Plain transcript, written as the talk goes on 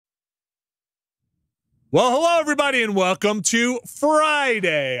Well, hello, everybody, and welcome to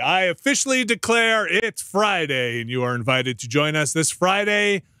Friday. I officially declare it's Friday, and you are invited to join us this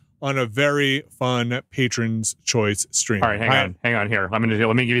Friday on a very fun Patron's Choice stream. All right, hang on here. Let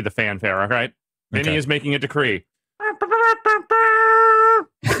me give you the fanfare, all right? Vinny is making a decree.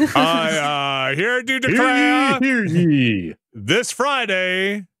 I here to declare this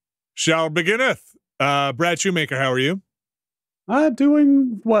Friday shall beginneth. Brad Shoemaker, how are you?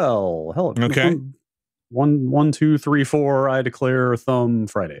 Doing well. Hello. Okay. 1, 2, 3, 4. I declare Thumb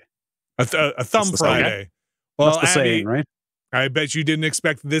Friday. A Thumb Friday. Okay. Well, that's the Abby, saying, right? I bet you didn't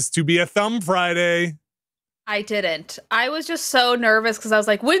expect this to be a Thumb Friday. I didn't. I was just so nervous because I was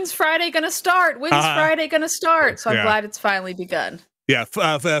like, when's Friday going to start? When's Friday going to start? So I'm glad it's finally begun. Yeah,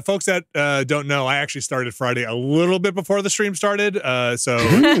 folks that don't know, I actually started Friday a little bit before the stream started. I see.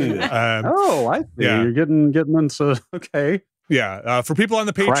 You're getting into, okay. Yeah, for people on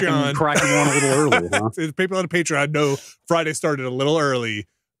the Patreon, cracking one a little early. Huh? People on the Patreon know Friday started a little early.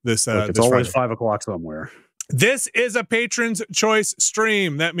 It's always Friday. 5 o'clock somewhere. This is a Patron's Choice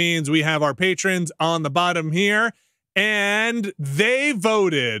stream. That means we have our patrons on the bottom here, and they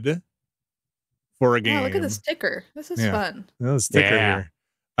voted for a game. Oh, look at the sticker. This is fun. The sticker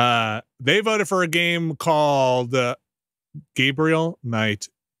here. They voted for a game called Gabriel Knight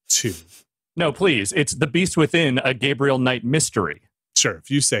 2. No, please. It's The Beast Within, a Gabriel Knight mystery. Sure, if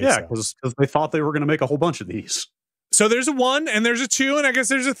you say so. Yeah, because they thought they were going to make a whole bunch of these. So there's a 1 and there's a 2 and I guess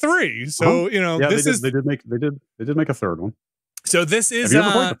there's a 3. So they did make a third one. So this is. Have you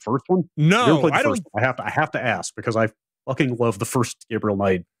ever played the first one? No, I don't. I have to ask because I fucking love the first Gabriel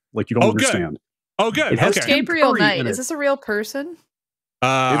Knight. Like you don't understand. Good. Oh, good. It has Gabriel Knight. Is this a real person?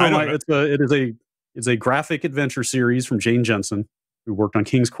 It's a graphic adventure series from Jane Jensen, who worked on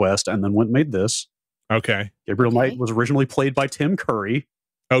King's Quest and then went and made this. Okay. Gabriel Knight was originally played by Tim Curry.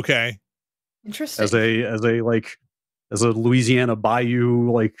 Okay. Interesting. As a Louisiana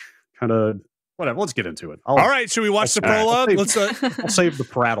Bayou, like kind of whatever. Let's get into it. All right. Should we watch the prologue? I'll save the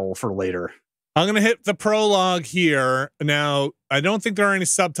prattle for later. I'm going to hit the prologue here. Now, I don't think there are any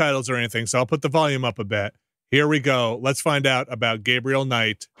subtitles or anything, so I'll put the volume up a bit. Here we go. Let's find out about Gabriel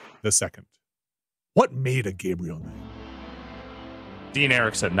Knight II. What made a Gabriel Knight? Dean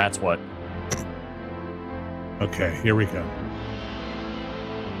Erickson, that's what. Okay, here we go.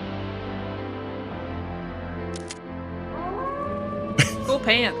 Cool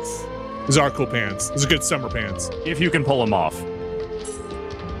pants. These are cool pants. These are good summer pants. If you can pull them off.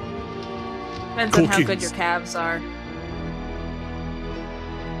 Depends on how good your calves are.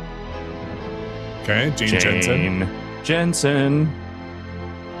 Okay, Jane Jensen.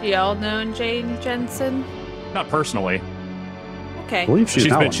 Do y'all know Jane Jensen? Not personally. Okay. I believe she's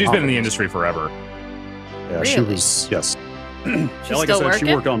been in the industry forever. Yeah, really? she was. Yes. She's like still I said, working?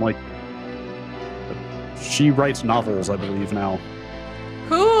 she worked on She writes novels, I believe now.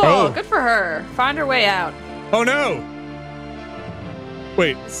 Cool. Oh. Good for her. Find her way out. Oh, no.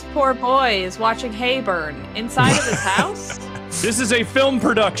 Wait. This poor boy is watching hay burn inside of his house. This is a film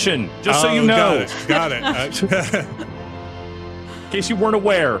production, just so you know. Got it. In case you weren't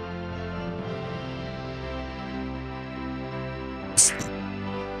aware.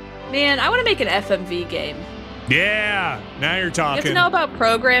 Man, I want to make an FMV game. Yeah. Now you're You talking. have to know about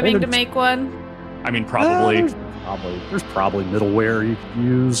programming to make one. I mean, probably. There's probably middleware you could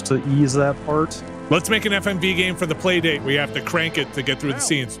use to ease that part. Let's make an FMV game for the play date. We have to crank it to get through the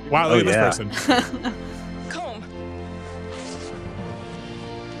scenes. Wow, look at this person.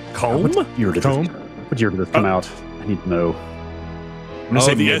 Comb? What year did this come out? I need to know. I'm going to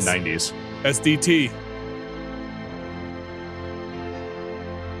say the mid-90s. SDT.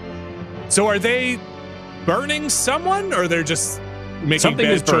 So are they burning someone, or they're just making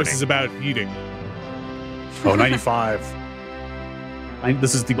bad choices about heating? Oh, 95.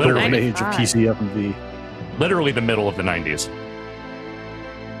 This is the golden age of PC FMV. Literally the middle of the 90s.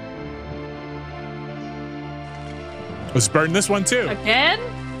 Let's burn this one too. Again?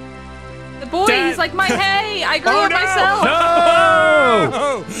 The boy, he's like my hay. I grew it myself.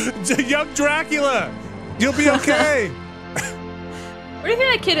 No! Young Dracula. You'll be okay. Where do you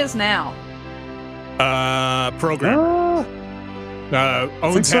think that kid is now? Programmer.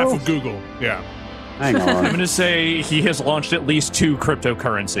 Owns half of Google. Yeah. Hang on. I'm going to say he has launched at least 2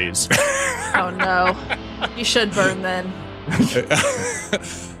 cryptocurrencies. Oh no. You should burn then.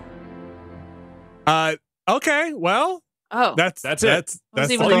 Okay, well. Oh. That's it. That's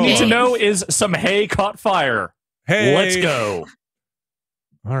all you need to know is some hay caught fire. Hey. Let's go.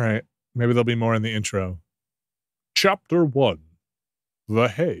 All right. Maybe there'll be more in the intro. Chapter 1. The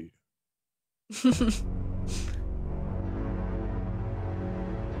hay.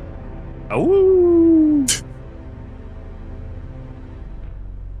 Oh.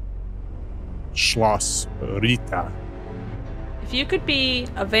 Schloss Rita. If you could be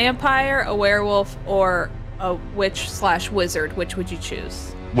a vampire, a werewolf, or a witch/wizard, which would you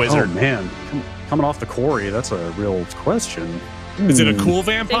choose? Wizard. Oh, man. Coming off the quarry, that's a real question. Is it a cool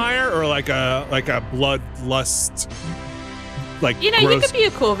vampire or like a bloodlust? Like you gross? could be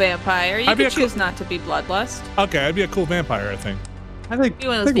a cool vampire. You could choose not to be bloodlust. Okay, I'd be a cool vampire, I think. I think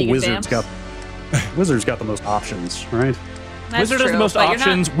Wizard's got the most options, right? That's Wizard true, has the most but you're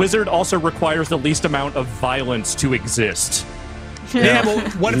options. not- Wizard also requires the least amount of violence to exist. Yeah, well,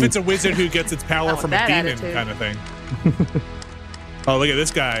 what if it's a wizard who gets its power from a that demon attitude. kind of thing? Oh, look at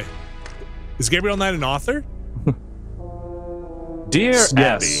this guy. Is Gabriel Knight an author? Dear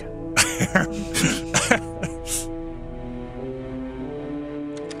Yes. Abby.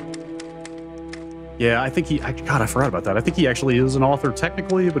 Yeah, I think God, I forgot about that. I think he actually is an author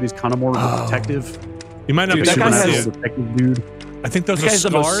technically, but he's kind of more of a detective. You might not Dude, be that guy able to has- see it. detective dude. I think those That are guy's the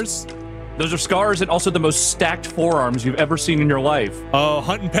scars. Those are scars and also the most stacked forearms you've ever seen in your life. Oh,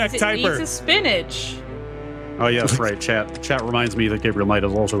 Hunt and Peck It needs typer. a spinach. Oh yes, right. Chat reminds me that Gabriel Knight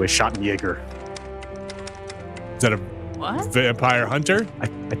is also a Schottenjäger. Is that a What? vampire hunter? I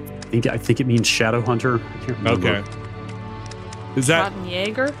think it means shadow hunter. I can't remember. Okay. Is that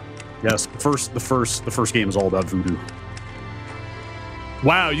Schottenjäger? Yes, the first game is all about voodoo.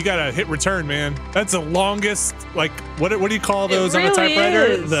 wow? You got a hit return, man. That's the longest. Like what do you call those on a really typewriter?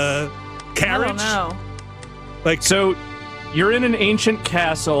 is. The carriage. I don't know. Like So, you're in an ancient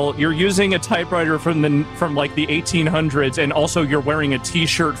castle. You're using a typewriter from like the 1800s, and also you're wearing a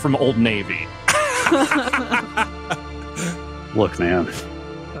T-shirt from Old Navy. Look, man.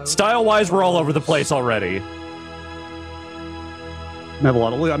 Style-wise, we're all over the place already. I have a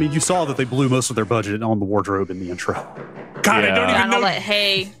lot of. I mean, you saw that they blew most of their budget on the wardrobe in the intro. God, Yeah. I don't even And all know. that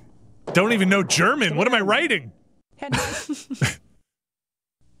hay. Don't even know German. What am I writing?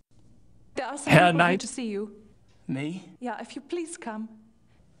 There are some Herr people here Knight. to see you. Me? Yeah, if you please come.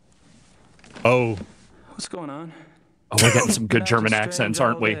 Oh, What's going on? Oh, we're getting some good Been German acting accents, strange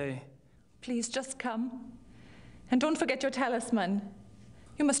aren't all we? day. Please just come. And don't forget your talisman.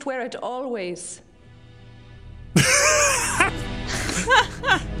 You must wear it always.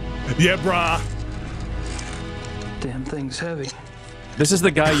 yeah, brah. Damn thing's heavy. This is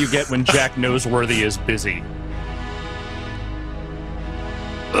the guy you get when Jack Noseworthy is busy.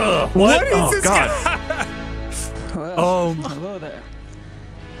 Ugh, what? is Oh, this God. guy? Well, hello there.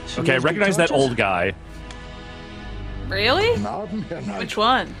 Should Okay, these be recognize that torches? old guy. Really? Guten Abend, Herr Knight. Which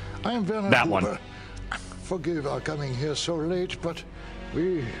one? I am Werner That one. Huber. Forgive our coming here so late, but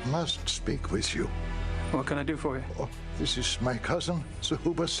we must speak with you. What can I do for you? Oh, this is my cousin, the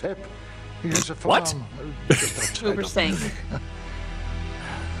Huber Sepp. He has a farm What? just outside Huber of Sink. Munich.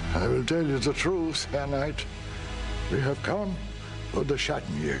 I will tell you the truth, Herr Knight. We have come for the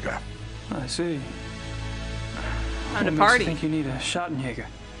Schattenjäger. I see. Time to What makes you party. think you need a Schottenjäger?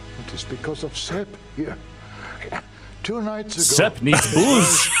 It is because of Sepp here. 2 nights ago, Sepp needs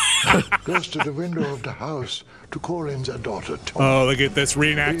booze. goes to the window of the house to call in their daughter, Tony. Oh, look at this It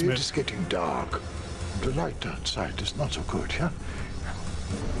reenactment. is getting dark. The light outside is not so good, yeah?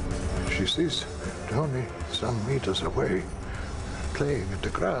 She sees Tony some meters away, playing at the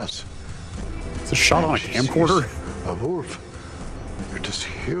grass. It's a shot on a She camcorder. sees a wolf. It is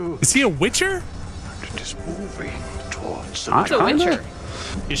huge. Is he a witcher? And it is moving towards the It's a witcher.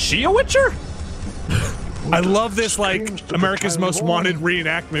 Is she a witcher? I love this, like, Screams to America's the Most child Wanted warning.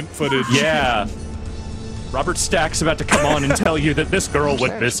 reenactment footage. Yeah. Robert Stack's about to come on and tell you that this girl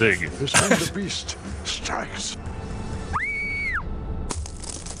went That missing. is when the beast strikes.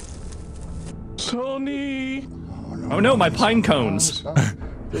 Tony! Oh no, my pine cones.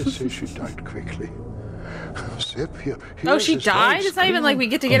 They say she died quickly. Sepp here. Oh, she died? It's not even like we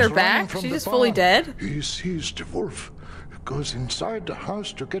get to get her back. She's just fully dead. He sees the wolf, goes inside the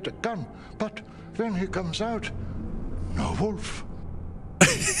house to get a gun, but when he comes out, no wolf.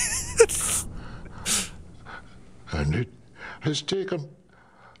 And it has taken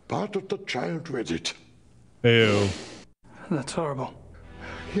part of the child with it. Ew. That's horrible.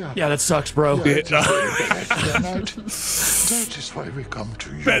 Yeah, that sucks, bro. Yeah, it is very bad tonight. That is why we come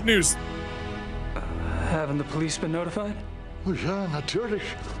to you. Bad news. Haven't the police been notified? Oh, yeah, natürlich.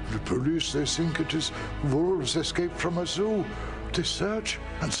 The police, they think it is wolves escaped from a zoo. They search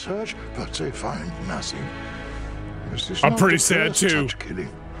and search, but they find nothing. This is I'm not pretty the sad, first too. such killing.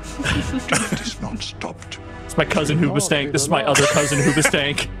 It is not stopped. It's my cousin Hoobastank. This is my other cousin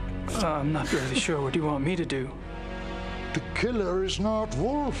Hoobastank. I'm not really sure what you want me to do. The killer is not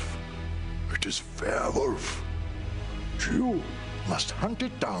wolf. It is werewolf. You must hunt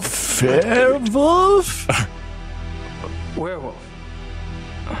it down. Werewolf? Werewolf.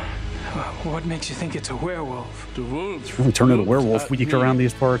 What makes you think it's a werewolf? The wolves Really turn into a looked werewolf at when you get me. around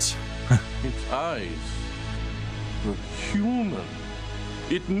these parts. Its eyes were human.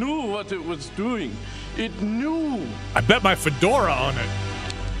 It knew what it was doing. It knew. I bet my fedora on it.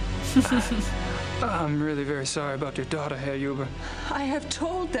 I'm really very sorry about your daughter, Herr Huber. I have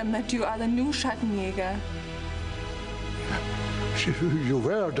told them that you are the new Schattenjäger. You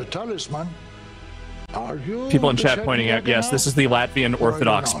wear the talisman. Are you? People in the chat pointing out, Schattenjäger yes, now? this is the Latvian Or are you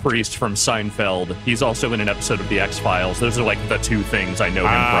Orthodox not? priest from Seinfeld. He's also in an episode of The X-Files. Those are like the two things I know him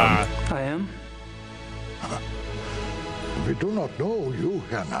from. I am? We do not know you,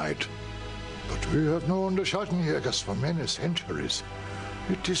 Herr Knight, but we have known the Schattenjägers for many centuries.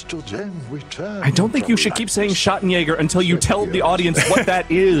 It is to them we turn. I don't think you should keep saying Schattenjäger until you tell the audience what that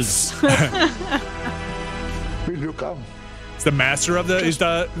is. Will you come? It's the master of the is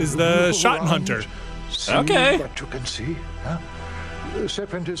the Schottenhunter. See Okay. what you can see. Huh?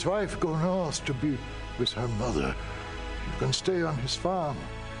 Sepp and his wife go north to be with her mother. You can stay on his farm.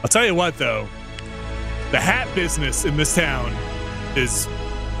 I'll tell you what, though, the hat business in this town is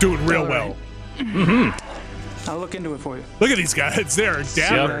doing real well. I'll look into it for you. Look at these guys; they're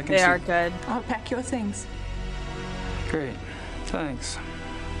dapper. I can They see. are good. I'll pack your things. Great. Thanks.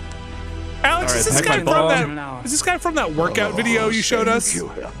 Alex, All is right, this pack guy my from bag. that? Is this guy from that workout video you showed Thank us? you,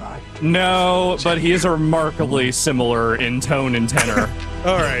 Herr Knight. No, but he is remarkably similar in tone and tenor.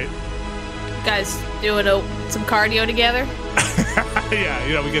 All right. You guys doing some cardio together? Yeah,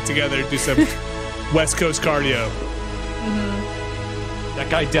 you know, we get together, do some West Coast cardio. That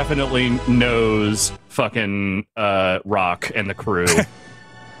guy definitely knows fucking Rock and the crew.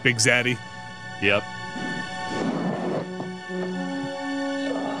 Big Zaddy. Yep.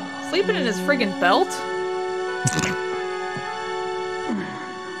 Sleeping in his friggin' belt?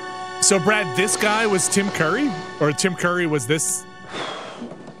 So, Brad, this guy was Tim Curry? Or Tim Curry was this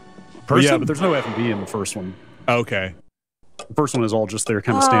person? Yeah, but there's no F&B in the first one. Okay. The first one is all just their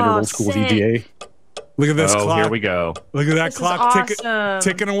kind of standard old school sick. VGA. Look at this Oh, clock. here we go. Look at that This is clock awesome.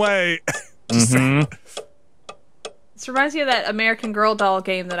 ticking away. Mhm. This reminds me of that American Girl doll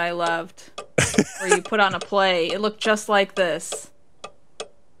game that I loved, where you put on a play. It looked just like this.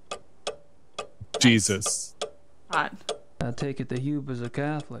 Jesus. Hot. I take it the Huber's a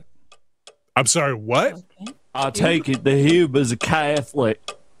Catholic. I'm sorry, what? Okay. I take it the Huber's a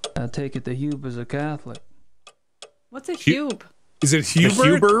Catholic. I take it the Huber's a Catholic. What's a hube? Is it The Huber?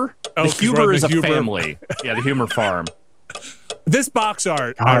 Huber? Oh, The 'cause we're Huber on the is a Huber. family. Yeah, the Huber farm. This box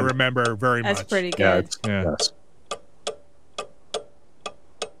art I remember very That's much. pretty Yeah, good. it's, Yeah. yes.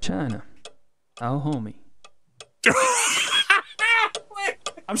 China. Our homie.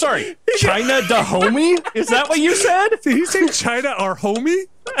 I'm sorry, China the homie? Is that what you said? Did he say China our homie?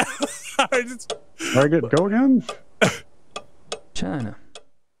 I just- Very good. Go again. China.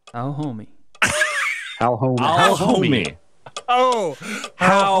 Our homie. How home? How homie? oh,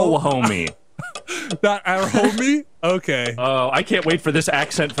 How homie? not our homie? Okay. Oh, I can't wait for this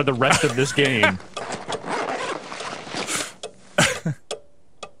accent for the rest of this game.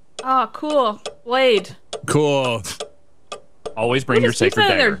 Oh, cool. Blade. Cool. Always bring Who your just keeps sacred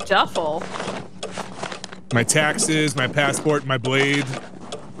that in their dagger. duffel? My taxes, my passport, my blade.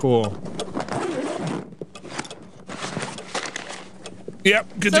 Cool. Yep,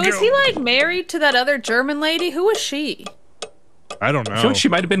 good So to is go. he like married to that other German lady? Who was she? I don't know. I feel like she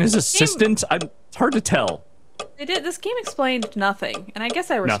might have been his assistant. It's hard to tell. They did. This game explained nothing, and I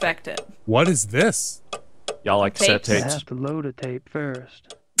guess I respect it. What is this? Y'all like cassette Tapes. tapes? have to load a tape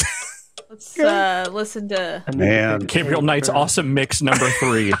first. Let's listen to. I need to Man. pick a Gabriel tape Knight's first. awesome mix number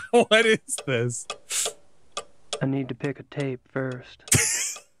 3. What is this? I need to pick a tape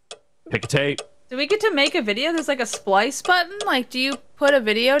first. Pick a tape. Do we get to make a video? There's like a splice button. Like, do you put a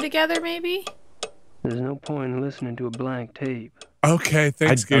video together? Maybe. There's no point in listening to a blank tape. Okay,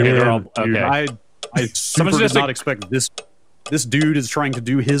 thanks, Okay, Gabriel. they're all- Dude, okay. I super just did not like- expect this. This dude is trying to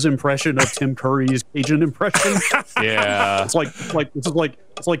do his impression of Tim Curry's Cajun impression. Yeah. It's like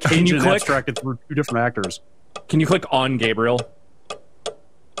Can you Cajun click? abstracted through 2 different actors. Can you click on Gabriel?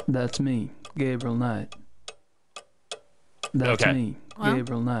 That's me, Gabriel Knight. That's Okay. me, Well.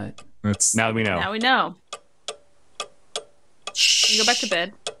 Gabriel Knight. That's Now we know. Now we know. You go back to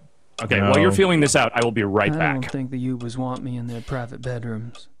bed. Okay, No. while you're feeling this out, I will be right I back. don't think the Ubers want me in their private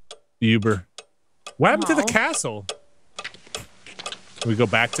bedrooms. Uber. What happened to the No. castle? We go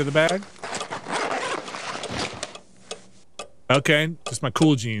back to the bag? Okay, just my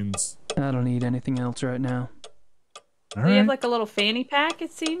cool jeans. I don't need anything else right now. All Do you right. have like a little fanny pack?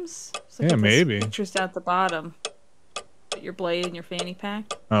 It seems. Just look Yeah, at this maybe. Pictures down at the bottom. Put your blade in your fanny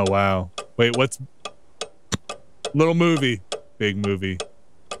pack. Oh, wow. Wait, what's... Little movie. Big movie.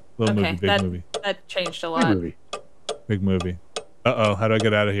 Little Okay, movie, big movie. that changed a Big lot. movie. Big movie. Uh-oh, how do I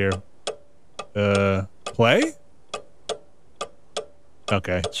get out of here? Play?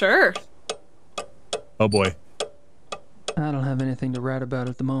 Okay. Sure. Oh boy. I don't have anything to write about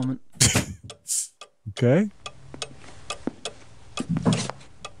at the moment. Okay.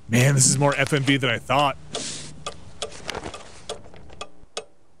 Man, this is more FMV than I thought.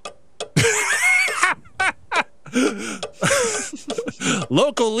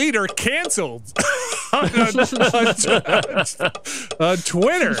 Local leader canceled on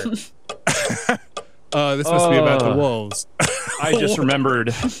Twitter. This must be about the wolves. I just remembered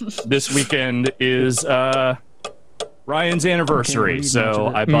this weekend is Ryan's anniversary, so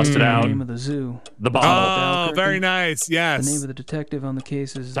I busted out the name of the zoo. the bottle. Oh, very nice. Yes. The name of the detective on the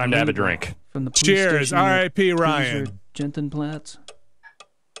case is Time to have a drink. From the police Cheers. station near R.I.P. Ryan. Gentenplatz.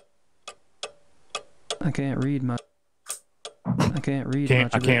 I can't read much. I can't read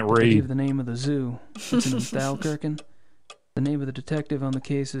much. I of can't it, but they read. give the name of the zoo. It's in Thalkirchen. The name of the detective on the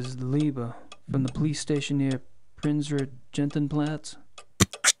case is Liebe from the police station near Prinzre Gentenplatz.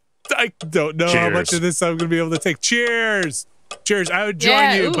 I don't know how much of this I'm going to be able to take. Cheers. Cheers. I would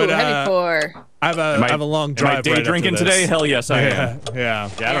join you, but heavy pour. I have a long drive. Am I day right drinking after this. today? Hell yes, I am. Yeah.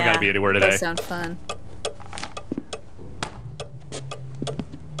 Yeah, I don't gotta be anywhere today. That sounds fun.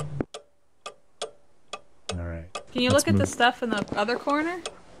 All right. Can you look at the stuff in the other corner?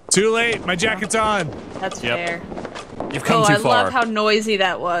 Too late. My jacket's on. That's Yep. fair. You've come too I far. love how noisy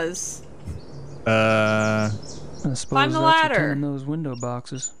that was. I suppose Climb the that's what's ladder. in those window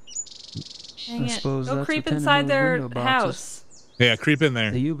boxes. Dang I it. suppose Go that's creep what's in inside those their window boxes. house. Yeah, creep in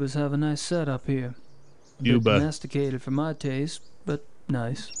there. The Ubers have a nice setup here. A bit Yuba. domesticated for my taste, but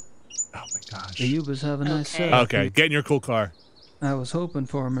nice. Oh my gosh. The Ubers have a nice Okay. setup. Okay, get in your cool car. I was hoping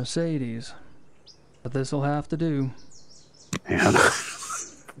for a Mercedes, but this'll have to do. Man. I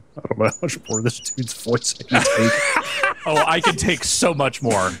don't know how much more this dude's voice I can take. Oh, I could take so much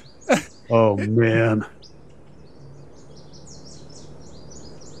more. Oh, man.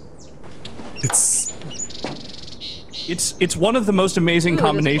 It's one of the most amazing Ooh, this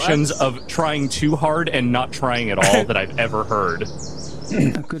combinations was. of trying too hard and not trying at all that I've ever heard.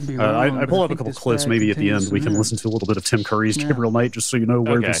 I could be wrong. I pulled up a couple clips. Maybe at the end we can listen to a little bit of Tim Curry's Yeah. Gabriel Knight, just so you know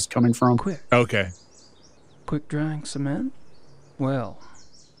where Okay. this is coming from. Okay. Quick drying cement? Well,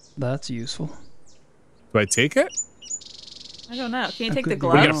 that's useful. Do I take it? I don't know. Can you I take the could be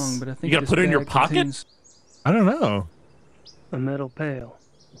gloves? wrong, but I think You gotta this put it in your bag pocket? contains I don't know. a metal pail.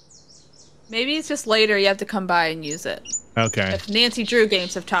 Maybe it's just later you have to come by and use it. Okay. If Nancy Drew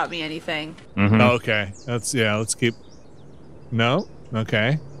games have taught me anything. Okay. Let's keep. No?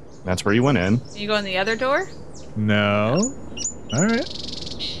 Okay. That's where you went in. Can you go in the other door? No. All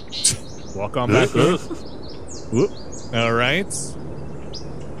right. Walk on back. Whoop. All right.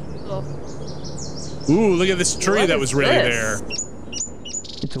 Little- Ooh, look at this tree What that is was really this? there.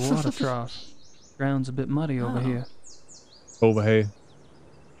 It's a water trough. Ground's a bit muddy over here. Over here.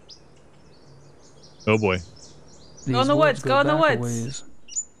 Oh boy. These in the woods, go in the back a woods. ways.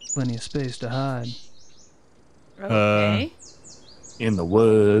 Plenty of space to hide. Okay. In the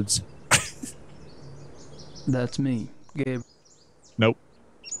woods. That's me, Gabe. Nope.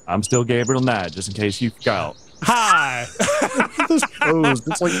 I'm still Gabriel Knight, just in case you forgot. Hi. This pose,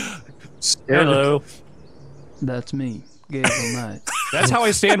 it's like scared. Hello. That's me, Gabriel Knight. That's how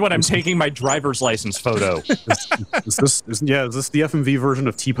I stand when I'm taking my driver's license photo. Is this the FMV version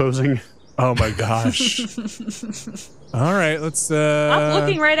of T-posing? Oh my gosh. All right, let's Stop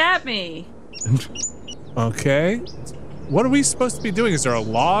looking right at me. Okay. What are we supposed to be doing? Is there a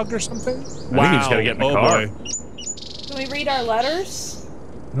log or something? I think you just gotta get in the car. Boy. Can we read our letters?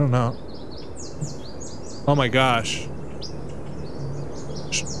 I don't know. Oh my gosh.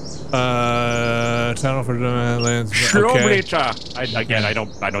 Tunnel for lands. Okay.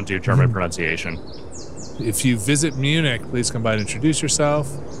 I don't do German pronunciation. If you visit Munich, please come by and introduce yourself.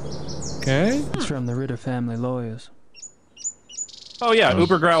 Okay. It's from the Ritter family lawyers. Oh yeah,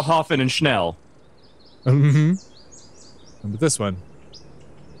 Ubergrau, Hoffen, and Schnell. Mm-hmm. But this one.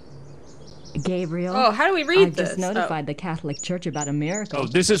 Gabriel. Oh, how do we read I've this? just notified the Catholic Church about a miracle. Oh,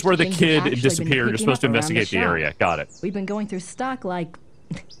 this is where the Things kid have actually been disappeared. You're picking supposed to up around investigate the shop. area. Got it. We've been going through stock like,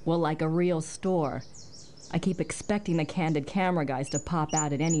 well, like a real store. I keep expecting the candid camera guys to pop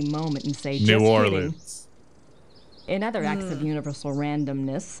out at any moment and say, just New kidding. Orleans. In other acts of universal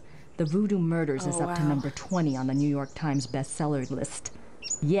randomness, the Voodoo Murders is up to number 20 on the New York Times bestseller list.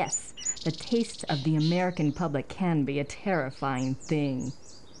 Yes, the taste of the American public can be a terrifying thing.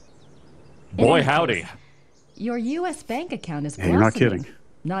 In Boy, any howdy. case, your U.S. bank account is Yeah, you're not blossoming. kidding.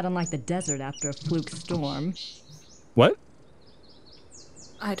 Not unlike the desert after a fluke storm. What?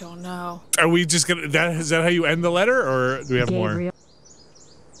 I don't know. Are we just gonna? Is that how you end the letter, or do we have Gabriel. more?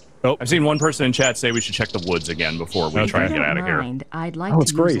 Oh, I've seen one person in chat say we should check the woods again before we try and get out of here. I'd like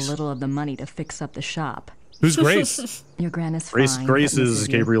to use a little of the money to fix up the shop. Who's Grace? Your gran is fine. Grace is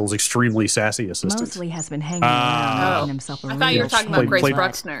Gabriel's extremely sassy assistant. Mostly has been hanging around making himself a I thought you were talking about Grace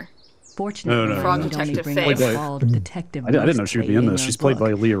Bruxner. Fortunately, Frog you Detective don't bring Faye. bald detective. I didn't know she would be in this. She's played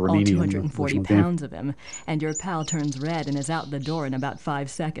by Leah Remini. 240 pounds of him, and your pal turns red and is out the door in about 5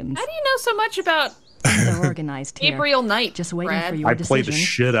 seconds. How do you know so much about So organized here. Gabriel Knight? Just waiting Brad. for your I decision. played the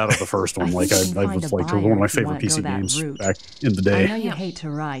shit out of the first one. Like I was like one of my favorite PC games back in the day. I know you hate to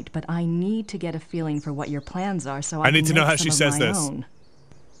write, but I need to get a feeling for what your plans are, so I need to know how she says this. Own.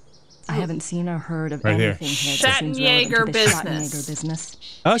 I haven't seen or heard of Right here. anything here that seems relevant to the Schattenjäger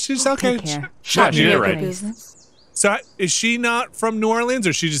business. Oh, she's okay. Take care. Schattenjäger business. So is she not from New Orleans, or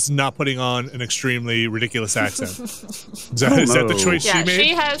is she just not putting on an extremely ridiculous accent? Is that the choice she made? She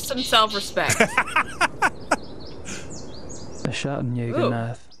has some self-respect. A Schattenjäger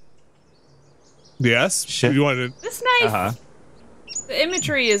knife. Yes. Shit. You wanted This knife. The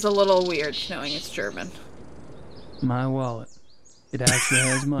imagery is a little weird, knowing it's German. My wallet. It actually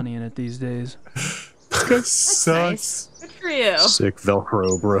has money in it these days. That's nice. Good for you. Sick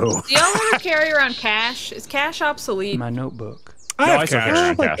Velcro, bro. Do y'all ever carry around cash? Is cash obsolete? My notebook. I still carry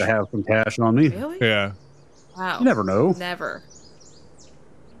around cash. I have some cash on me. Really? Yeah. Wow. You never know. Never.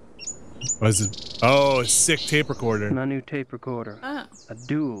 What is it? Oh, a sick tape recorder. My new tape recorder. Oh. A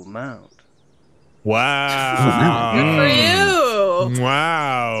dual mount. Wow. Good for you.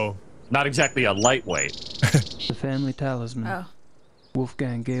 Wow. Not exactly a lightweight. The family talisman. Oh.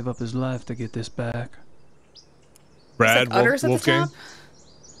 Wolfgang gave up his life to get this back. Brad, like udders at the Wolfgang? top? Do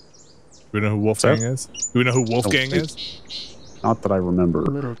we know who Wolfgang is? Do we know who Wolfgang is? Not that I remember. A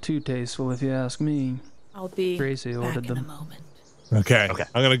little too tasteful, if you ask me. I'll be Gracie back ordered in a them. moment. Okay.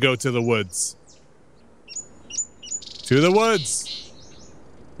 I'm going to go to the woods. To the woods.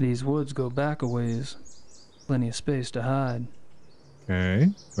 These woods go back a ways. Plenty of space to hide.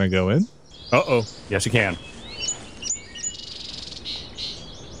 Okay. Can I go in? Uh-oh. Yes, you can.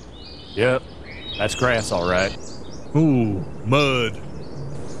 Yep. That's grass, all right. Ooh, mud.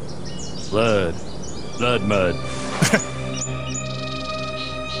 Blood. Blood mud.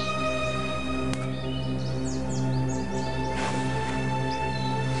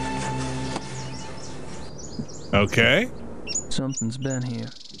 Okay. Something's been here.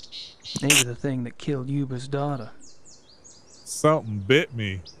 Maybe the thing that killed Yuba's daughter. Something bit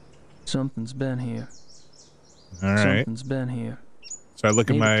me. Something's been here. All right. Something's been here. So I look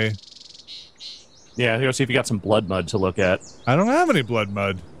at my... Yeah, go see if you got some blood mud to look at. I don't have any blood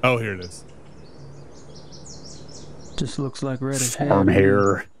mud. Oh, here it is. Just looks like reddish hair. Farm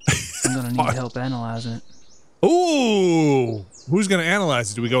hair. I'm gonna need help analyzing it. Ooh! Who's going to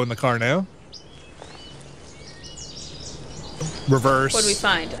analyze it? Do we go in the car now? Reverse. What do we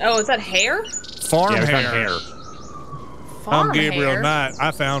find? Oh, is that hair? Farm Yeah, we found hair. Farm I'm Gabriel hair? Knight.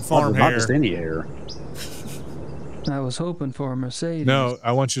 I found farm Not hair. just any hair. I was hoping for a Mercedes. No,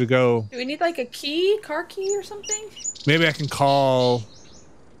 I want you to go. Do we need like a key, car key or something? Maybe I can call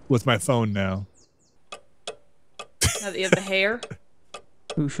with my phone now. Now that you have the hair?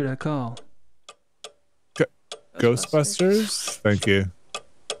 Who should I call? Ghostbusters? Thank you.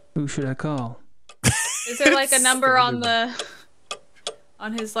 Who should I call? Is there like a number on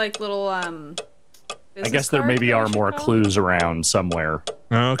his like little I business guess there card maybe that we are should more call? clues around somewhere.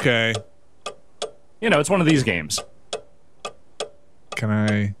 Okay. You know, it's one of these games. Can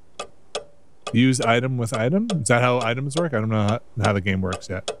I use item with item? Is that how items work? I don't know how the game works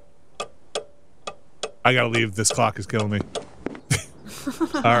yet. I gotta leave. This clock is killing me.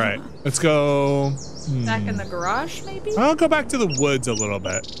 All right, let's go. Back in the garage, maybe? I'll go back to the woods a little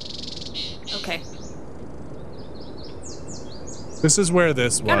bit. Okay. This is where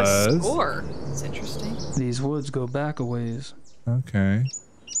this Got a was. score. That's interesting. These woods go back a ways. Okay.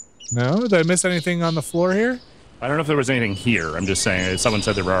 No, did I miss anything on the floor here? I don't know if there was anything here. I'm just saying, someone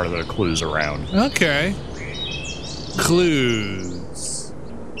said there were other clues around. Okay. Clues.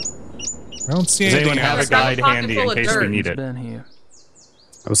 I don't see Does anything. anyone have a guide handy in case we need it? Been here.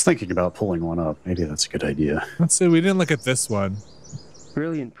 I was thinking about pulling one up. Maybe that's a good idea. Let's see. We didn't look at this one.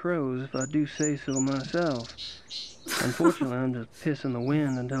 Brilliant prose, if I do say so myself. Unfortunately, I'm just pissing the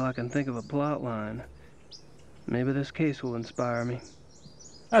wind until I can think of a plot line. Maybe this case will inspire me.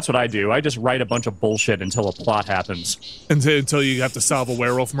 That's what I do. I just write a bunch of bullshit until a plot happens. Until you have to solve a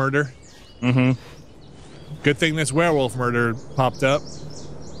werewolf murder. Mm-hmm. Good thing this werewolf murder popped up.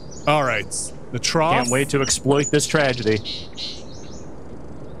 All right. The trough. Can't wait to exploit this tragedy.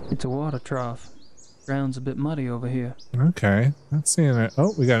 It's a water trough. Ground's a bit muddy over here. Okay, not seeing it.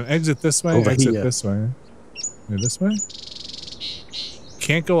 Oh, we got an exit this way. Exit this way. Go this way.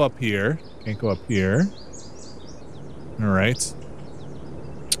 Can't go up here. Can't go up here. All right.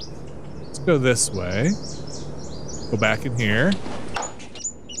 Let's go this way. Go back in here.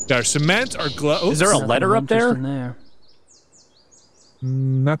 Got our cement, our gloves. Is there a letter up there?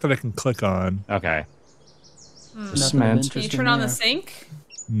 Not that I can click on. Okay. Cement. Can you turn on the sink?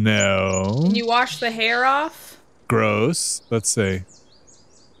 No. Can you wash the hair off? Gross. Let's see. I'm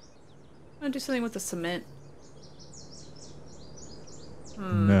gonna do something with the cement.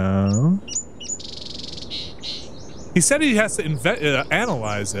 No. He said he has to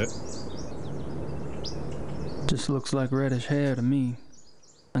analyze it. Just looks like reddish hair to me.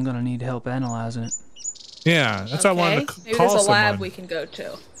 I'm gonna need help analyzing it. Yeah, that's why I wanted to Maybe call there's a someone. lab we can go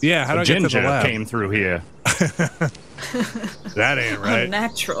to. Yeah, how do I get to the Ginger lab? came through here. That ain't right.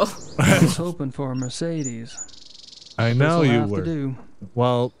 Unnatural. I was hoping for a Mercedes. I know you were. Do.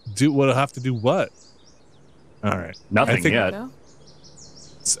 Well, we'll have to do what? All right. Nothing yet.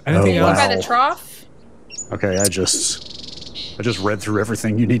 Anything else? By the trough? Okay, I just read through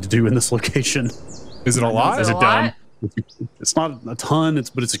everything you need to do in this location. Is it a lot? Is it done? It's not a ton,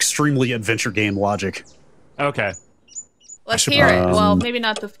 but it's extremely adventure game logic. Okay. Let's hear it. Well, maybe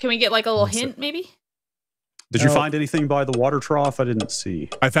not the... Can we get like a little hint, maybe? Did you find anything by the water trough? I didn't see.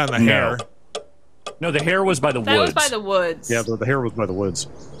 I found the hair. No, the hair was by the woods. That was by the woods. Yeah, the hair was by the woods.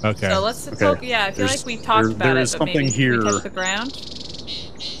 Okay. So let's talk... Yeah, I feel like we talked about there it, is but something maybe here. we touched the ground.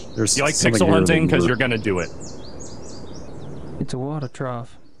 There's you like something pixel here hunting that because you're gonna do it. It's a water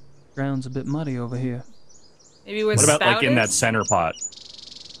trough. Ground's a bit muddy over here. Maybe where What the about like spout in is? that center pot?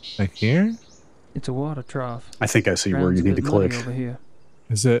 Like here? It's a water trough. I think I see where Ground's you a need to bit muddy click. over here.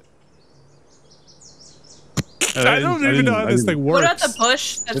 Is it? I don't even know how this thing works. What about the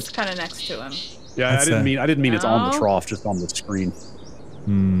bush that's kind of next to him? Yeah, I didn't mean it's on the No? trough, just on the screen.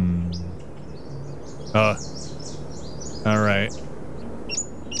 All right.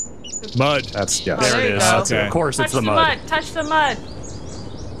 Mud. That's Oh, there you go. Okay. Of course, Touch it's the the mud. Touch the mud.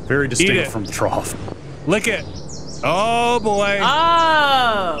 Very Eat distinct it. from the trough. Lick it. Oh boy.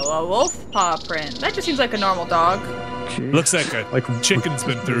 Oh, a wolf paw print. That just seems like a normal dog. Looks like a chicken's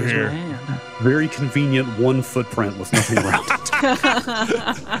been through Here's your here. hand. Very convenient one footprint with nothing around it.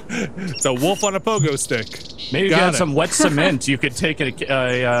 It's a wolf on a pogo stick. Maybe if you had some wet cement, you could take a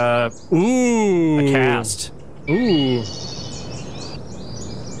cast. Ooh.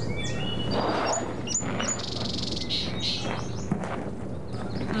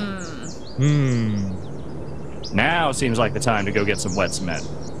 Now seems like the time to go get some wet cement.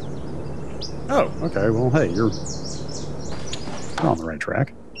 Oh, okay. Well, hey, you're on the right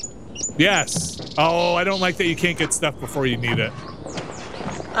track. Yes. Oh, I don't like that you can't get stuff before you need it.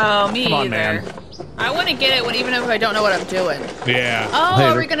 Oh, me Come on, either. man. I want to get it even if I don't know what I'm doing. Yeah. Oh, Hey,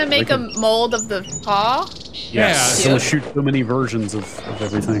 are we gonna make a mold of the paw? Yes. I'm gonna shoot so many versions of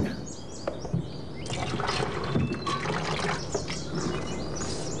everything.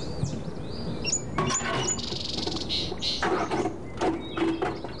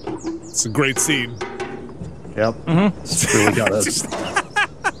 It's a great scene. Yep. Really gotta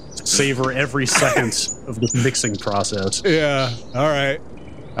savor every second of the mixing process. Yeah. All right.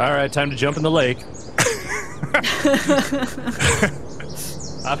 All right, time to jump in the lake.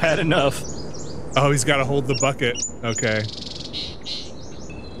 I've had enough. Oh, he's got to hold the bucket. Okay.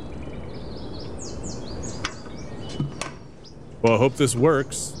 Well, I hope this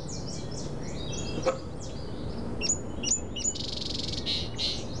works.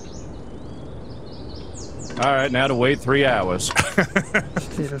 All right, now to wait 3 hours.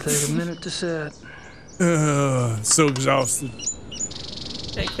 It'll take a minute to set. So exhausted.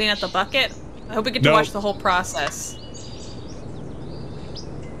 Did I clean out the bucket? I hope we get to watch the whole process.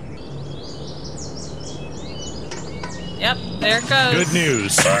 Yep, there it goes. Good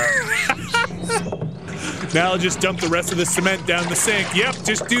news. Now I'll just dump the rest of the cement down the sink. Yep,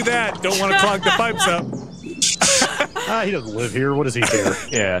 just do that. Don't want to clog the pipes up. He doesn't live here. What does he care?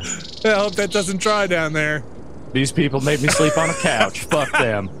 Yeah. I hope that doesn't dry down there. These people made me sleep on a couch. Fuck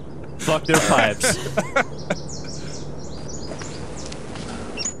them. Fuck their pipes.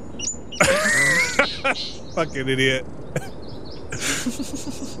 Fucking idiot.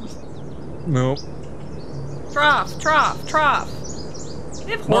 Nope. Trough.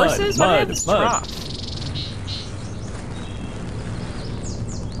 They have horses? Why do they have this trough?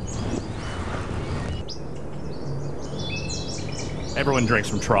 Everyone drinks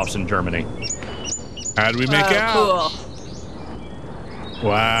from troughs in Germany. How do we make out? Cool.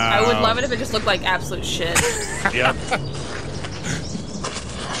 Wow. I would love it if it just looked like absolute shit. Yep.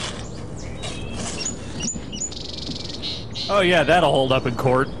 Oh yeah, that'll hold up in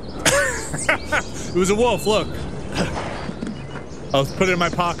court. It was a wolf, look. I'll put it in my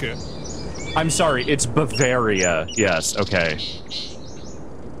pocket. I'm sorry, it's Bavaria. Yes, okay.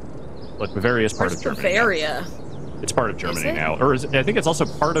 Look, Bavaria is part of Germany. Bavaria? It's part of Germany now. Or I think it's also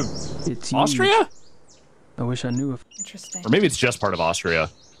part of It's Austria? Huge. I wish I knew if... Interesting. Or maybe it's just part of Austria.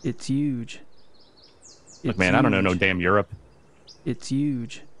 It's huge. Look, man, I don't know no damn Europe. It's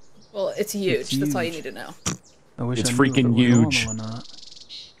huge. Well, it's huge. That's all you need to know. I wish It's I knew freaking if it was huge. normal or not.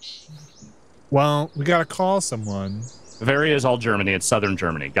 Well, we gotta call someone. Bavaria is all Germany. It's southern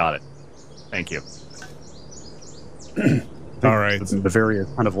Germany. Got it. Thank you. All right. Bavaria is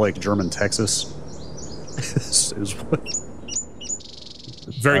kind of like German Texas. is what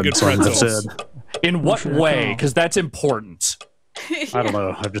Very good pretzels. In what way? Because that's important. I don't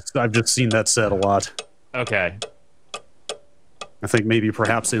know. I've just seen that said a lot. Okay. I think maybe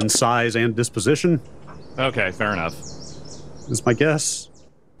perhaps in size and disposition. Okay, fair enough. Is my guess.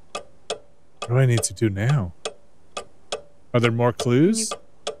 What do I need to do now? Are there more clues?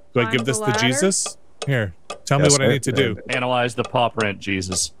 Do I give this to Jesus? Here, tell me what I need to do. Analyze the paw print,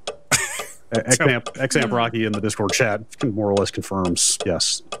 Jesus. Xamp Rocky in the Discord chat more or less confirms,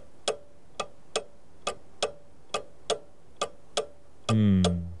 yes.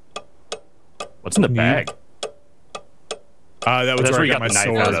 What's in the bag? That was That's where I got my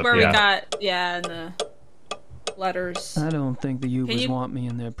sword. That was where we got, and the letters. I don't think the Ubers you- want me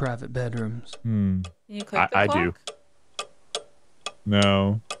in their private bedrooms. Can you click the I clock? do.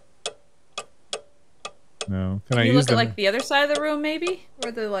 No. No. Can I Can you use look at like the other side of the room, maybe,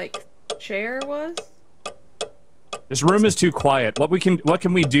 where the like chair was? This room is too quiet. What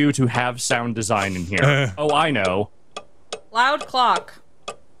can we do to have sound design in here? Oh, I know. Loud clock.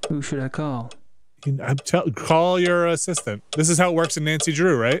 Who should I call? Call your assistant. This is how it works in Nancy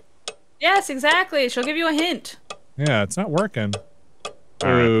Drew, right? Yes, exactly. She'll give you a hint. Yeah, it's not working.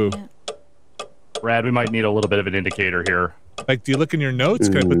 All right. Ooh. Brad, we might need a little bit of an indicator here. Like, do you look in your notes?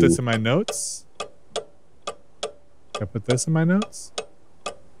 Can I put this in my notes? Can I put this in my notes?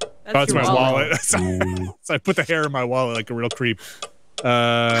 That's it's my your wallet. So I put the hair in my wallet like a real creep.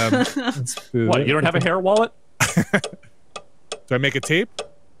 Let's do What, that. you don't have a hair wallet? Do I make a tape?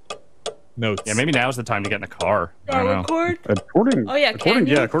 Notes. Yeah, maybe now's the time to get in the car. I don't know. Record? According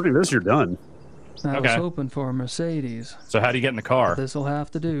to this, you're done. I was Okay. hoping for a Mercedes. So how do you get in the car? This'll have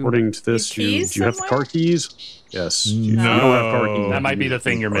to do. According to this, do you have the car keys? Yes. If you don't have car keys. That might be the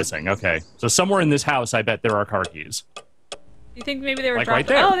thing you're missing. Okay. So somewhere in this house, I bet there are car keys. You think maybe they were Like dropped? right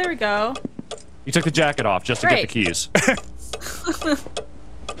there. Oh, there we go. You took the jacket off just to get the Great. keys.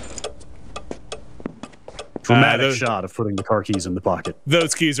 Dramatic shot of putting the car keys in the pocket.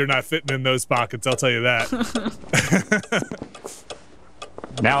 Those keys are not fitting in those pockets, I'll tell you that.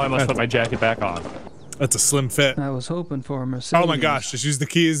 Now I must put my jacket back on. That's a slim fit. I was hoping for a Mercedes. Oh my gosh, just use the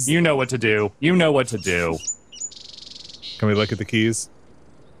keys. You know what to do. You know what to do. Can we look at the keys?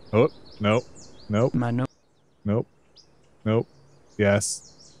 Oh, nope. Nope. My no. Nope. Nope.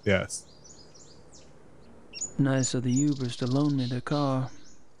 Yes. Yes. Nice of the Ubers to loan me the car.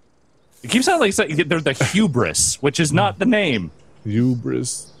 It keeps sounding like they're the hubris, which is not the name.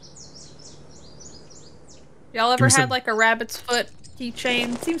 Hubris. Y'all ever Give me some- had like a rabbit's foot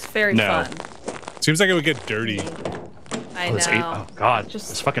keychain? Seems very No. fun. Seems like it would get dirty. I Oh, this know. oh God, Just-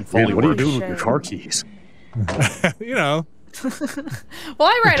 this fucking Man, Foley what are you work. doing with your car keys? You know. Well,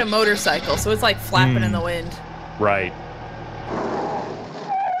 I ride a motorcycle, so it's like flapping in the wind. Right.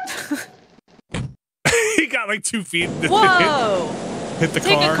 He got like 2 feet. Whoa! Hit the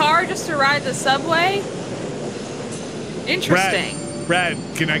Take car. a car just to ride the subway? Interesting. Brad,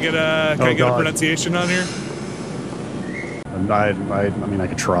 can I get a God. pronunciation on here? I mean, I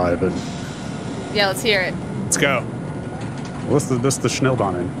could try, but Yeah, let's hear it. Let's go. what's the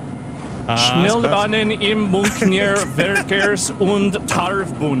Schnellbanen? Schnellbanen im Münchner Verkehrs- und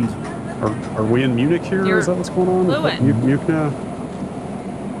Tarifbund. Are we in Munich here? You're Is that what's going on? fluent. Munich now?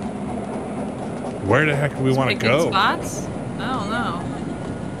 Where the heck do we want to Picking go? spots? I don't know.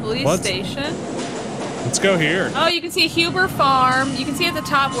 Police What? station. Let's go here. Oh, you can see Huber Farm. You can see at the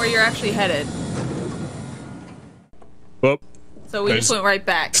top where you're actually headed. Whoop. So we just went right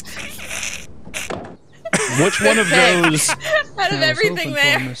back. Which one of those? Out of I was everything hoping for a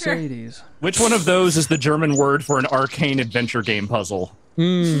there. Mercedes. Which one of those is the German word for an arcane adventure game puzzle?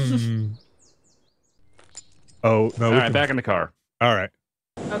 Hmm. Oh no. All right, back in the car. All right.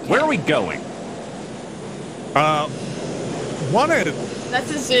 Okay. Where are we going? Wanted. That's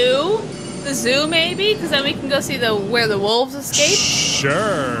a zoo. The zoo, maybe, because then we can go see where the wolves escape.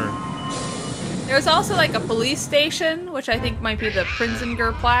 Sure. There's also like a police station, which I think might be the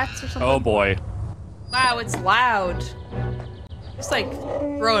Prinzengerplatz or something. Oh boy. Wow, it's loud. Just like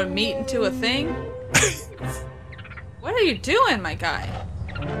throwing meat into a thing. What are you doing, my guy?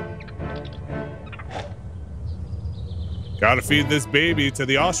 Gotta feed this baby to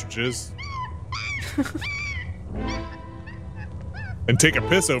the ostriches. And take a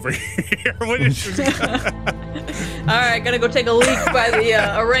piss over here. What is this? Alright, gotta go take a leak by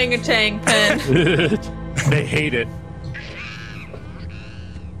the orangutan pen. They hate it.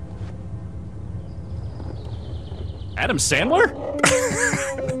 Adam Sandler?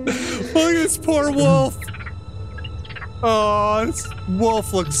 Look at this poor wolf. Oh, this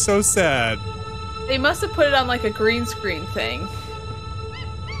wolf looks so sad. They must have put it on like a green screen thing.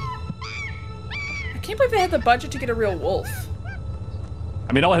 I can't believe they had the budget to get a real wolf.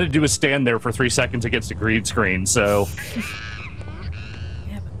 I mean, all I had to do was stand there for 3 seconds against a green screen, so...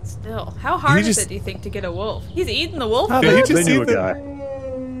 Yeah, but still. How hard is it, do you think, to get a wolf? He's eating the wolf food? They knew a guy.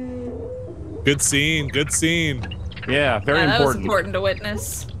 Good scene, good scene. Yeah, very important. That was important to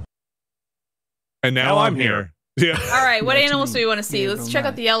witness. And now I'm here. Yeah. All right, what animals do we want to see? Let's check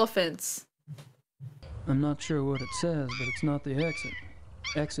out the elephants. I'm not sure what it says, but it's not the exit.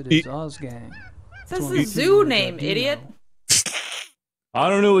 Exit is Ozgang. That's the zoo name, idiot. I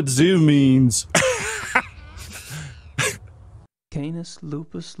don't know what zoo means. Canis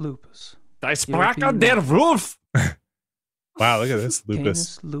lupus lupus. I sprach on der wolf. Wow, look at this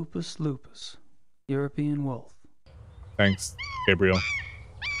lupus. Canis lupus lupus. European wolf. Thanks, Gabriel.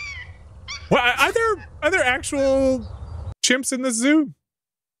 Well, are there actual chimps in the zoo?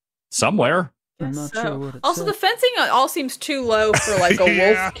 Somewhere. I'm not sure what it Also, says. the fencing all seems too low for like a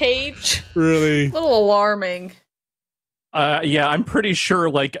Yeah. wolf cage. Really? A little alarming. Yeah, I'm pretty sure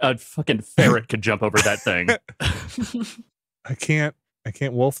like a fucking ferret could jump over that thing. I can't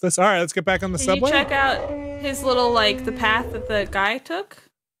wolf this. All right, let's get back on the Can subway. you check out his little the path that the guy took?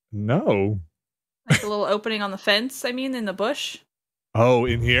 No. Like the little opening on the fence, I mean, in the bush. Oh,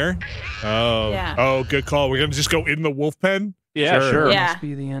 in here? Oh. Yeah. Oh, good call. We're gonna just go in the wolf pen? Yeah, sure. Yeah. Must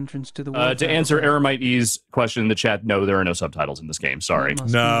be the entrance to the wolf To answer habitat. Eremite E's question in the chat, no, there are no subtitles in this game. Sorry. That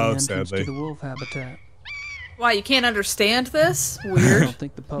must No, be the entrance sadly. to the wolf habitat. Why, you can't understand this? I Weird. don't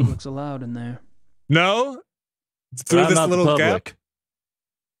think the public's allowed in there. No? Through I'm this not the little public. gap?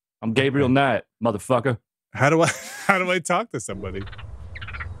 I'm Gabriel Knight, motherfucker. How do I talk to somebody?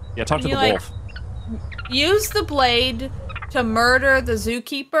 Yeah, talk to Can the you, wolf. Use the blade to murder the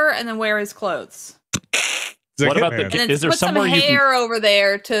zookeeper and then wear his clothes. What about Hitman. And then Is there put some somewhere you can? hair over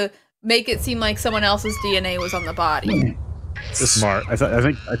there to make it seem like someone else's DNA was on the body. Smart. I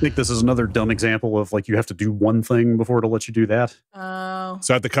think this is another dumb example of like you have to do one thing before it'll let you do that. Oh.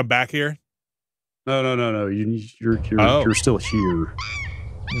 So I have to come back here? No. You're Oh. you're still here.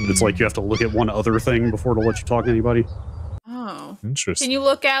 It's like you have to look at one other thing before it'll let you talk to anybody. Oh. Interesting. Can you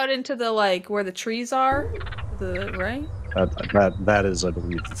look out into the where the trees are? Right? That is, I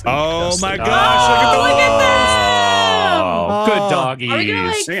believe. The thing. Oh Yes. my gosh, Look at that! Oh, good doggies. Are we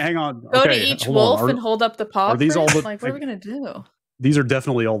gonna, Hang on. go Okay, to each hold on. wolf and hold up the paw? are these all print? the- what are we gonna do? These are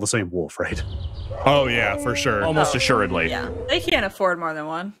definitely all the same wolf, right? Oh yeah, for sure. Almost assuredly. Yeah, they can't afford more than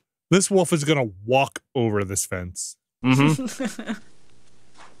one. This wolf is gonna walk over this fence. Mm-hmm.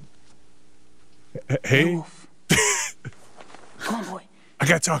 Hey, Wolf. Come on, boy. I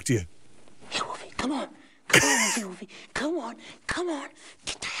gotta talk to you. Hey, Wolfie, come on. Come on, Wolfie. Come on.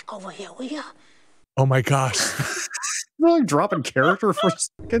 Get the heck over here, will ya? Oh my gosh. Like dropping character for a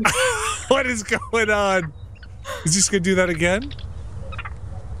second. What is going on? Is he just gonna do that again?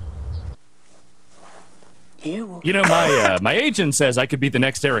 Here, Wolfie. You know, my agent says I could be the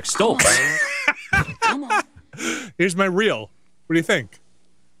next Eric Stoltz. Come on. Here's my reel. What do you think?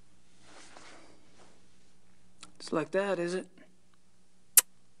 It's like that, is it?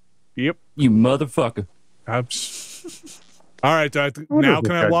 Yep. You motherfucker. All right. Now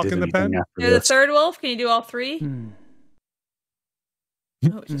can I walk in the pen? You're the third wolf. Can you do all three? Hmm.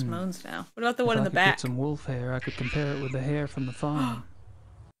 Oh, it just moans now. What about the one If in I the could back? Get some wolf hair. I could compare it with the hair from the farm.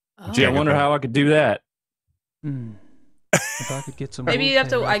 Oh. Gee, I wonder how I could do that. Hmm. If I could get some. Maybe wolf you have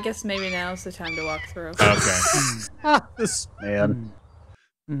to. hair, I guess maybe now's the time to walk through. Okay. This man.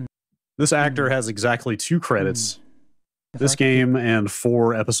 Mm. This actor has exactly 2 credits. If This I could game and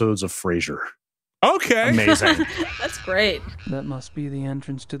 4 episodes of Frasier. Okay. Amazing. That's great. That must be the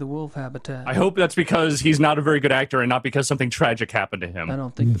entrance to the wolf habitat. I hope that's because he's not a very good actor and not because something tragic happened to I him.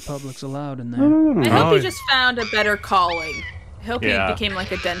 don't think the public's allowed in there. I hope Oh. he just found a better calling. I hope Yeah. he became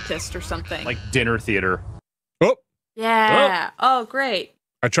like a dentist or something. Like dinner theater. Oh, yeah. Oh, great.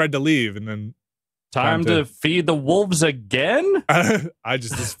 I tried to leave and then Time to feed the wolves again?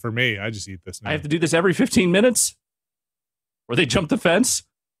 this is for me. I just eat this now. I have to do this every 15 minutes? Or they jump the fence?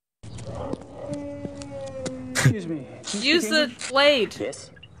 Excuse me. Use the blade.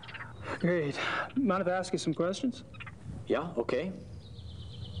 Yes. Great. Mind if I ask you some questions? Yeah, okay.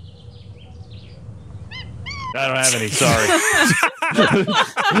 I don't have any, sorry.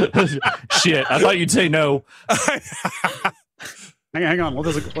 Shit, I thought you'd say no. Hang on. What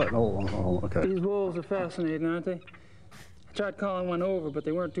does it? What? Oh, okay. These wolves are fascinating, aren't they? I tried calling one over, but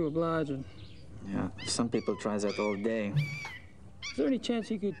they weren't too obliging. Yeah, some people try that all day. Is there any chance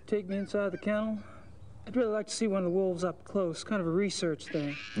you could take me inside the kennel? I'd really like to see one of the wolves up close, kind of a research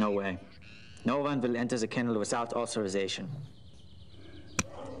thing. No way. No one will enter the kennel without authorization.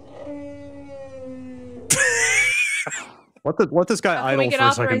 Let this guy idle for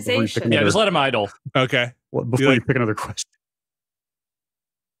a second before you pick another. Yeah, just let him idle. Okay. Before you pick another question.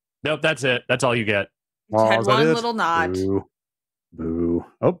 Nope, that's it. That's all you get. Had one little nod. Boo. Boo.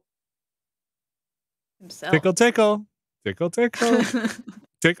 Oh. Himself. Tickle, tickle. Tickle, tickle.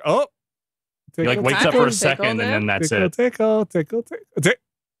 Oh. He like wakes up for a second and then that's it. Tickle, tickle, tickle.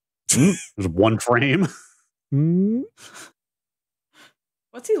 There's one frame.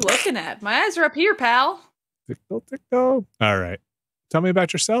 What's he looking at? My eyes are up here, pal. Tickle, tickle. All right. Tell me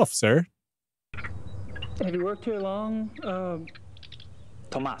about yourself, sir. Have you worked here long?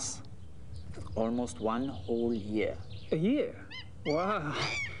 Thomas. Almost 1 whole year. A year? Wow.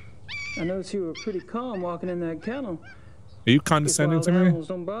 I noticed you were pretty calm walking in that kennel. Are you condescending to me? Animals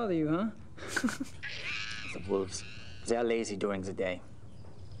don't bother you, huh? The wolves. They are lazy during the day.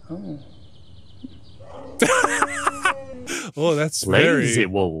 Oh. Oh, that's lazy very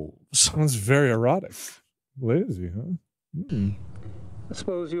wolves. Sounds very erotic. Lazy, huh? I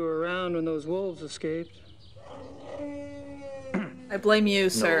suppose you were around when those wolves escaped. I blame you,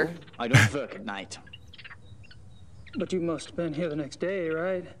 sir. No, I don't work at night. But you must have been here the next day,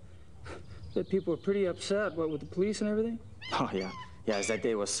 right? That people were pretty upset, what, with the police and everything? Oh, yeah. Yeah, that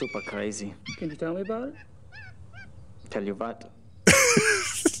day was super crazy. Can you tell me about it? Tell you what?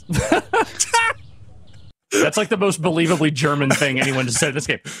 That's like the most believably German thing anyone just said in this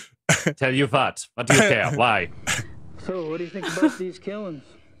game. Tell you what? What do you care? Why? So, what do you think about these killings?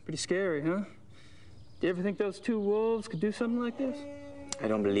 Pretty scary, huh? Do you ever think those two wolves could do something like this? I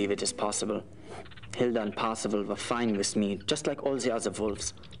don't believe it is possible. Hilda and Parzival were fine with me, just like all the other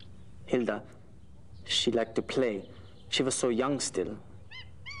wolves. Hilda, she liked to play. She was so young still.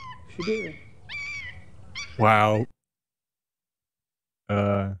 She did. Wow.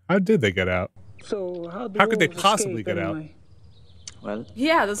 How did they get out? So how could they possibly get out? Well,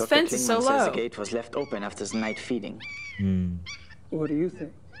 yeah, this Dr. fence is so Klingman low. says the gate was left open after the night feeding. What do you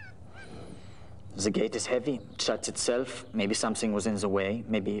think? The gate is heavy, it shuts itself. Maybe something was in the way,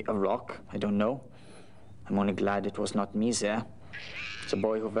 maybe a rock, I don't know. I'm only glad it was not me there. The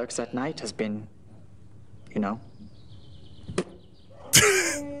boy who works at night has been, you know.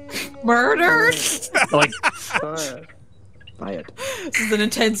 Murdered? Like, Fired. Fired. This is an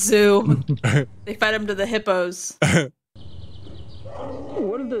intense zoo. They fed him to the hippos.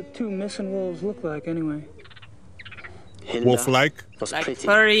 What do the two missing wolves look like, anyway? Hilda Wolf-like? was Like pretty.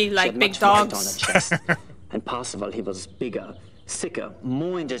 furry, She like had big much white dogs. on her chest. And Parzival, he was bigger, thicker,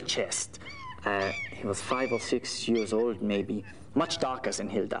 more in the chest. He was 5 or 6 years old, maybe. Much darker than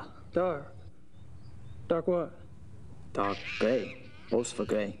Hilda. Dark. Dark what? Dark gray. Both were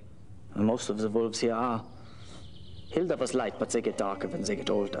gray. And most of the wolves here are. Hilda was light, but they get darker when they get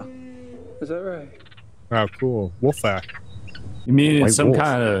older. Is that right? Oh, cool. Wolfak. you mean White it's some wolf.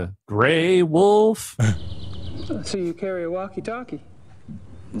 kind of gray wolf? So you carry a walkie-talkie.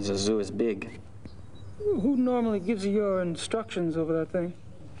 The zoo is big. Who normally gives you your instructions over that thing?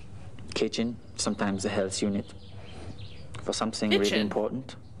 Kitchen, sometimes the health unit. For something really Kitchen?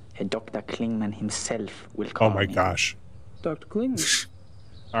 important, Dr. Klingman himself will call Oh my me. gosh. Dr. Klingman.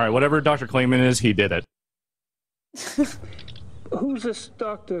 All right, whatever Dr. Klingman is, he did it. Who's this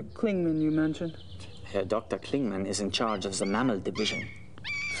Dr. Klingman you mentioned? Dr. Klingman is in charge of the mammal division.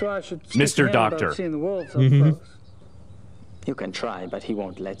 So I should speak Mr. to him Doctor. about seeing the wolves up close. You can try, but he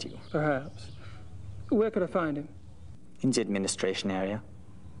won't let you. Perhaps. Where could I find him? In the administration area.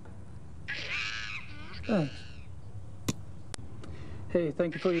 Thanks. Hey,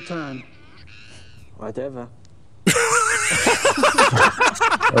 thank you for your time. Whatever.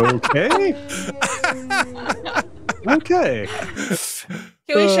 Okay. Okay.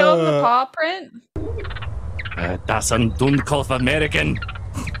 Can we show him the paw print? Das ein Dummkopf American.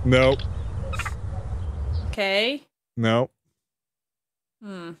 Nope. Okay. Nope.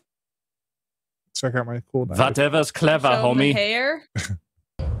 Check out my cool knife. Whatever's clever, Show him the homie. hair.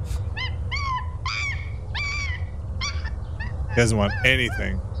 He doesn't want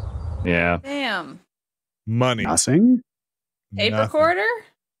anything. Yeah. Damn. Money. Nothing? Tape Nothing. recorder?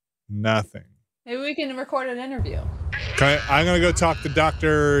 Nothing. Maybe we can record an interview. Okay, I'm gonna go talk to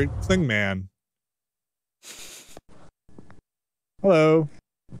Dr. Klingman. Hello.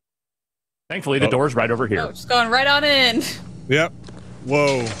 Thankfully, the door's right over here. Oh, just going right on in. Yep.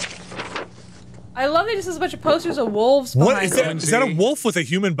 Whoa. I love that just has a bunch of posters of wolves What behind is that? him. Is that a wolf with a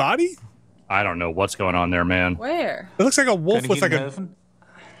human body? I don't know what's going on there, man. Where? It looks like a wolf with like a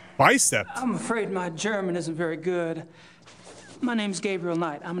bicep. I'm afraid my German isn't very good. My name's Gabriel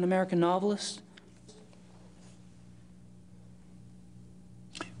Knight. I'm an American novelist.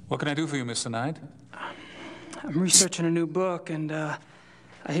 What can I do for you, Mr. Knight? I'm researching a new book, and I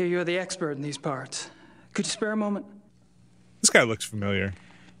hear you're the expert in these parts. Could you spare a moment? This guy looks familiar.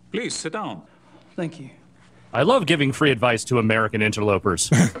 Please, sit down. Thank you. I love giving free advice to American interlopers.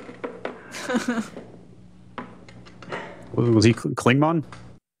 Was he Klingman?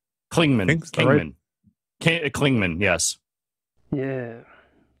 Klingman. Klingman, yes. Yeah,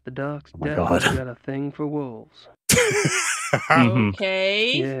 the doc's my definitely God. got a thing for wolves.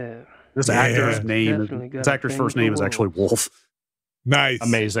 Okay. Yeah. This actor's first name is actually Wolf. Nice.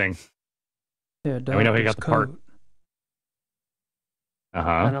 Amazing. Yeah, And we know he got the part.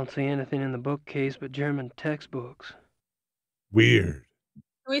 I don't see anything in the bookcase but German textbooks. Weird.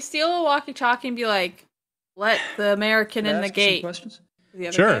 Can we steal a walkie-talkie and be like, let the American in the gate? The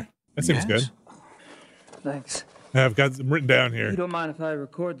other Sure. guy? That seems good. Thanks. I've got them written down You here. don't mind if I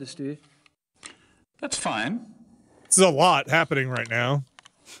record this, do you? That's fine. This is a lot happening right now.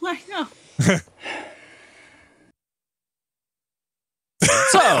 I know.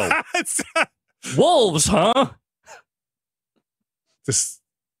 So, wolves, huh? Just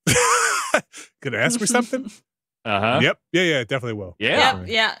gonna ask me something? Yep. Yeah, definitely will. Yeah.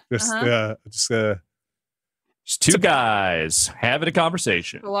 Yeah. Just two guys having a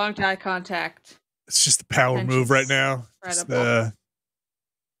conversation. Prolonged eye contact. It's just the power Tension's move right now. It's incredible.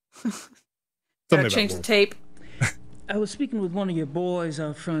 something Gotta about change the wolves. tape. I was speaking with one of your boys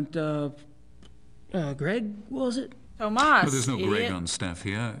out front. Greg, was it? Tomas. Well, there's no idiot. Greg on staff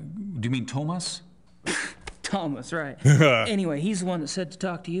here. Do you mean Thomas? Thomas, right. Anyway, he's the one that said to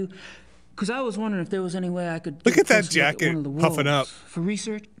talk to you. Because I was wondering if there was any way I could Look get at a that closer look at jacket one of the puffing up. wolves for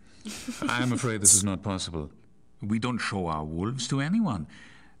research. I'm afraid this is not possible. We don't show our wolves to anyone.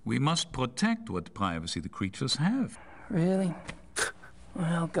 We must protect what privacy the creatures have. Really?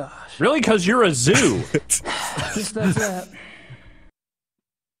 Well, gosh. Really? Because you're a zoo. Guess that's that.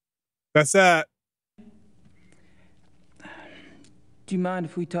 That's that. Do you mind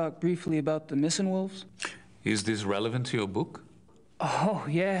if we talk briefly about the missing wolves? Is this relevant to your book? Oh,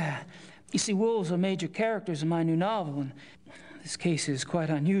 yeah. You see, wolves are major characters in my new novel, and this case is quite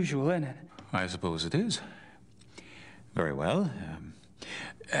unusual, isn't it? I suppose it is. Very well.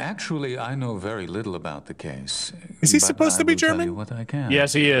 Actually, I know very little about the case. Is he but supposed to I be will tell German? you what I can.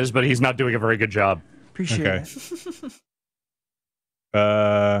 Yes, he is, but he's not doing a very good job. Appreciate Okay.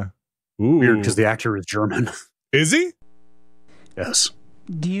 it. Ooh. Weird because the actor is German. Is he? Yes.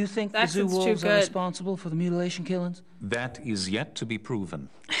 Do you think the zoo Accent's too wolves are good. responsible for the mutilation killings? That is yet to be proven.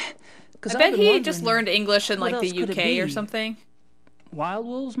 I bet he just learned English in what like the else could it UK or be? something. Wild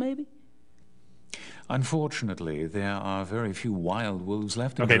wolves, maybe? Unfortunately, there are very few wild wolves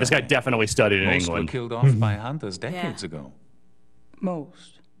left in Okay, this guy Germany. definitely studied in Most England. were killed off by hunters decades ago.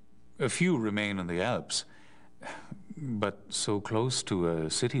 Most. A few remain in the Alps. But so close to a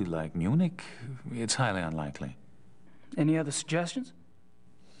city like Munich, it's highly unlikely. Any other suggestions?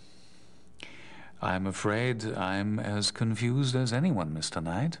 I'm afraid I'm as confused as anyone, Mr.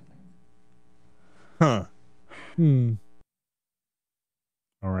 Knight. Huh.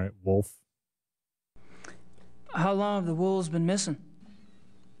 All right, Wolf. How long have the wolves been missing?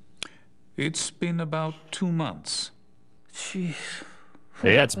 It's been about 2 months. Jeez.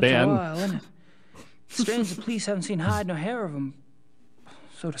 Yeah, it's That's been. a while, isn't it? Strange the police haven't seen hide nor hair of them,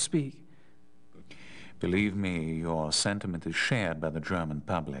 so to speak. Believe me, your sentiment is shared by the German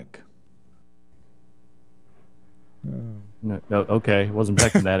public. No, okay, wasn't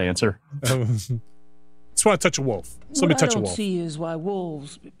expecting that answer. Just want to touch a wolf. So let me What I touch a don't wolf. see is why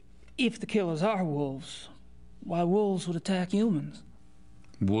wolves, if the killers are wolves, why wolves would attack humans.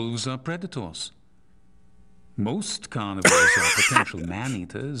 Wolves are predators. Most carnivores are potential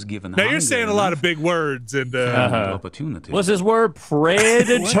man-eaters given Now you're hunger saying a lot of big words and and opportunity. What's his word? Were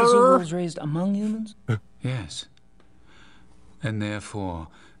these Predator? wolves raised among humans? Yes. And therefore,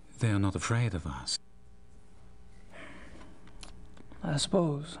 they are not afraid of us. I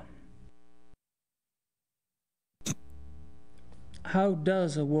suppose. How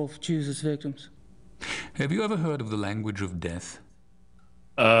does a wolf choose its victims? Have you ever heard of the language of death?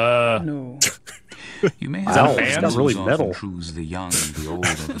 No. You may Wow, have it's heard got really wolves often metal. choose the young, the old,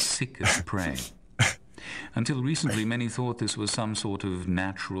 or the sick as prey. Until recently, many thought this was some sort of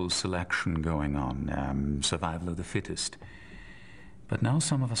natural selection going on, survival of the fittest. But now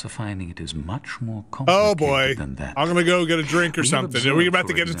some of us are finding it is much more complicated than that. I'm going to go get a drink or something. Are we about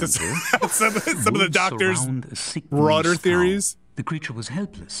to get into some of the doctor's broader theories? The creature was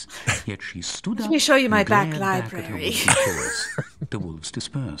helpless, yet she stood up. Let me show you my and back glared library. Back at her. The wolves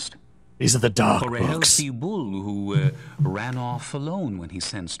dispersed. These are the dark Or a books. healthy bull who ran off alone when he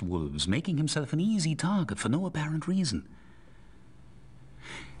sensed wolves, making himself an easy target for no apparent reason.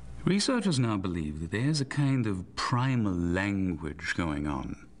 Researchers now believe that there's a kind of primal language going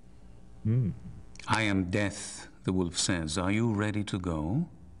on. I am death, the wolf says. Are you ready to go?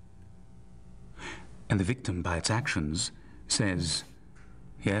 And the victim, by its actions, says,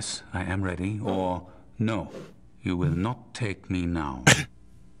 yes, I am ready, or no, you will not take me now.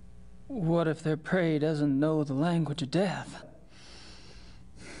 What if their prey doesn't know the language of death?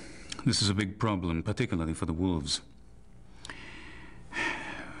 This is a big problem, particularly for the wolves.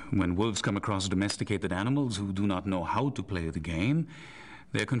 When wolves come across domesticated animals who do not know how to play the game,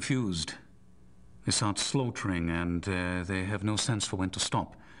 they're confused. They start slaughtering, and they have no sense for when to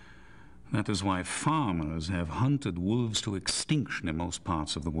stop. That is why farmers have hunted wolves to extinction in most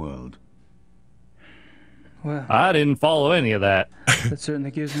parts of the world. Well, I didn't follow any of that. That certainly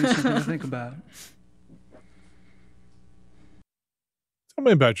gives me something to think about. Tell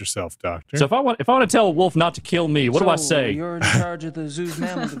me about yourself, Doctor. So if I want to tell a wolf not to kill me, what do I say? You're in charge of the zoo's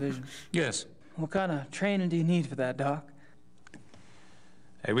mammal division. Yes. What kind of training do you need for that, Doc?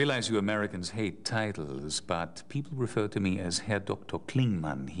 I realize you Americans hate titles, but people refer to me as Herr Dr.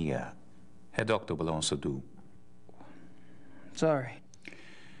 Klingmann here. Herr Doctor will also do. Sorry.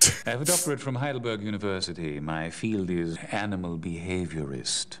 I have a doctorate from Heidelberg University. My field is animal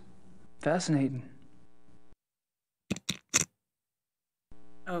behaviorist. Fascinating.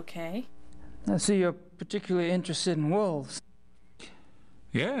 Okay. I see you're particularly interested in wolves.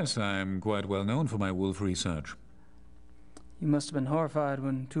 Yes, I'm quite well known for my wolf research. You must have been horrified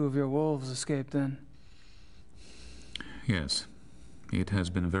when 2 of your wolves escaped then. Yes, it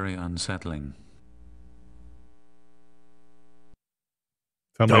has been very unsettling.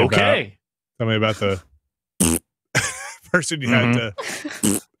 Tell me about the person you had to.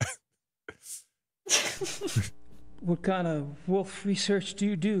 What kind of wolf research do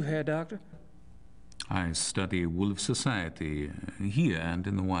you do, Herr Doctor? I study wolf society here and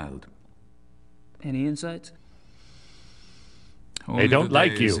in the wild. Any insights? Only They don't that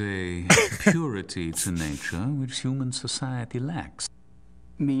like there you. is a purity to nature which human society lacks.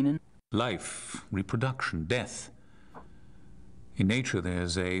 Meaning? Life, reproduction, death. In nature,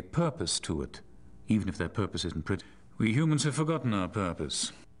 there's a purpose to it, even if that purpose isn't pretty. We humans have forgotten our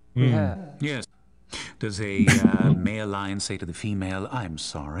purpose. We have. Yes. Does a male lion say to the female, I'm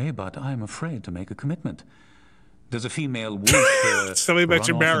sorry, but I'm afraid to make a commitment? Does a female wolf Tell me about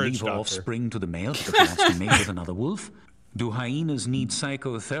your run off and marriage, leave her Doctor. offspring to the male because she wants to mate with another wolf? Do hyenas need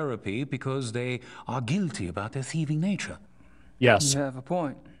psychotherapy because they are guilty about their thieving nature? Yes. You have a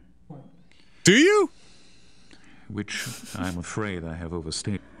point. Do you? Which I'm afraid I have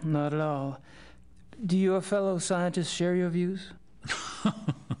overstated. Not at all. Do your fellow scientists share your views?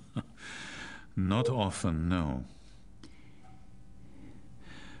 Not often, no.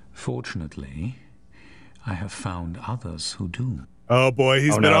 Fortunately, I have found others who do. Oh boy,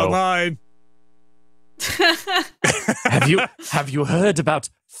 he's been online. Have you heard about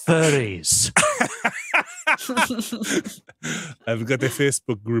furries? I've got a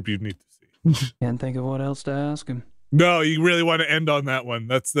Facebook group you need to see. Can't think of what else to ask him. No, you really want to end on that one.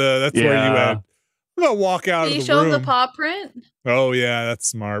 That's where you end. I'm gonna walk out Did of you the show room. him the paw print? Oh yeah, that's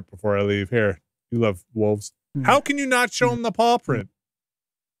smart. Before I leave, here, you love wolves. How can you not show him the paw print?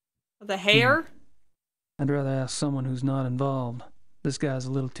 The hair? I'd rather ask someone who's not involved. This guy's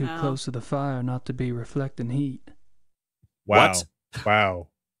a little too close to the fire not to be reflecting heat. Wow. What? Wow.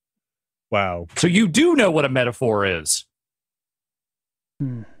 Wow. So you do know what a metaphor is.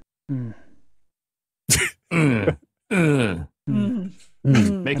 Make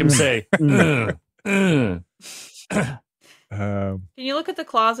him say. Can you look at the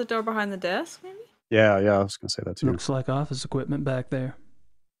closet door behind the desk, maybe? Yeah, I was gonna say that too. Looks like office equipment back there.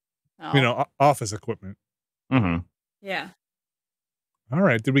 Oh. You know, office equipment. Mm-hmm. Yeah. All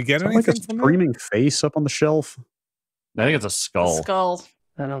right. Did we get Is that anything like a from that? screaming face up on the shelf? I think it's a skull. Skull.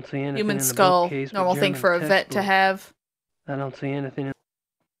 I don't see anything Human in the skull. bookcase but Normal thing German for a vet to textbooks. have. I don't see anything in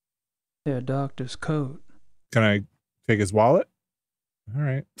Their doctor's coat. Can I take his wallet? All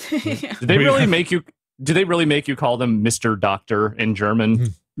right. Did they really make you? Do they really make you call them Mr. Doctor in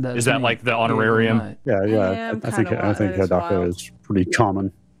German? Is that like the honorarium? Yeah. I think a doctor is pretty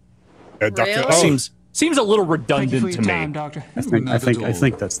common. Doctor. Really? Oh, Seems a little redundant Thank you for to your me. time, Doctor. I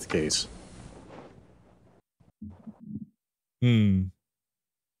think that's the case.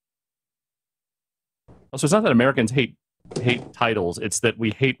 Also, it's not that Americans hate titles; it's that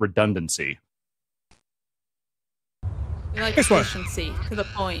we hate redundancy. We like Guess what? efficiency, to the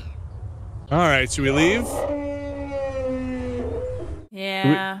point. All right, should we leave?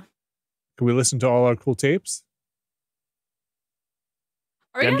 Yeah. Can we listen to all our cool tapes?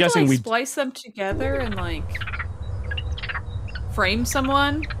 Are we I'm gonna have to, guessing like, we- splice them together and, like, frame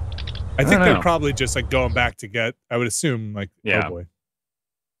someone? I think don't they're know. probably just like going back to get. I would assume like Yeah. oh boy,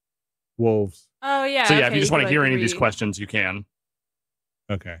 wolves. Oh, yeah. So yeah, okay, if you just want to could, hear like, any of these read. questions, you can.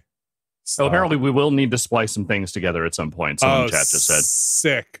 Okay. So apparently, we will need to splice some things together at some point. Someone in chat just said.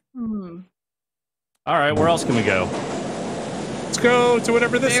 Sick. Hmm. All right, where else can we go? Let's go to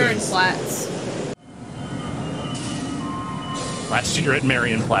whatever this Baron is. Flats. Last year at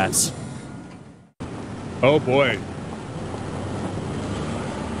Marion Platz. Oh boy.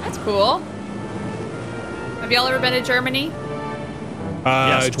 That's cool. Have y'all ever been to Germany?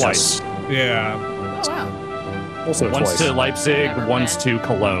 Yes, twice. Yeah. Oh, wow. Also Once twice. to Leipzig, Never once been. to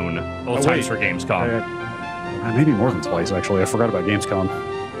Cologne. Both Oh, times wait. for Gamescom. Maybe more than twice, actually. I forgot about Gamescom.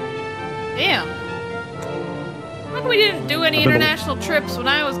 Damn. How come we didn't do any I've been to- international trips when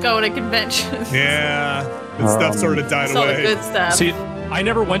I was going to conventions? Yeah. That stuff sort of died It's all the away. good stuff. See, I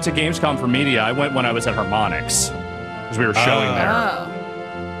never went to Gamescom for media. I went when I was at Harmonix, because we were showing there. Oh.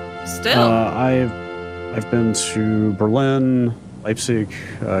 Still. I've been to Berlin, Leipzig,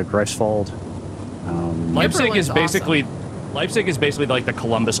 Greifswald. Leipzig is Berlin's basically like the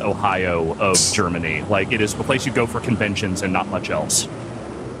Columbus, Ohio of Germany. Like, it is the place you go for conventions and not much else.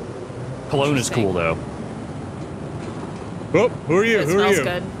 Cologne is cool though. Oh, who are you? It Who are smells you?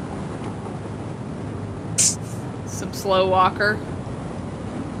 good. Some slow walker.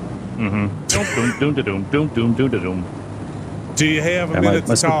 Mm-hmm. Doom doom doom doom doom doom doom. Do you have a Yeah, minute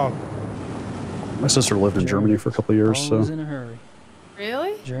my to talk? My sister lived in Germany for a couple of years, so Always in a hurry.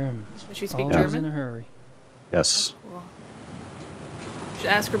 Really? German. Does she speak Always in German? a hurry. yes. Cool. Should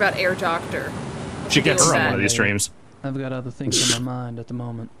ask her about Air Doctor. Should get her on that? one of these streams. I've got other things on my mind at the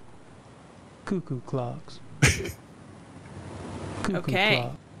moment. Cuckoo clocks. Cuckoo Okay.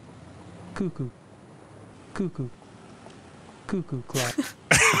 clock. Cuckoo. Cuckoo. Cuckoo clock.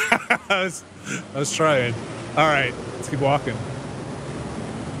 I was trying. All right, let's keep walking.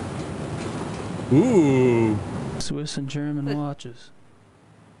 Ooh. Swiss and German watches.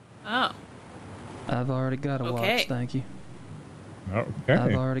 Oh. I've already got a Okay. watch, thank you. I've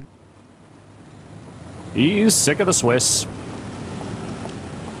Okay. already. He's sick of the Swiss.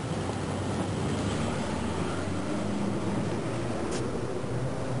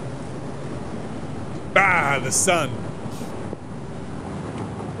 Ah, the sun.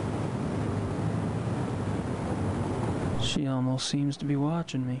 She almost seems to be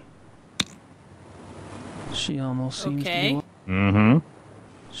watching me. She almost seems to Okay. be. Mm-hmm.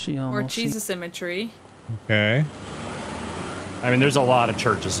 She Or almost. Jesus imagery. Okay. I mean, there's a lot of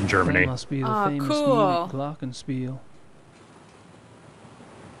churches in Germany. That must be the Aw, famous cool. Munich glockenspiel.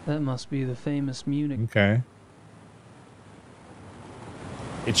 That must be the famous Munich. Okay.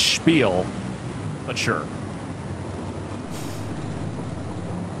 It's spiel, but sure.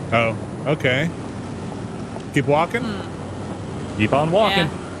 Oh, okay. Keep walking. Keep on walking.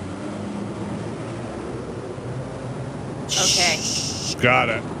 Okay. Got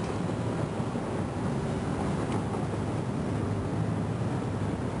it.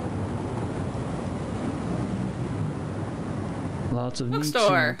 Lots of Nietzsche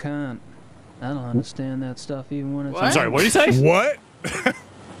Bookstore. and Kant. I don't understand that stuff even when it's. What? I'm sorry, what did you say? What?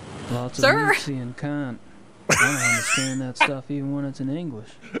 Lots of Sir? Nietzsche and Kant. I don't understand that stuff even when it's in English.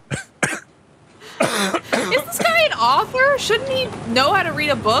 Is this guy an author? Shouldn't he know how to read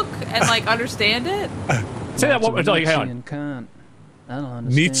a book and, like, understand it? Say that Lots one. of Like, Nietzsche hang on. and Kant. I don't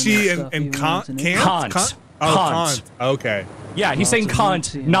understand Nietzsche that and, stuff and even when Kant? it's in Kant? English. Kant. Oh, Kant. Kant. Okay. Yeah, he's Lots saying of Kant,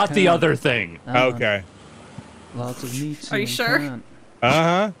 Nietzsche and not the Kant. other thing. I don't- Okay. Lots of Nietzsche Are you and sure? Kant.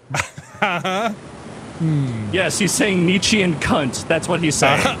 Uh-huh. Uh-huh. Yes, he's saying Nietzsche and cunt. That's what he's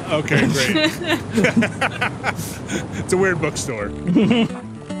saying. Okay, great. It's a weird bookstore.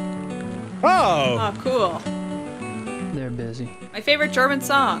 Oh, Oh, cool. They're busy. My favorite German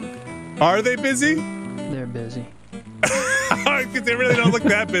song. are they busy? They're busy. Because they really don't look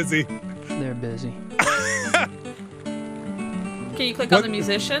that busy. They're busy. Can you click What? on the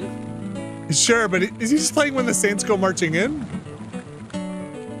musician? Sure, but is he just playing When the Saints Go Marching In?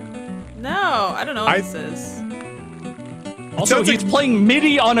 No, I don't know what this is. Also, sounds he's like- playing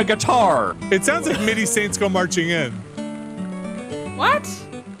MIDI on a guitar. It sounds like MIDI Saints Go Marching In. What?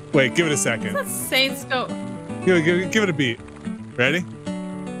 Wait, give it a second. That's Saints go. Give it a beat. Ready?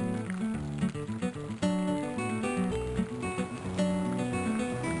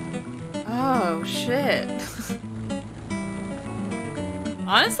 Oh shit.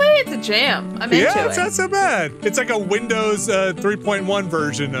 Honestly, it's a jam. I'm into it. Yeah, it's not so bad. It's like a Windows 3.1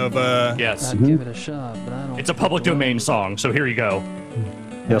 version of Yes. I'd give it a shot, but I don't. It's a public domain song, so here you go.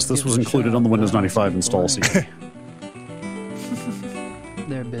 Yes, this was included on the Windows 95 install CD.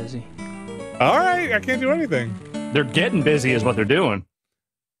 They're busy. All right, I can't do anything. They're getting busy is what they're doing.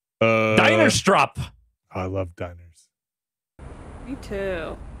 Dinerstrop. I love diners. Me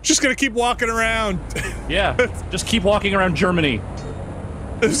too. Just gonna keep walking around. Yeah, just keep walking around Germany.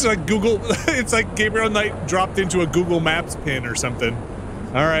 It's like Google. It's like Gabriel Knight dropped into a Google Maps pin or something.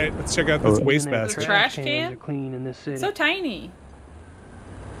 All right, let's check out this wastebasket. Trash can? Are clean in this city. So tiny.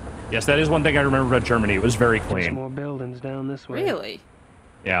 Yes, that is one thing I remember about Germany. It was very There's clean. more buildings down this way. Really?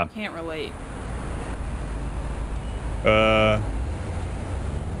 Yeah. Can't relate.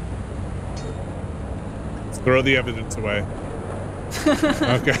 Let's throw the evidence away.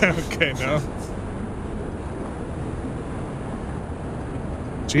 Okay, no.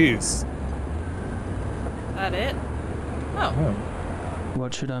 Jeez. That it? Oh.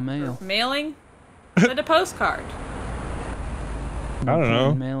 What should I mail? Mailing? Send a postcard. I don't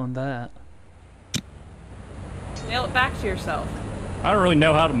know. Mailing that. Mail it back to yourself. I don't really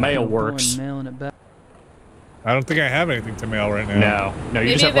know how the mail works. Mailing it back. I don't think I have anything to mail right now. No, you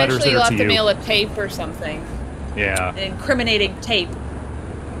Maybe just have letters that eventually you'll are have to to you. mail a tape or something. Yeah. An incriminating tape.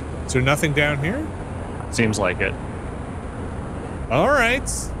 Is there nothing down here? Seems like it. All right.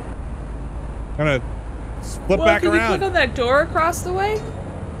 Gonna flip back can around. you click on that door across the way?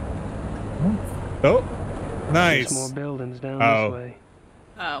 Oh, nice. There's more buildings down this way.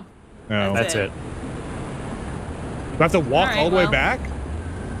 Oh. No, That's it. Do I have to walk All right, all the way well. back?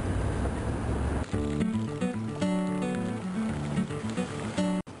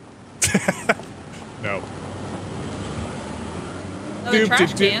 No. Another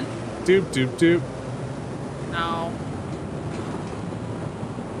trash can? Doop, doop, doop. No.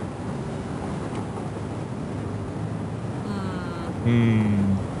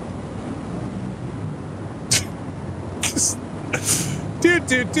 Do,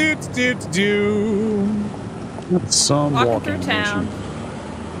 do, do, do, do. Some Walking walking through town.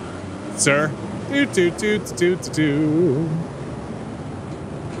 motion. Sir? Do, do, do, do, do, do.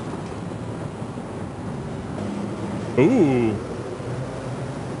 Ooh.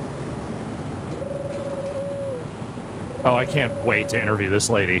 Oh, I can't wait to interview this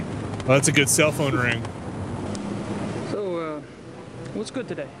lady. Oh, that's a good cell phone ring. So, what's good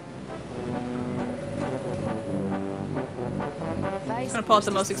today? I'm gonna pull out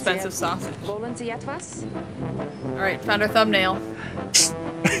the most expensive sausage. Wollen Sie etwas? Alright, found our thumbnail.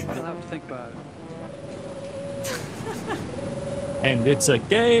 I'll have to think about it. And it's a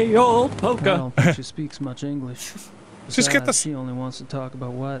gay old I polka. don't think she speaks much English. Just get the. She only wants to talk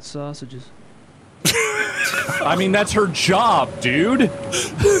about white sausages. I mean, that's her job, dude.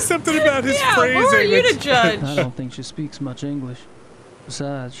 Something about his Yeah, phrasing. who are you to which- judge? I don't think she speaks much English.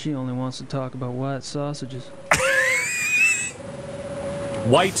 Besides, she only wants to talk about white sausages.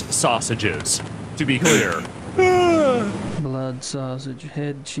 White sausages, to be clear. Blood sausage,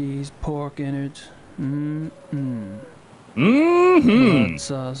 head cheese, pork innards. Mm-hmm. Blood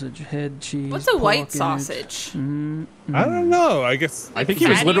sausage, head cheese. What's a white pork innards. sausage? I don't know. I guess. I think he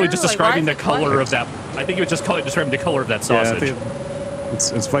was literally just Fattier? describing Like, the why is it color white? of that. I think he was just describing the color of that Yeah, I sausage. think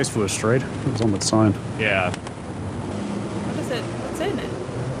it's Weisswurst, right? It was on that sign. Yeah. What is it? What's in it?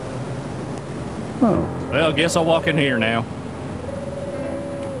 Oh. Well, guess I'll walk in here now.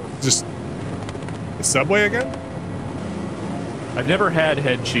 Just the Subway again? I've never had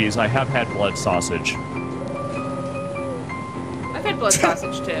head cheese. I have had blood sausage. I've had blood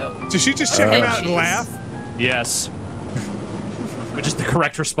sausage too. Did she just check him out and cheese. laugh? Yes. Which is the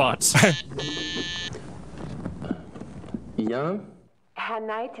correct response. Ja, Herr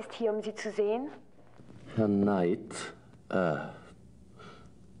Knight ist hier, Sie zu sehen. Herr Knight. Ach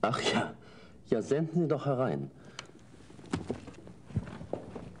ja. Ja, senden Sie doch herein.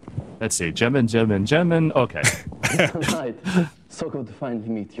 Let's see. German. Okay. Knight, so good to finally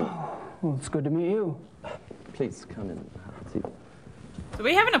meet you. Well, it's good to meet you. Please come in. Have a seat. Do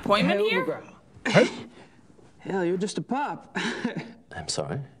we have an appointment here? Hell, you're just a pup. I'm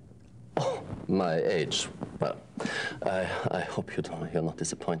sorry. Oh, my age. Well, I hope you're not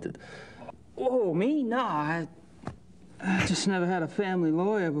disappointed. Oh, me? No, I just never had a family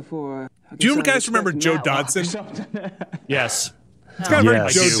lawyer before. Do you guys remember Joe Dodson? Yes. It's kind of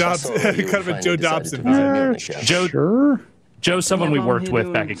Yes. Joe I do. Dobson. Kind of a Joe Dobson. Joe. Sure. Joe's someone we worked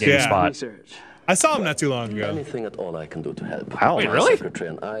with back at GameSpot. I saw him not too long ago. Anything at all I can do to help. Wow. Wait, really?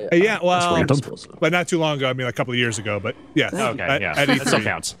 Yeah, well, but not too long ago. I mean, a couple of years ago. But yeah, okay, yeah, at that E3. still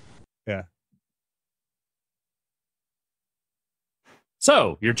counts. Yeah.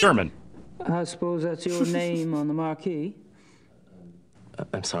 So you're German. I suppose that's your name on the marquee.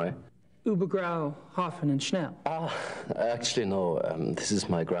 I'm sorry? Übergrau, Hoffen and Schnell. Actually, no. This is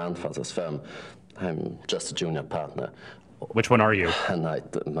my grandfather's firm. I'm just a junior partner. Which one are you?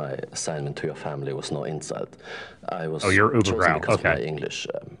 Knight, my assignment to your family was no insult. I was you're chosen Übergrau. because of my Okay. English.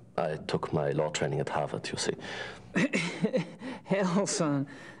 I took my law training at Harvard, you see. Hell, son.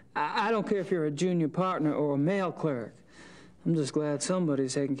 I don't care if you're a junior partner or a mail clerk. I'm just glad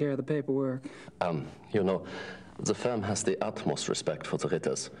somebody's taking care of the paperwork. You know, the firm has the utmost respect for the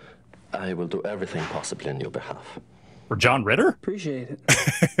Ritters. I will do everything possible in your behalf. For John Ritter? Appreciate it.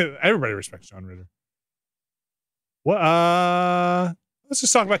 Everybody respects John Ritter. What? Let's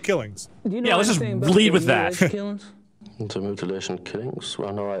just talk about killings. Do you know Yeah, let's just anything about lead the with that. mutilation killings? The mutilation killings?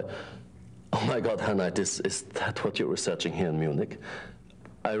 Well, no, Oh my God, Hannah, is that what you're researching here in Munich?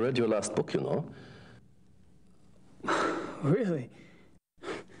 I read your last book, you know. Really?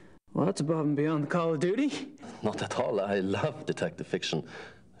 Well, that's above and beyond the Call of Duty. Not at all. I love detective fiction.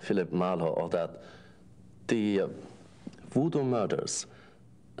 Philip Marlowe or that. The voodoo murders.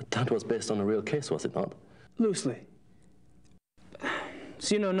 That was based on a real case, was it not? Loosely.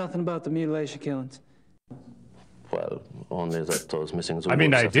 So you know nothing about the mutilation killings? Well, only that those missing. I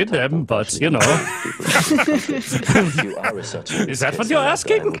mean, I did them, but you know. You are researching. Is that what you're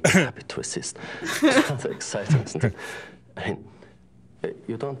asking? I'm happy to assist. It's rather exciting, isn't it? I mean,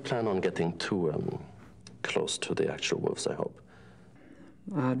 you don't plan on getting too close to the actual wolves, I hope.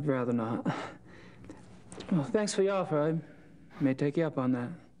 I'd rather not. Well, thanks for your offer. I may take you up on that.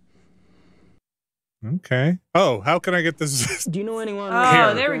 Okay. Oh, how can I get this? Do you know anyone?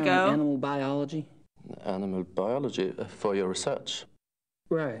 Oh, there we go. Animal biology. Animal biology for your research.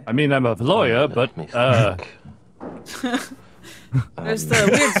 Right. I mean, I'm a lawyer, but There's the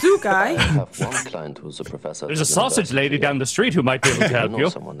weird zoo guy. I have one client who's a professor. there's a sausage lady down the street who might be able to help know you.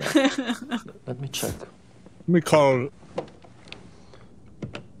 someone there. Let me check. Let me call.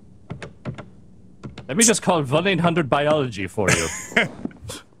 Let me just call 1-800-biology for you.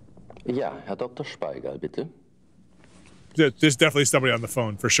 Ja, Herr Dr. Speigal, bitte. There's definitely somebody on the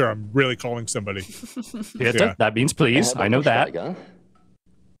phone for sure. I'm really calling somebody. Peter, that means please. Herr I know Dr. that. Speigal?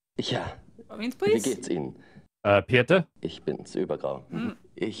 Ja. What means Wie please? geht's Ihnen? Peter? Ich bin's, Übergrau.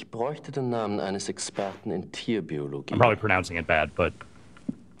 Ich bräuchte den Namen eines Experten in Tierbiologie. I'm probably pronouncing it bad, but...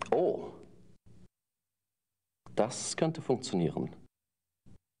 Oh. Das könnte funktionieren.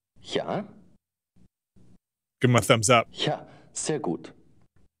 Ja? Give him a thumbs up. Ja, sehr gut.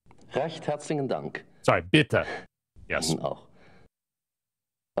 Recht herzlichen Dank. Sorry, bitte. Yes. Ihnen auch.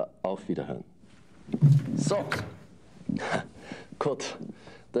 Auf Wiederhören. So. Kurt,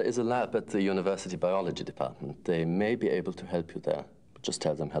 there is a lab at the University Biology Department. They may be able to help you there. Just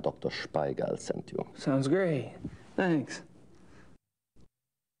tell them Herr Dr. Speigal sent you. Sounds great. Thanks.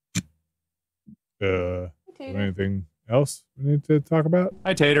 Anything else we need to talk about?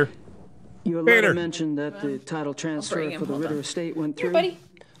 Hi, Tater. Your Tater. letter mentioned that the title transfer for the Ritter estate went through. Here, buddy.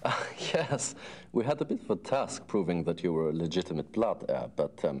 Yes, we had a bit of a task proving that you were a legitimate blood heir,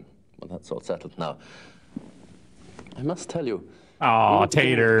 but well, that's all settled now. I must tell you, Aw, we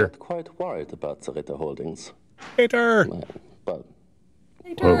Tater. got quite worried about the Ritter holdings. Tater. But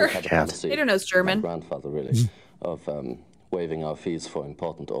Tater. we had a policy, Tater knows German. my grandfather really, of waiving our fees for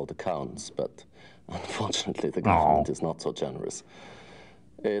important old accounts, but unfortunately the government is not so generous.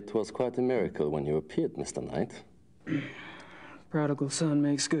 It was quite a miracle when you appeared, Mr. Knight. Prodigal son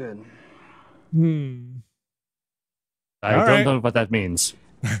makes good. I don't know what that means.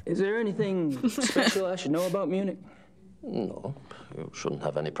 Is there anything special I should know about Munich? No, you shouldn't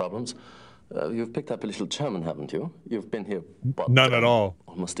have any problems. You've picked up a little German, haven't you? You've been here, what, None at all.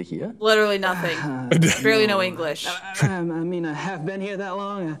 Almost a year? Literally nothing. Barely no English. I mean, I have been here that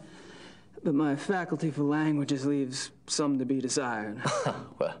long, but my faculty for languages leaves some to be desired.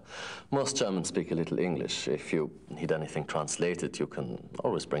 Well, most Germans speak a little English. If you need anything translated, you can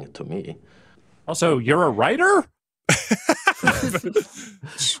always bring it to me. Also, you're a writer?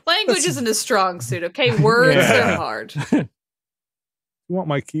 Language isn't a strong suit, okay? Words are hard. You want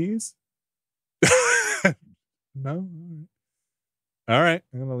my keys? No? All right,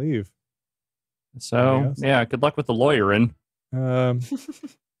 I'm gonna leave. So, yeah, good luck with the lawyering.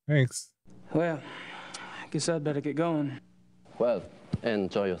 Thanks. Well, I guess I'd better get going. Well,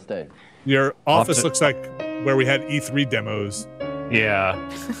 enjoy your stay. Your office looks like where we had E3 demos. Yeah.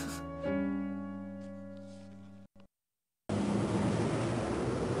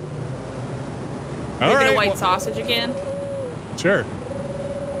 All right. A white sausage again? Sure.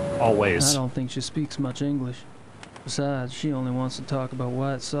 Always. I don't think she speaks much English. Besides, she only wants to talk about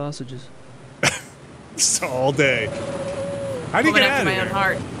white sausages. Just all day. How do you get out of my here? own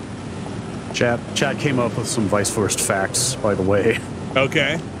heart. Chat came up with some Vice First facts, by the way.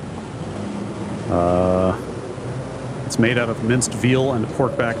 Okay. It's made out of minced veal and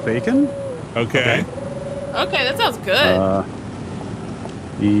porkback bacon. Okay. Okay, that sounds good.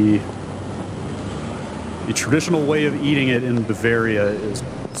 The traditional way of eating it in Bavaria is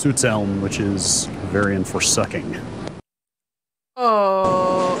Zutzeln, which is Bavarian for sucking.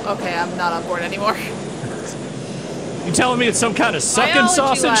 Oh, okay, I'm not on board anymore. You telling me it's some kind of sucking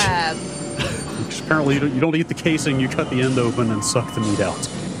sausage? Lab. Apparently, you don't eat the casing, you cut the end open and suck the meat out.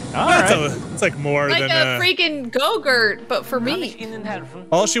 All right. It's like more Like than a freaking Go-Gurt, but for me.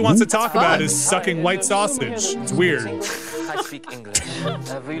 all she wants to talk fun. about is sucking white sausage. It's weird. I speak English.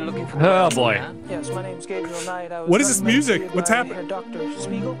 Were you looking for Oh boy. Yes, my name's Gabriel Knight. What is this music? What's happening? Dr.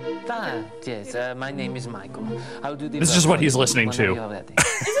 Spiegel? Yes, my name is Michael. I'll do the This is just what he's listening to.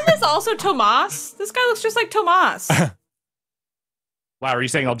 Isn't this also Tomas? This guy looks just like Tomas. Wow, are you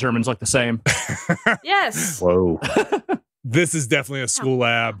saying all Germans look the same? Yes. Whoa. This is definitely a school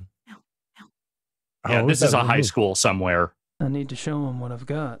lab. Yeah, this is a high school somewhere. I need to show him what I've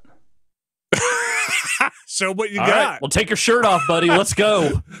got. Show what you All got. right, well, take your shirt off, buddy. Let's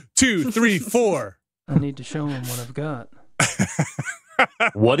go. 2, 3, 4. I need to show him what I've got.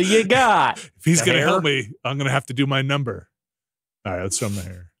 What do you got? If he's The going to hair? help me, I'm going to have to do my number. All right, let's show him the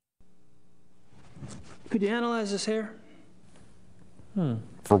hair. Could you analyze this hair?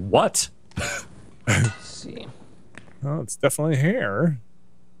 For what? Let's see. Oh, it's definitely hair.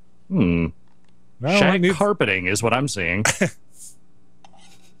 No, I shag need- carpeting is what I'm seeing.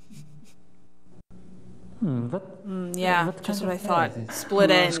 Yeah, just what I thought.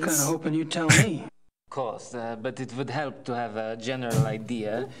 Split I was ends. kind of hoping you'd tell me. Of course, but it would help to have a general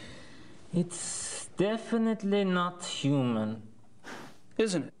idea. It's definitely not human.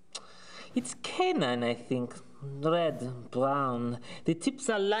 Isn't it? It's canine, I think. Red, brown. The tips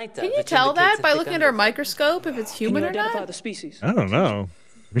are lighter. Can you which tell indicates that by they looking can under a microscope if it's human or identify not? the species? I don't know.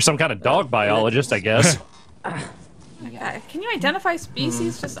 You're some kind of dog biologist, I guess. Can you identify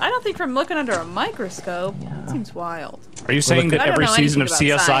species? Just I don't think from looking under a microscope. That seems wild. Are you saying that I don't every know season of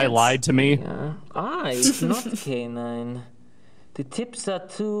anything about CSI science. lied to me? It's not canine. The tips are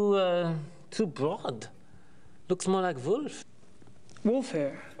too broad. Looks more like wolf. Wolf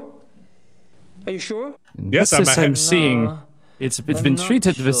hair. Are you sure? Yes, I'm seeing. No, It's I'm been not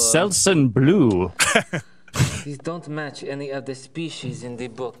treated with sure. Selsun blue. These don't match any of the species in the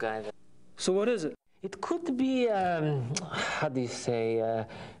book either. So what is it? It could be, how do you say,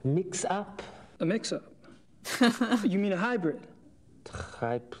 mix up? A mix-up. You mean a hybrid?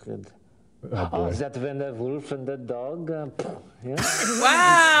 Hybrid. boy. Is that when the wolf and the dog? Yeah.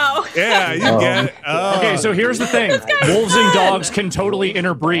 Wow. Yeah, you get it. Oh. Okay, so here's the thing. Wolves and dogs can totally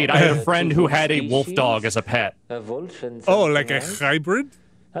interbreed. I had a friend who had a wolf dog as a pet. A wolf and Oh, like a something else? hybrid?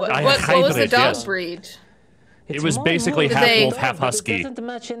 What I was the hybrid, dog yes. breed? It was more basically wolf half than wolf, dog, half but husky. It doesn't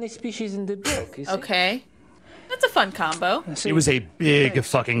match any species in the book. You see? Okay. That's a fun combo. It was a big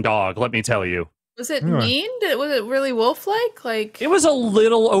fucking dog, let me tell you. Was it mean? Was it really wolf-like? Like It was a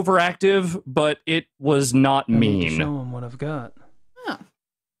little overactive, but it was not I need to mean. show him what I've got.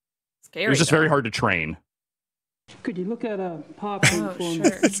 scary. It was just though. very hard to train. Could you look at a paw print Oh, for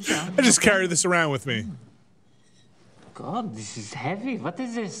me? sure. I just carry this around with me. God, this is heavy. What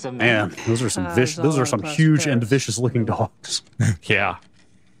is this? A Man, those are some those are some huge and vicious looking dogs. Yeah.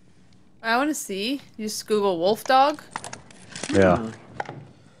 I want to see. You just Google wolf dog. Yeah.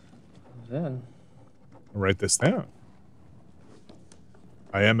 Then. I'll write this down.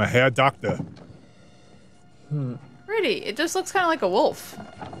 I am a hair doctor. Pretty. It just looks kind of like a wolf.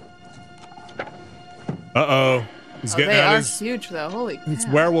 Uh-oh. He's Oh, getting they out are his huge though. Holy it's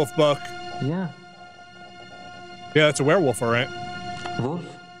crap. werewolf book. Yeah. Yeah, that's a werewolf, all right. Wolf?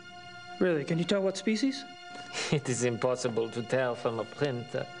 Really? Can you tell what species? It is impossible to tell from a print,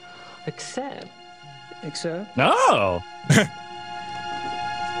 except... Except? No.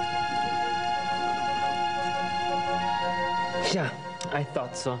 Yeah, I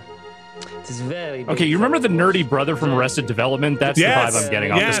thought so. It is very Okay, you remember the nerdy brother from Arrested Development? That's Yes. the vibe I'm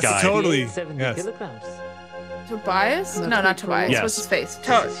getting off Yes, this guy. totally. 70 Yes. kilograms. Tobias? No, not Tobias. Yes. What's his face?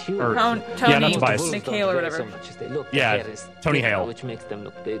 Tony. Yeah, not Tobias. Nick Hale or whatever. Yeah, Tony Hale. Which makes them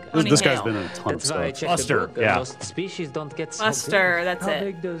look bigger. This guy's been in a ton of stuff. Buster, yeah. Most species don't get so Buster, big. that's How it.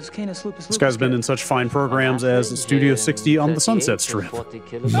 big does Canis lupus This guy's been in such fine programs as Studio 60 on the Sunset Strip.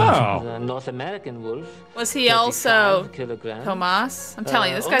 Oh. North American wolf. Was he also 35 kilograms. Tomas? I'm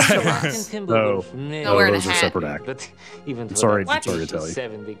telling you, this guy's Tomas. No, No, wearing a those are hat. separate actors. But even I'm sorry, What? sorry to tell you.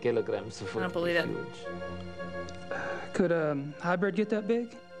 70 kilograms. I don't believe it. Could a hybrid get that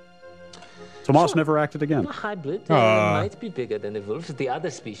big? Tomas never acted again. A hybrid might be bigger than a wolf. The other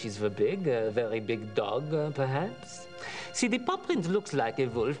species were big. A very big dog, perhaps. See, the paw print looks like a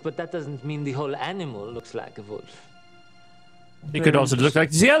wolf, but that doesn't mean the whole animal looks like a wolf. He could also look like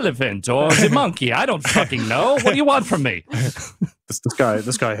the elephant or the monkey. I don't fucking know. What do you want from me?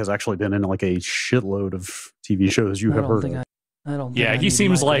 This guy has actually been in like a shitload of TV shows you have heard of. I don't. Yeah, he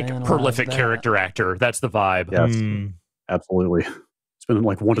seems like a prolific character actor. That's the vibe. Yes, absolutely. It's been in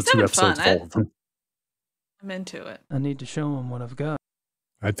like 1 to 2 episodes of all of them. I'm into it. I need to show him what I've got.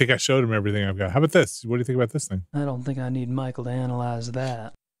 I think I showed him everything I've got. How about this? What do you think about this thing? I don't think I need Michael to analyze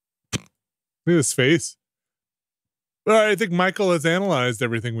that. Look at his face. All right, I think Michael has analyzed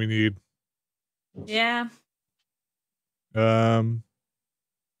everything we need. Yeah. How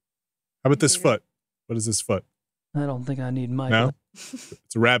about this foot? What is this foot? I don't think I need Michael. No?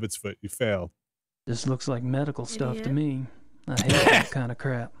 It's a rabbit's foot. You failed. This looks like medical stuff to me. I hate that kind of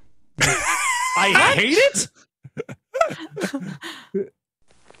crap. I hate it?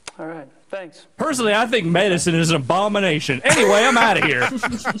 All right, thanks. Personally, I think medicine is an abomination. Anyway, I'm out of here.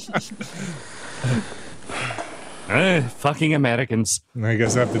 Fucking Americans. I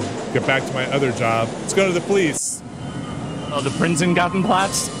guess I have to get back to my other job. Let's go to the police. Oh, the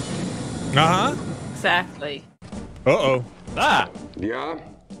Prinzengartenplatz? Uh-huh. Exactly. Uh-oh. Ah. Ja.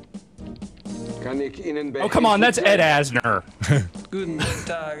 Kann ich Ihnen Oh, come on, that's Ed Asner. Guten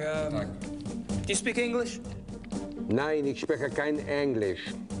Tag. Do you speak English? Nein, ich spreche kein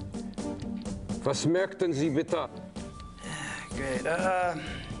Englisch. Was möchten Sie bitte? Great.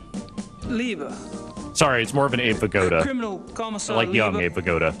 Lieber. Sorry, it's more of an Abe Vigoda. Criminal Commissar Like young Lieber. Abe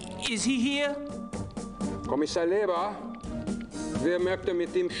Vigoda. Is he here? Kommissar Leber, wer möchte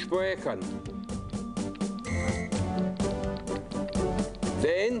mit ihm sprechen?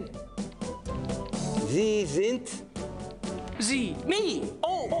 Wen? Sie sind? Sie. Me.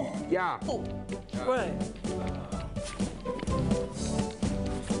 Oh. Ja. Oh. Right.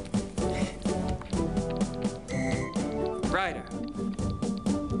 Writer.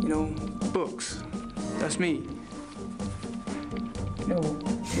 You know, books. That's me. No,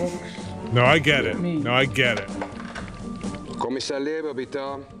 books. No, I get it. No, I get it. Kommissar Leber,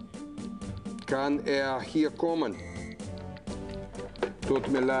 bitte. Kann hier kommen? Tut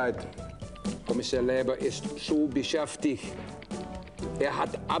mir leid. Kommissar Leber ist zu beschäftigt.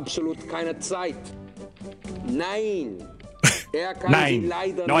 Hat absolut keine Zeit. Nein. Kann Sie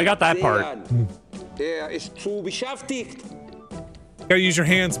leider No, I got that part. Ist zu beschäftigt. Gotta use your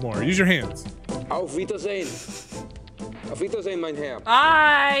hands more. Use your hands. Auf Wiedersehen. Auf Wiedersehen, mein Herr.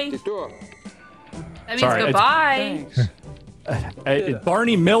 Bye. Die Tour. That means Sorry, goodbye.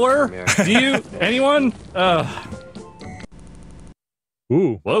 Barney Miller? Do you? Anyone?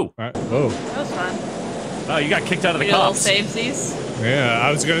 Ooh. Whoa. Whoa. That was fun. Oh, you got kicked out of the We all cops. saved these. Yeah,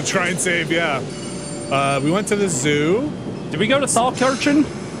 I was gonna try and save, yeah. We went to the zoo. Did we go to Thalkirchen?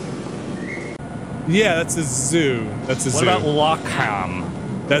 Yeah, that's the zoo. That's the zoo. What about Lockham?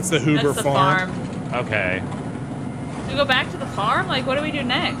 That's the Hoover That's the farm. Okay. Do we go back to the farm? Like, what do we do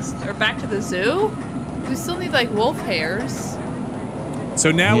next? Or back to the zoo? We still need, like, wolf hairs. So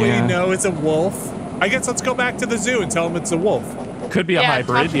now we know it's a wolf. I guess let's go back to the zoo and tell them it's a wolf. Could be a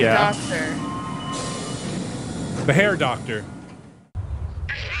hybrid, talk to the doctor. The hair doctor.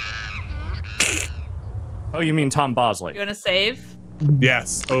 Oh, you mean Tom Bosley? You want to save?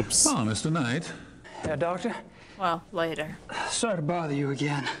 Yes. Oops. Oh, Mr. Knight. Yeah, doctor? Well, later. Sorry to bother you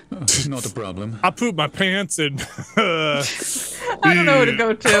again. Oh, not a problem. I pooped my pants and I don't know where to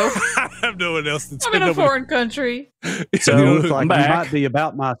go to. I have no one else to I'm in a foreign country. So you look like you might be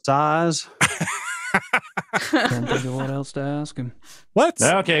about my size. Can't think of what else to ask him. What?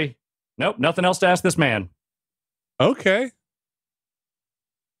 Okay. Nope, nothing else to ask this man. Okay.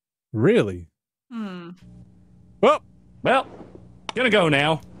 Really? Well, gonna go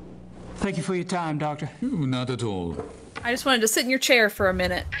now. Thank you for your time, doctor. Not at all. I just wanted to sit in your chair for a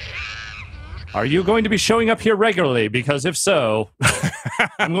minute. Are you going to be showing up here regularly? Because if so,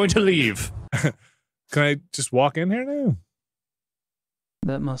 I'm going to leave. Can I just walk in here now?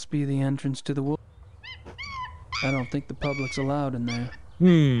 That must be the entrance to the wood. I don't think the public's allowed in there.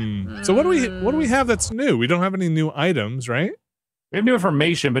 So what do we have that's new? We don't have any new items, right? We have new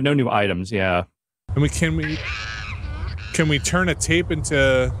information, but no new items. Yeah. And can we turn a tape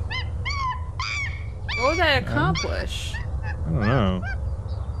into? What would that accomplish? I don't know.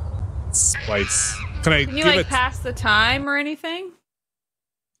 Splice. Can I? Can you give like it, pass the time or anything?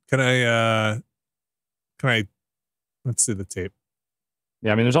 Can I? Let's see the tape.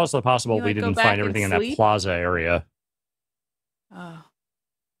 Yeah, I mean, there's also the possible You, we like, go didn't back find and everything in that sleep? plaza area. Oh.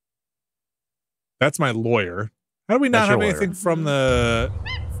 That's my lawyer. How do we That's not have your anything lawyer.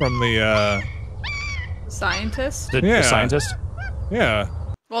 from the Scientist? The scientist? Yeah.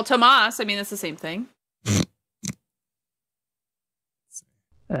 Well, Tomas, I mean, it's the same thing. I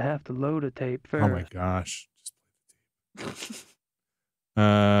have to load a tape first. Oh my gosh. Just play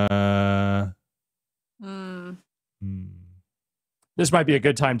the tape. This might be a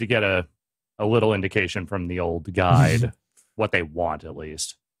good time to get a little indication from the old guide, what they want at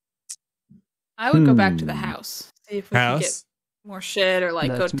least. I would go back to the house. See if we can get House? more shit or like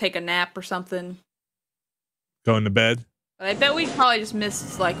go That's- take a nap or something. Going to bed. But I bet we'd probably just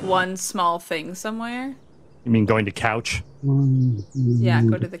miss like one small thing somewhere. You mean going to couch? Yeah,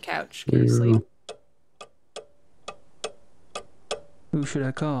 go to the couch. Get you sleep. Who should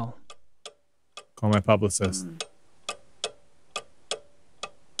I call? Call my publicist.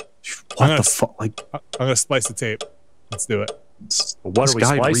 What the fuck? Like, I'm gonna splice the tape. Let's do it. What are this we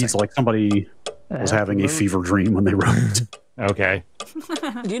guy splicing? reads like somebody was having a fever dream when they wrote it. Okay.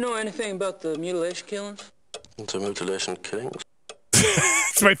 Do you know anything about the mutilation killings? The mutilation killings?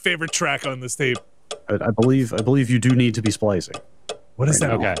 It's my favorite track on this tape. I believe you do need to be splicing. What is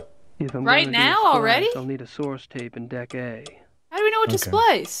that? Okay. If I'm Right gonna do a now splice, already? I'll need a source tape in deck A. How do we know what to Okay.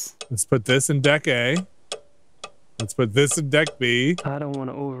 splice? Let's put this in deck A. Let's put this in deck B. I don't want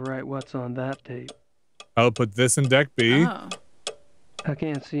to overwrite what's on that tape. I'll put this in deck B. Oh. I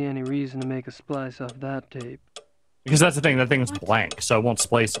can't see any reason to make a splice off that tape. Because that's the thing, that thing's blank, so it won't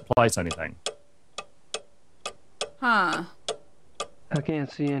splice anything. Huh. I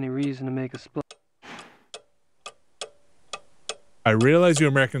can't see any reason to make a splice. I realize you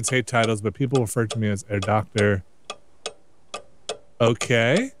Americans hate titles, but people refer to me as Air Doctor.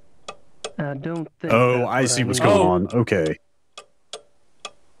 Okay. I don't think. Oh, that's I what see what's need. going on. Okay.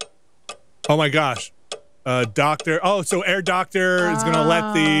 Oh my gosh. Doctor. Oh, so Air Doctor is gonna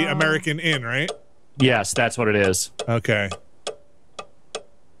let the American in, right? Yes, that's what it is. Okay.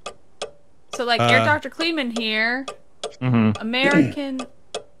 So like Air Dr. Kleeman here, Mm-hmm. American,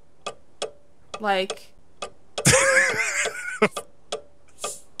 like,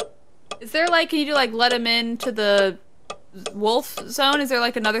 is there like, can you do like let him into the wolf zone? Is there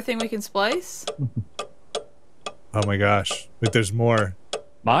like another thing we can splice? Oh my gosh. Wait, there's more.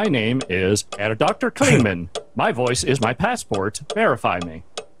 My name is Dr. Kleeman. My voice is my passport. Verify me.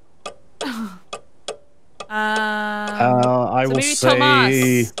 I so will maybe say,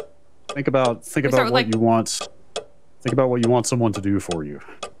 Tomas. think about start what with, like- you want. Think about what you want someone to do for you.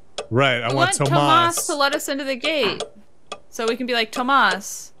 Right. I We want want Tomas. Tomas to let us into the gate. So we can be like,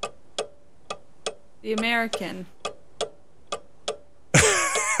 Tomas, the American.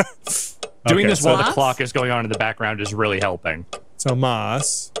 Doing Okay, this while the Tomas? clock is going on in the background is really helping.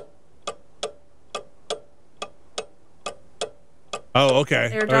 Tomas. Oh, okay.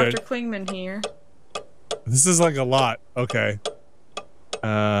 Air All Dr. right. Klingman here. This is like a lot. Okay.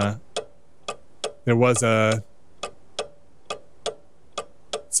 There was a.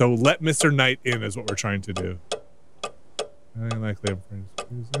 So let Mr. Knight in is what we're trying to do. Unlikely.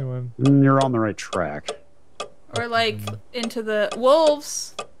 Anyone? You're on the right track. Or like into the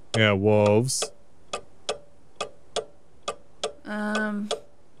wolves. Yeah, wolves.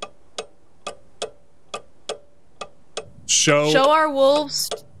 Show Show our wolves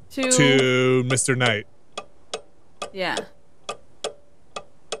to Mr. Knight. Yeah.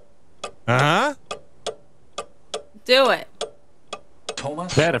 Uh-huh. Do it.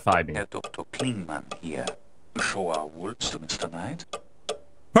 Thomas, Verify me. Dr. Klingman here. Show our wolves to Mr. Knight.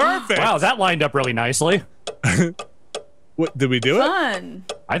 Perfect. Wow, that lined up really nicely. What did we do it? Fun.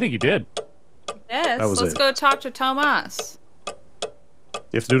 I think you did. Yes. That was Let's it. go talk to Tomas.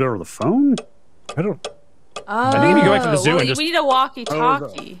 You have to do it over the phone? I don't. Oh, think if you go back to the zoo well, and just- we need a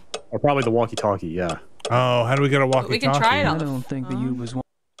walkie-talkie. Or probably the walkie-talkie, yeah. Oh, how do we get a We walkie-talkie? can try it I on the don't think the U was one.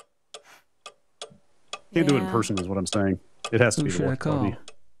 Can't do it in Yeah. person is what I'm saying. It has to Who be the should I call? walkie-talkie.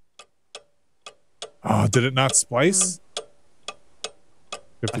 Oh, did it not splice? You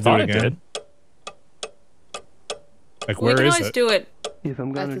have to I do thought it it again. did. Like, We where can is always it? do it. If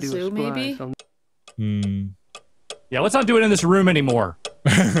I'm gonna the do zoo, a splice, maybe? I'll Hmm. Yeah, let's not do it in this room anymore.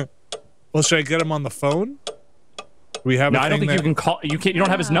 Well, should I get him on the phone? We have. No, I don't think you can call. You can't. You don't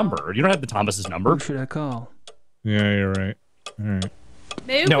have his number. You don't have the Thomas's number. Who should I call? Yeah, you're right. All right.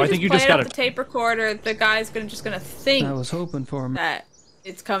 Maybe no, we I think you play just it got off the tape recorder. The guy's just gonna think. I was hoping for him. That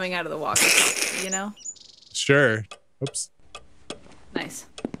it's coming out of the walkie-talkie. You know. Sure. Oops. Nice.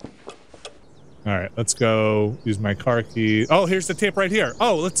 All right, let's go use my car key. Oh, here's the tape right here.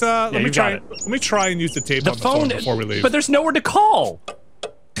 Oh, let's let me try. Let me try and use the tape on the phone before we leave. But there's nowhere to call.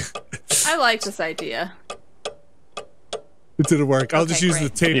 I like this idea. It didn't work. I'll just use the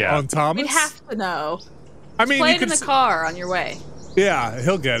tape on Thomas. We have to know. I mean, play you it in the car on your way. Yeah,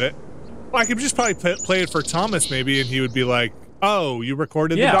 he'll get it. Well, I could just probably play it for Thomas maybe, and he would be like, "Oh, you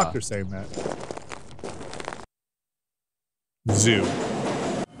recorded the doctor saying that." Zoo.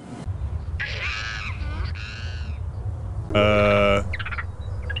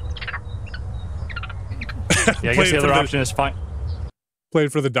 Yeah, I guess the other option is find. Play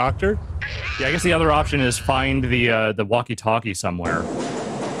it for the doctor. Yeah, I guess the other option is find the walkie-talkie somewhere.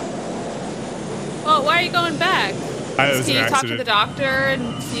 Well, why are you going back? Can you talk to the doctor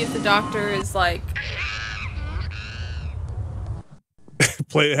and see if the doctor is like...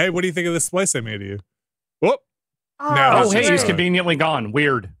 Hey, what do you think of this splice I made of you? Whoop. Oh, hey, he's conveniently gone.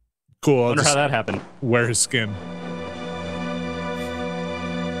 Weird. Cool. I wonder how that happened. Wear his skin.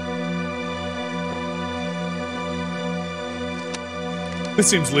 This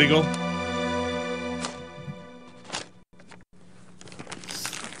seems legal.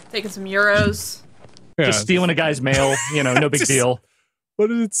 Taking some euros. Yeah. Just stealing a guy's mail, you know, no big deal. What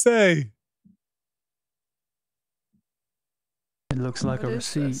did it say? It looks like a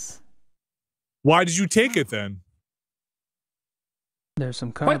receipt. Why did you take it then? There's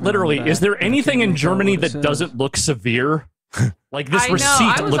some Quite literally, is there anything in Germany that doesn't look severe? Like this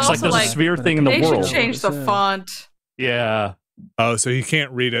receipt looks like there's a severe thing in the world. They should change the font. Yeah. Oh, so he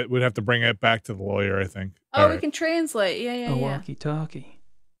can't read it. We'd have to bring it back to the lawyer, I think. Oh, we can translate. Yeah. A walkie-talkie.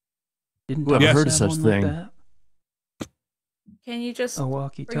 Didn't Who ever heard of such thing? Like can you just a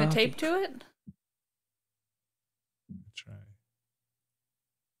walkie-talkie. bring the tape to it? Try.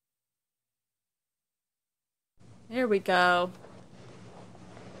 There we go.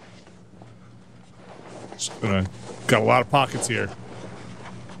 Got a lot of pockets here.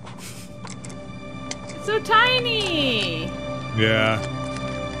 It's so tiny. Yeah.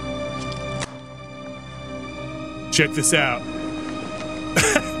 Check this out.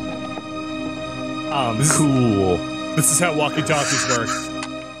 Cool. This is how walkie-talkies work.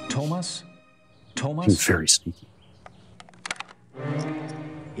 Thomas? Thomas? He's very sneaky.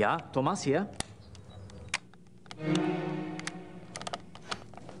 Yeah, Thomas here.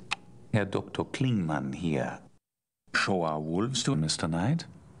 Herr Dr. Klingmann here. Show our wolves to Mr. Knight?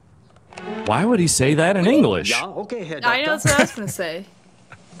 Why would he say that in English? Yeah, okay, Herr Doctor. I know that's what I was going to say.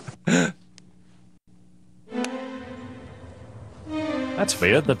 That's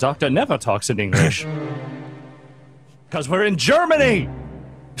weird. The doctor never talks in English. Because we're in Germany!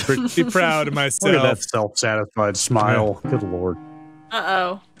 Pretty proud of myself. Look at that self-satisfied smile. Good lord.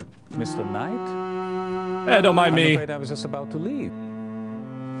 Uh-oh. Mr. Knight? Hey, don't mind me. I'm afraid I was just about to leave.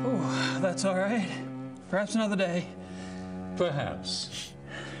 Oh, that's all right. Perhaps another day. Perhaps.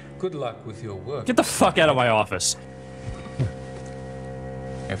 Good luck with your work. Get the fuck out of my office.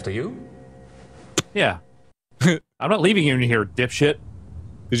 After you? Yeah. I'm not leaving you in here, dipshit.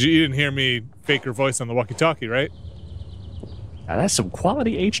 You didn't hear me fake your voice on the walkie-talkie, right? Now that's some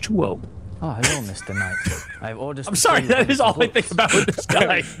quality H2O. Oh, hello, Mr. Knight. I've orders. I'm sorry, that is all I think about with this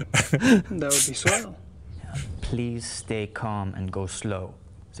guy. That would be swell. Please stay calm and go slow.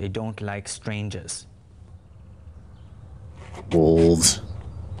 They don't like strangers. Wolves.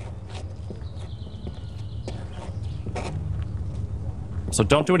 So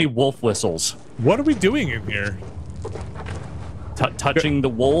don't do any wolf whistles. What are we doing in here? Touching the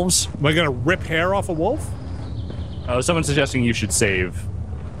wolves? Am I gonna rip hair off a wolf? Oh, someone's suggesting you should save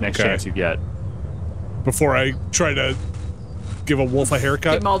next chance you get. Before I try to give a wolf a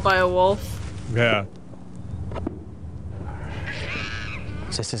haircut? Get mauled by a wolf. Yeah.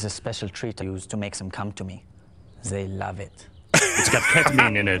 This is a special treat I use to make them come to me. They love it. It's got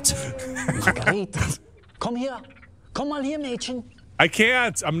ketamine in it. Margarete, komm her. Komm mal hier, Mädchen. I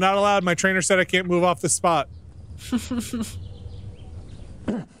can't. I'm not allowed. My trainer said I can't move off the spot.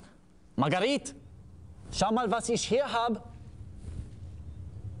 Margarete, schau mal, was ich hier hab.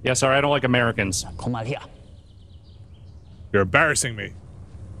 Yeah, sorry, I don't like Americans. Komm mal her. You're embarrassing me.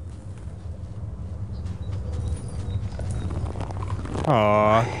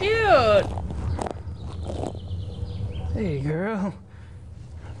 Aww. Cute. Hey, girl.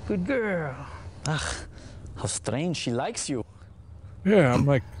 Good girl. Ach, how strange. She likes you. Yeah, I'm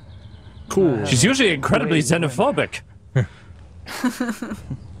like, cool. She's usually incredibly xenophobic.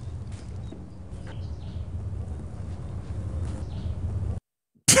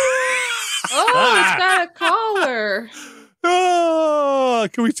 Oh, it's got a collar. Oh,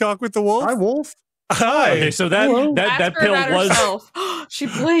 can we talk with the wolf? Hi, wolf. Hi. Okay, so that pill was she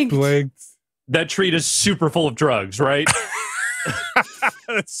blinked. That treat is super full of drugs, right?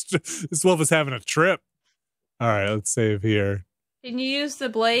 This wolf is having a trip. All right, let's save here. Can you use the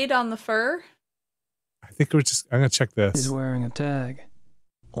blade on the fur? I think I'm gonna check this. He's wearing a tag.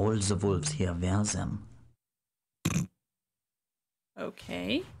 All the wolves here wear them.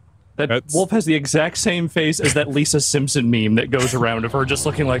 Okay. That wolf has the exact same face as that Lisa Simpson meme that goes around of her just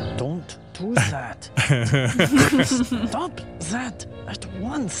looking like, don't do that. Stop that at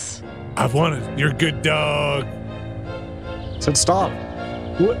once. I want it. You're a good dog. Said stop.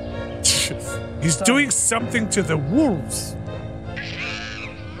 What? He's doing something to the wolves.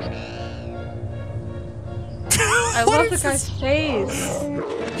 I love the guy's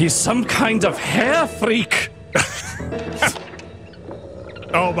face. he's some kind of hair freak.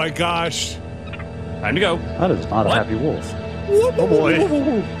 Oh my gosh. Time to go. That is not a happy wolf. Oh boy.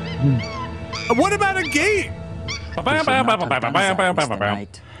 What about a gate?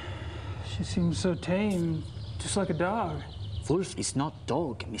 She seems so tame, just like a dog. Wolf is not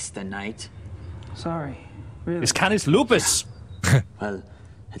dog, Mr. Knight. Sorry, really. It's canis lupus. Well,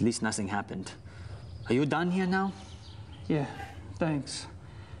 at least nothing happened. Are you done here now? Yeah, thanks.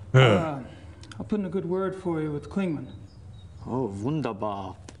 I'll put in a good word for you with Klingman. Oh,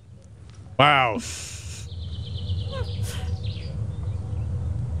 wunderbar. Wow.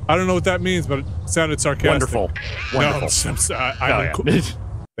 I don't know what that means, but it sounded sarcastic. Wonderful. No, Yeah.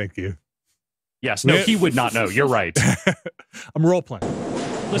 Thank you. Yes, no, he would not know. You're right. I'm role playing.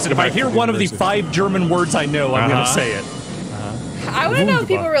 Listen, if I hear one of the 5 German words I know, I'm going to say it. I want to know if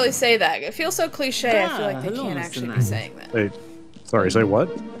people really say that. It feels so cliche. I feel like they can't actually be saying that. Wait, sorry, say what?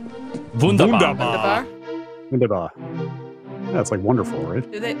 Wunderbar. Wunderbar. Yeah, it's like wonderful, right?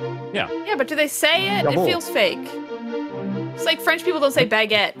 Do they? Yeah. Yeah, but do they say it? Jawohl. It feels fake. It's like French people don't say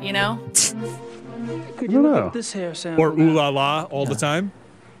baguette, you know? Could you look up this hair sample? Or ooh la la all the time?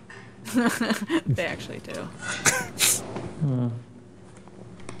 They actually do.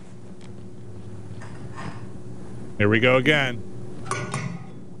 Here we go again.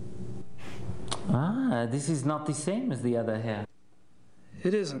 Ah, this is not the same as the other hair.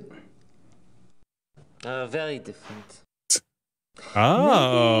 It isn't. Very different.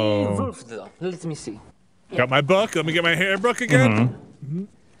 Oh. Maybe wolf, though. Let me see. Got my book. Let me get my hair book again.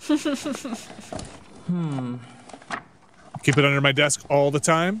 Keep it under my desk all the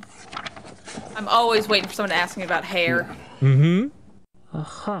time. I'm always waiting for someone to ask me about hair.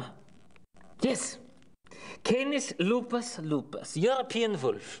 Aha. Yes. Canis lupus lupus. European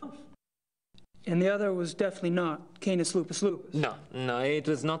wolf. And the other was definitely not Canis lupus lupus. No, it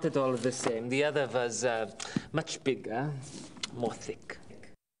was not at all the same. The other was much bigger, more thick.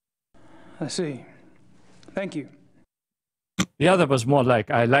 I see. Thank you. The other was more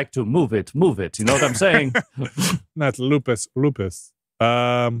like, I like to move it. You know what I'm saying? Not lupus. Want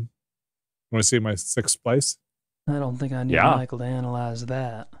to see my 6th place? I don't think I need Michael to analyze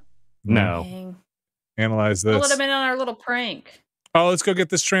that. No. Dang. Analyze We'll this. let him in on our little prank. Oh, let's go get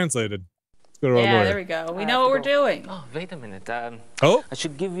this translated. Let's go to our Yeah, lawyer. there we go. We know what we're doing. Oh, wait a minute. Oh? I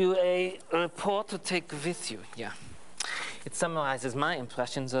should give you a report to take with you. Yeah. It summarizes my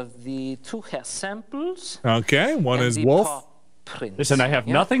impressions of the 2 hair samples. Okay, one and is the wolf. paw prints. Listen, I have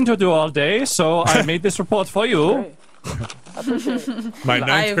nothing to do all day, so I made this report for you. My 9th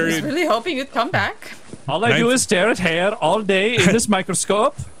I was period. really hoping you'd come back. All I do is stare at hair all day in this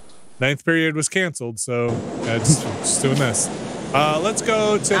microscope. 9th period was canceled, so just doing this. Let's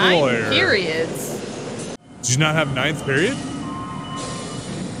go to the 9 lawyer. periods. Did you not have 9th period?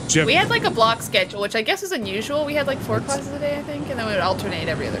 We had like a block schedule, which I guess is unusual. We had like 4 classes a day, I think, and then we would alternate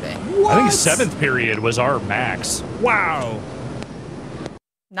every other day. I think 7th period was our max. Wow.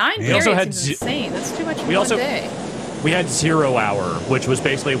 9 We periods also had seems insane. That's too much in we one also- day. We had 0 hour, which was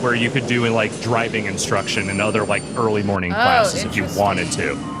basically where you could do like driving instruction and other like early morning classes if you wanted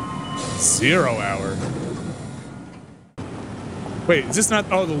to. 0 hour. Wait, is this not?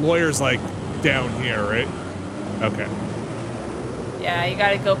 Oh, the lawyer's like down here, right? Okay. Yeah, you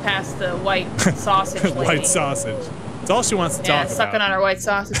gotta go past the white sausage lady. White sausage. That's all she wants to Yeah, talk sucking about. on her white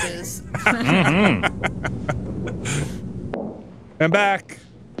sausages. I'm back.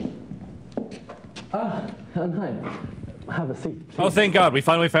 Hi. Have a seat. Oh, thank God. We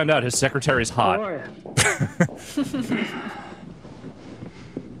finally found out his secretary's hot. How are you?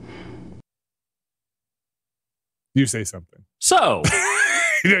 You say something. So.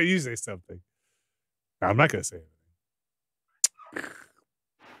 You say something. No, I'm not going to say anything.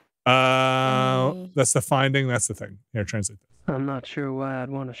 That's the finding. That's the thing. Here, translate this. I'm not sure why I'd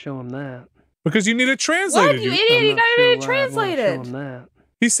want to show him that. Because you need it translated. What, you idiot? You gotta need it translated.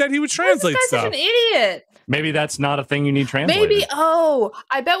 He said he would translate This guy's stuff. such an idiot. Maybe that's not a thing you need translated. Maybe. Oh,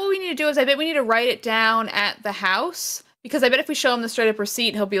 I bet what we need to do is I bet we need to write it down at the house, because I bet if we show him the straight up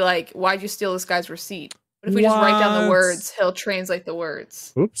receipt, he'll be like, "Why'd you steal this guy's receipt?" But if we just write down the words, he'll translate the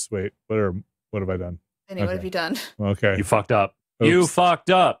words. Oops. Wait. What have I done? Anyway, what have you done? Okay. You fucked up. Oops. You fucked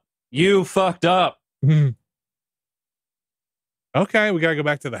up. You fucked up. Okay, we gotta go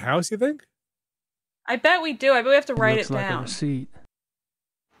back to the house, you think? I bet we do. I bet we have to write Looks it like down. a receipt.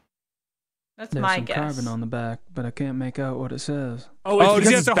 That's There's my some guess. carbon on the back, but I can't make out what it says. Oh, does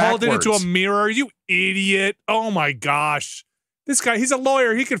he have to hold it into a mirror? You idiot. Oh my gosh. This guy, he's a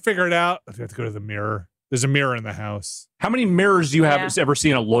lawyer. He can figure it out. I have to go to the mirror. There's a mirror in the house. How many mirrors do you have ever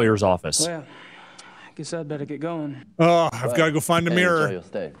seen in a lawyer's office? Well, I guess I'd better get going. Oh, I've got to go find a mirror.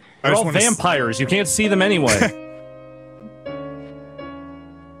 They're all vampires. You can't see them anyway.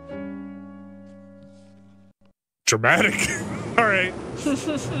 Dramatic. All right.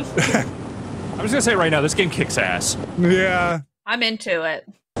 I'm just gonna say right now, this game kicks ass. Yeah. I'm into it.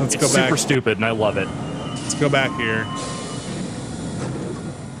 Let's It's go back. super stupid, and I love it. Let's go back here.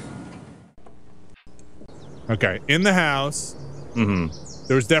 Okay, in the house.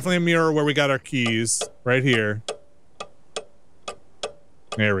 There was definitely a mirror where we got our keys. Right here.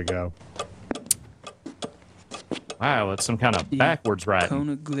 There we go. Wow, it's some kind of backwards writing.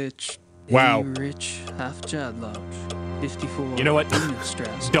 Kona glitch. Wow. Rich half Jadloch. 54. You know what?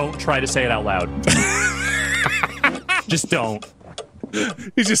 Don't try to say it out loud. Just don't.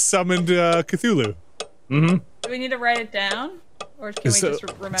 He just summoned Cthulhu. Mm-hmm. Do we need to write it down, or can we just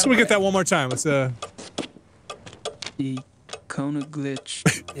remember? So we get it? that one more time. Let's E Kona glitch.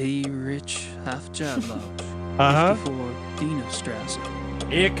 A rich half Jadloch. 54 Dienerstrasse.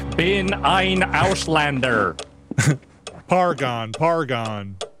 Ich bin ein Auslander. Pargon.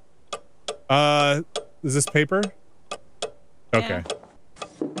 Is this paper? Okay.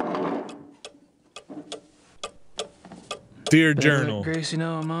 Dear Journal. Let Gracie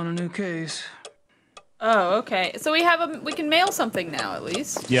know I'm on a new case. Oh, okay. So we have we can mail something now, at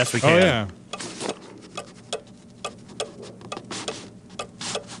least. Yes, we can. Oh yeah.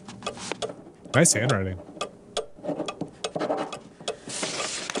 Nice handwriting.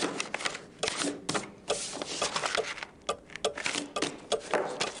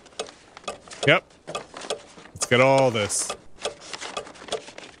 Yep. Let's get all this.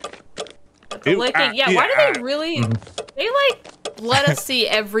 The licking. Yeah, why do they really... They, like, let us see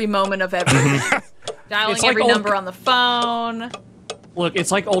every moment of everything. Dialing It's like every old- number on the phone. Look,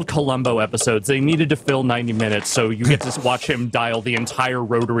 it's like old Columbo episodes. They needed to fill 90 minutes, so you get to watch him dial the entire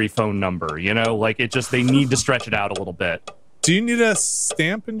rotary phone number, you know? Like, they need to stretch it out a little bit. Do you need a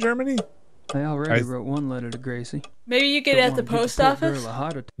stamp in Germany? I already wrote one letter to Gracie. Maybe you get it at the post office?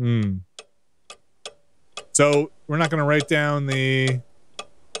 So, we're not going to write down the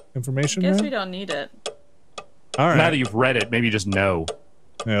information Guess now? we don't need it. All right. Now that you've read it, maybe you just know.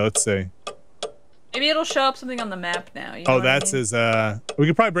 Yeah, let's see. Maybe it'll show up something on the map now. You know what I that's mean? his, we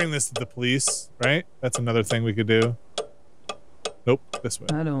could probably bring this to the police, right? That's another thing we could do. Nope, this way.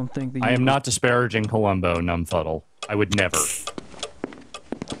 I don't think the I am not disparaging Columbo, Numfuddle. I would never.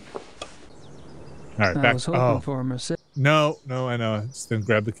 All right, I back. was hoping for him. No, I know. I just didn't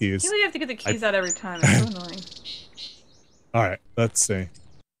grab the I keys. feel like you have to get the keys out every time. It's so annoying. All right, let's see.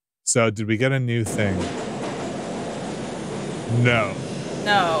 So, did we get a new thing? No.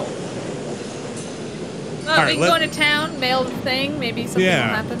 No. Oh, All right, we can go into town, mail the thing, maybe something will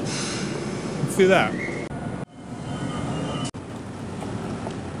happen. Let's do that.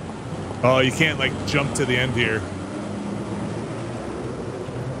 Oh, you can't, like, jump to the end here.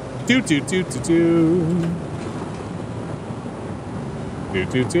 Do.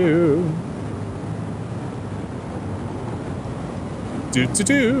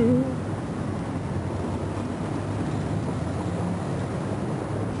 Do.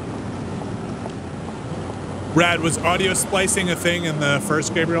 Brad, was audio splicing a thing in the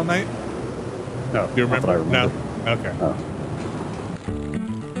first Gabriel Knight? No. Do you remember? Not that I remember. No? Okay. No.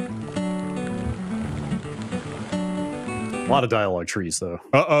 A lot of dialogue trees, though.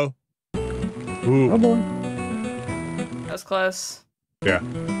 Uh-oh. Ooh. Oh, boy. That was close. Yeah.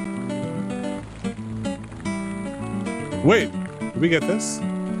 Wait, did we get this?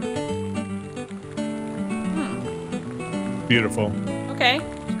 Beautiful. Okay.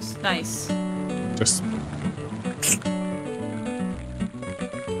 Just nice. Just.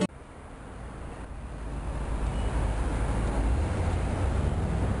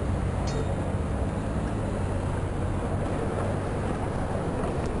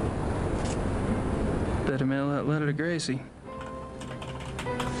 Better mail that letter to Gracie.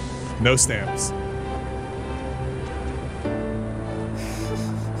 No stamps.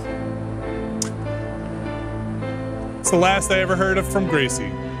 It's the last I ever heard of from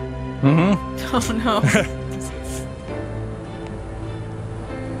Gracie. Mm-hmm. Oh no.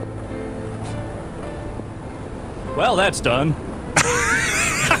 Well, that's done.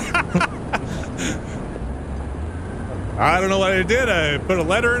 I don't know what I did. I put a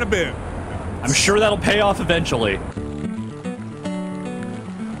letter in a bin. I'm sure that'll pay off eventually.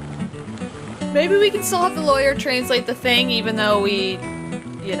 Maybe we can still have the lawyer translate the thing, even though we,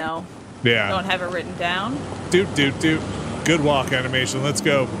 you know, don't have it written down. Doot, doot, doot. Good walk animation. Let's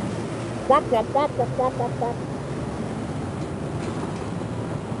go.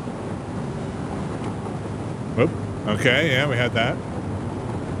 Whoop. Okay, yeah, we had that.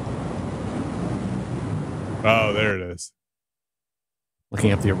 Oh, there it is.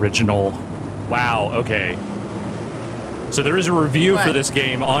 Looking at the original. Wow, okay. So there is a review for this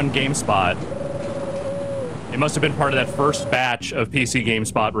game on GameSpot. It must have been part of that first batch of PC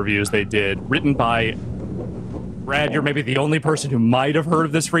GameSpot reviews they did, written by Brad. You're maybe the only person who might have heard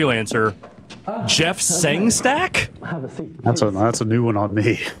of this freelancer, Jeff Sengstack. That's a new one on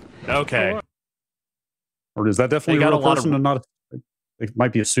me. Okay. Or is that definitely a real person and not? It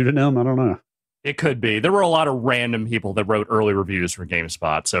might be a pseudonym. I don't know. It could be. There were a lot of random people that wrote early reviews for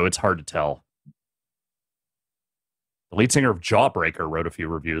GameSpot, so it's hard to tell. The lead singer of Jawbreaker wrote a few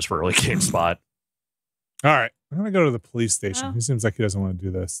reviews for early GameSpot. All right, I'm gonna go to the police station. He seems like he doesn't want to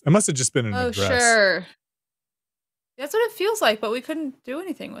do this. It must have just been an address. Sure. That's what it feels like, but we couldn't do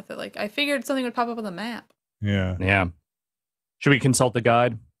anything with it. Like, I figured something would pop up on the map. Yeah. Yeah. Should we consult the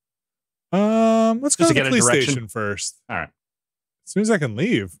guide? Let's go Just to to the get a police direction? station first. All right. As soon as I can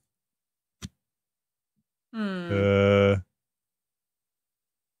leave. Hey,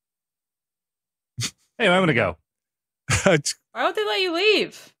 I'm gonna go. Why would they let you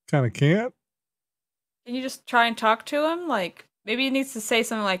leave? Kind of can't. Can you just try and talk to him? Like, maybe he needs to say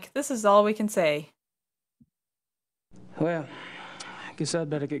something like, "This is all we can say." Well, I guess I'd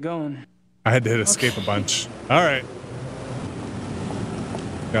better get going. I had to hit escape a bunch. All right.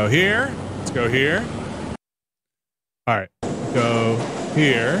 Go here. Let's go here. All right. Go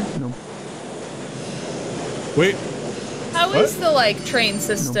here. Nope. Wait. How is the like train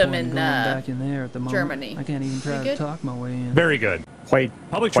system in back in there at the moment. Germany? I can't even try Pretty to good? talk my way in. Very good. Public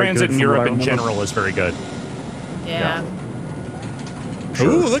Public transit in Europe in general is very good. Yeah.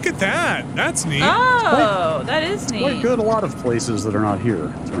 Ooh, look at that. That's neat. Oh, that is It's quite neat. good a lot of places that are not here,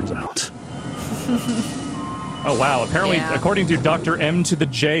 it turns out. Oh, wow. Apparently, Yeah. according to Dr. M to the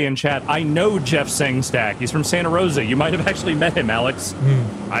J in chat, I know Jeff Sengstack. He's from Santa Rosa. You might have actually met him, Alex.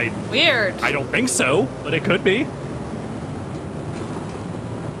 Weird. I don't think so, but it could be.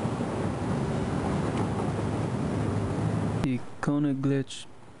 The Königlich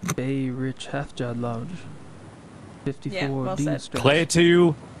Bay Rich Halfjad Lodge. 54 Yeah, well Dean said. Street.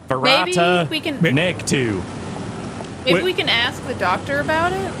 Kletu, Verata, Maybe we can- Nektu. Maybe we can ask the doctor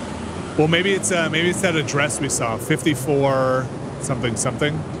about it. Well, maybe it's that address we saw, 54 something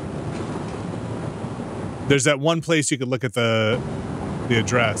something. There's that one place you could look at the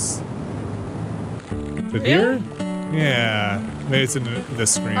address. Is it here? Yeah. Maybe it's in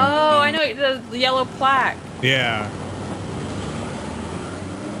this screen. Oh, I know the yellow plaque. Yeah.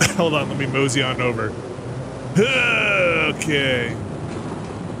 Hold on, let me mosey on over. Okay.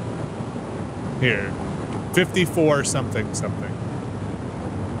 Here. 54 something something.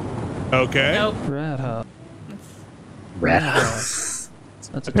 Okay. Nope. Rat Hut. Rat House.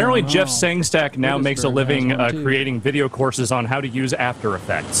 Apparently, Jeff Sengstack now makes a living creating video courses on how to use After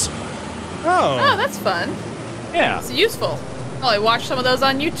Effects. Oh, that's fun. Yeah. It's useful. Oh, I watched some of those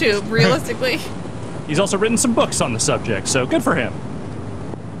on YouTube, realistically. He's also written some books on the subject, so good for him.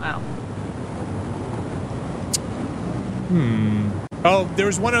 Wow. Oh, there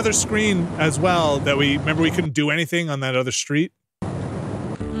was one other screen as well that we couldn't do anything on that other street. Yeah,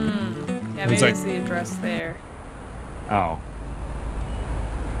 It maybe was like- it's the address there. Oh.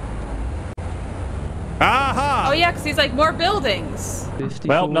 Aha! Oh yeah, because he's like more buildings.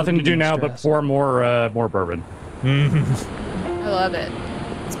 Well, nothing to do now but pour more bourbon. I love it.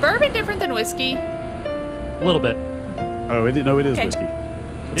 Is bourbon different than whiskey? A little bit. Oh, it is Okay. whiskey.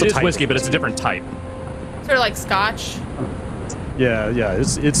 It is whiskey, but it's a different type. Sort of like Scotch. Yeah,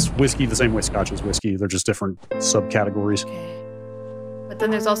 it's whiskey the same way Scotch is whiskey. They're just different subcategories. But then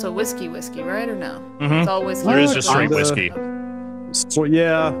there's also whiskey, right? Or no? Mhm. It's all whiskey. There is just straight Kinda. whiskey. So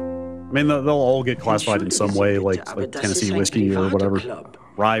yeah, I mean they'll all get classified in some way, like Tennessee whiskey or whatever,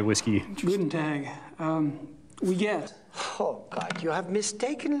 rye whiskey. Guten Tag. we get? Oh, God, you have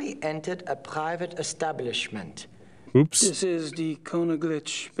mistakenly entered a private establishment. Oops. This is the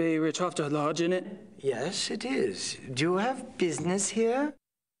Königlich Bayrichhofter Lodge, isn't it? Yes, it is. Do you have business here?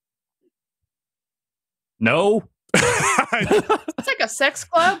 No. It's like a sex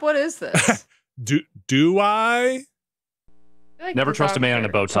club. What is this? Do I? Like Never trust a man in a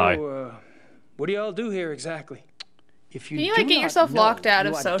bow tie. So, what do y'all do here exactly? If Can you like get yourself locked out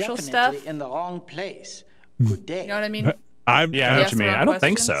of social stuff? In the wrong place. Good day. You know what I mean? Yeah, I know what you mean. I don't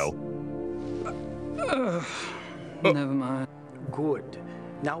think so. Never mind. Good.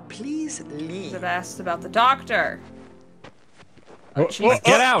 Now please leave. I've asked about the doctor. Get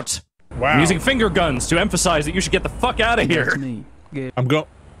out! Wow. I'm using finger guns to emphasize that you should get the fuck out of here. I'm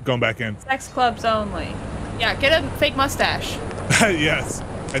going back in. Sex clubs only. Yeah, get a fake mustache. Yes.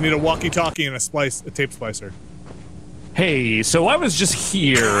 I need a walkie-talkie and a tape splicer. Hey, so I was just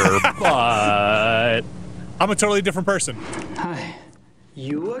here, but I'm a totally different person. Hi.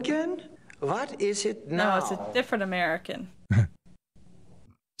 You again? What is it now? No, it's a different American.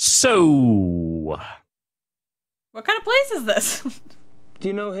 So, What kind of place is this? Do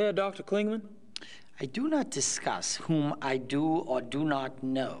you know Herr Dr. Klingman? I do not discuss whom I do or do not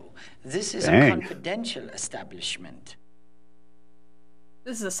know. This is Dang. a confidential establishment.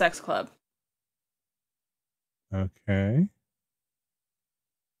 This is a sex club. Okay.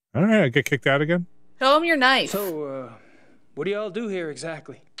 All right, I get kicked out again? Show him your knife. So, what do y'all do here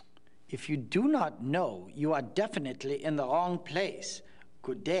exactly? If you do not know, you are definitely in the wrong place.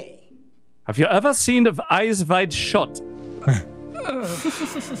 Good day. have you ever seen of Eyes Wide Shut?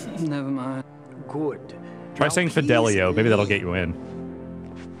 Never mind. Good. Try saying Fidelio. Maybe that'll get you in.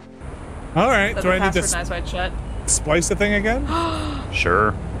 All right, So do the I need password to nice wide shut. splice the thing again?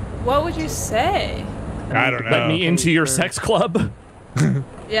 Sure. What would you say? I don't know. Let me into your sex club?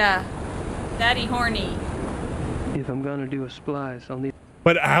 Yeah. Daddy horny. If I'm gonna do a splice, I'll need.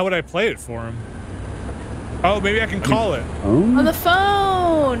 But how would I play it for him? Oh, maybe I can call it. On the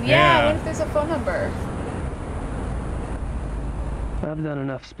phone. Yeah. What if there's a phone number? I've done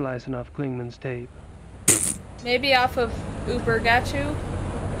enough splicing off Klingman's tape. Maybe off of Uber Gatu?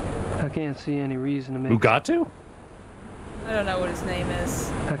 I can't see any reason to make. Ugatu? I don't know what his name is.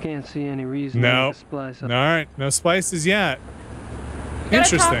 I can't see any reason to No. make a splice. All right, no splices yet. We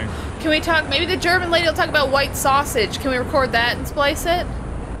gotta Interesting. Can we talk? Maybe the German lady will talk about white sausage. Can we record that and splice it?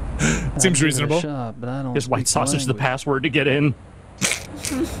 Seems reasonable. Is white sausage the password to get in?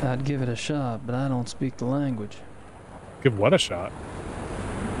 I'd give it a shot, but I don't speak the language. Give what a shot?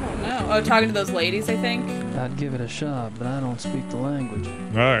 Oh no. Oh, talking to those ladies, I think. I'd give it a shot, but I don't speak the language.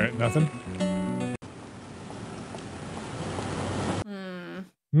 All right, nothing.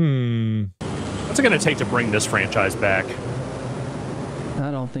 What's it going to take to bring this franchise back?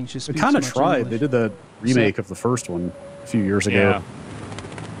 I don't think she They speaks kind of much tried. English. They did the remake of the first one a few years ago. Yeah.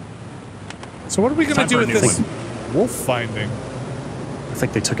 So what are we going to Time do for a with new this wolf finding? I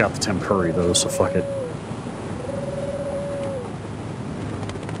think they took out the tempuri though, so fuck it.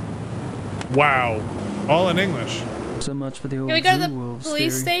 Wow. All in English. So much for the old Can we go to the zoo wolves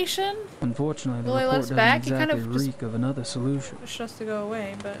police theory. station? Unfortunately, the Will they let report us doesn't back? You kind exactly of just reek of another solution. pushed us to go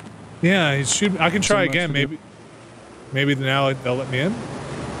away, but Yeah, he should. I can So try much again. for the- Maybe now they'll let me in.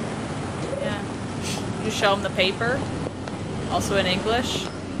 yeah. You just show them the paper, also in English.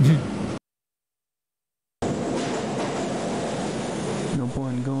 No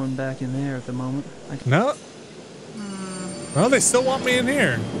point in going back in there at the moment. No. Well, they still want me in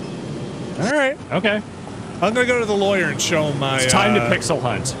here. All right. Okay. I'm gonna go to the lawyer and show him my. It's time to pixel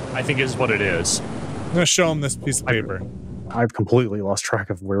hunt, I think is what it is. I'm gonna show him this piece of paper. I've completely lost track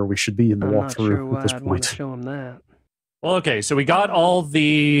of where we should be in the I'm not sure walkthrough why at this I'd want to point. show him that. Well, okay, so we got all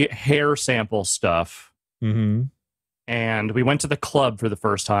the hair sample stuff, Mm-hmm. and we went to the club for the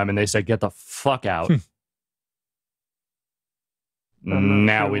first time, and they said, get the fuck out. I'm not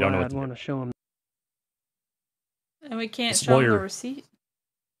Now sure we don't know why what I'd to do. want to show him. And we can't This show them the lawyer- receipt.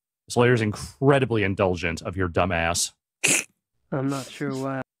 This lawyer's incredibly indulgent of your dumb ass. I'm not sure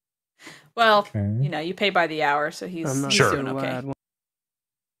why. Well, you know, you pay by the hour, so he's, I'm not he's Sure. doing sure why okay. I'd want.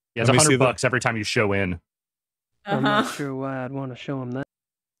 He has Let me see $100 every time you show in. I'm not Uh-huh. sure why I'd want to show him that.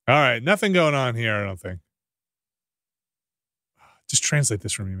 All right, nothing going on here. I don't think. Just translate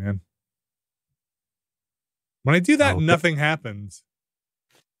this for me, man. When I do that, Okay. nothing happens.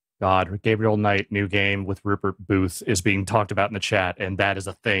 God, Gabriel Knight, new game with Rupert Booth is being talked about in the chat, and that is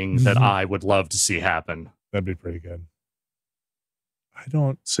a thing that I would love to see happen. That'd be pretty good. I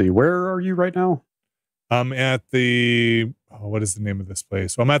don't see. Where are you right now? I'm at the. Oh, what is the name of this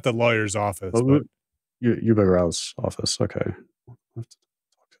place? Well, I'm at the lawyer's office. Oh, but Uberau's office. Okay.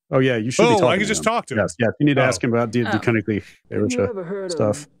 Oh yeah, you should be talking I can to just him. talk to him. Yes, yes. You need to ask him about the Königlich Have you ever heard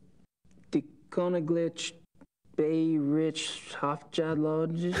stuff. of the Königlich Bay Rich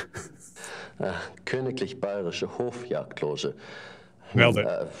Hofjagdloge? Königlich Bayerische Hofjagdloge. Nailed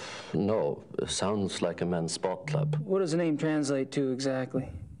it. No, sounds like a men's sport club. What does the name translate to exactly?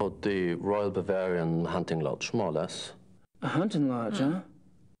 The Royal Bavarian Hunting Lodge, more or less. A hunting lodge, huh?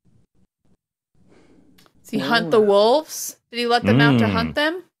 Does he hunt the wolves? Did he let them out to hunt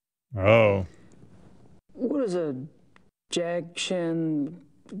them? Oh. What is a jagshine?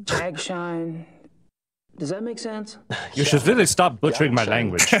 Does that make sense? You should really stop butchering my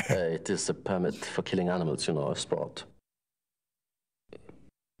language. It is a permit for killing animals, you know, a sport.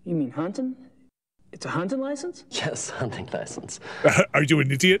 You mean hunting? It's a hunting license? Yes, hunting license. Are you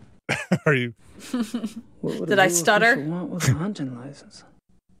an idiot? Are you? Did I stutter? Want with a hunting license?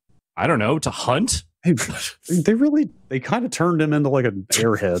 I don't know, to hunt? They kind of turned him into like an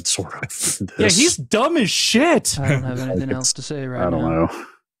airhead sort of. Yeah, he's dumb as shit. I don't have anything else to say right now. I don't know.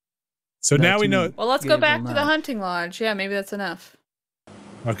 So now we know. Well, let's go back to the hunting lodge. Yeah, maybe that's enough.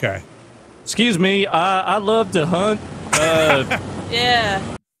 Okay. Excuse me, I love to hunt. Yeah.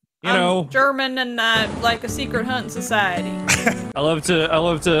 You know, German and like a secret hunting society. I love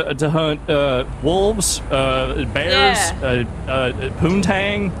to hunt wolves, bears,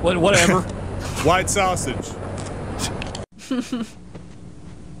 poontang, whatever. White sausage.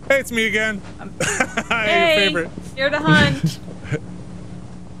 Hey, it's me again. Your favorite. Here to hunt.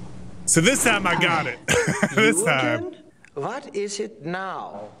 So this time I got it. This time. What is it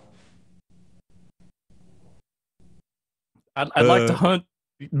now? I'd like to hunt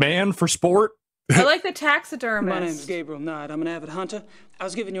man for sport. I like the taxidermist. My name's Gabriel Knight. I'm an avid hunter. I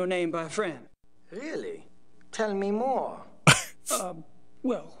was given your name by a friend. Really? Tell me more.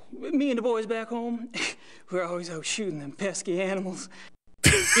 Well, me and the boys back home, we're always out shooting them pesky animals.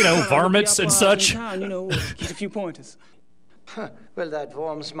 You know, varmints and such. Town, you know, get a few pointers. Well, that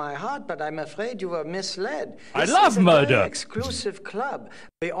warms my heart, but I'm afraid you were misled. I love murder. This is a very exclusive club.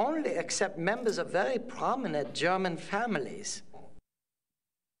 We only accept members of very prominent German families.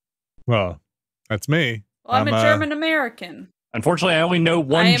 Well, that's me. Well, I'm a German American. Unfortunately, I only know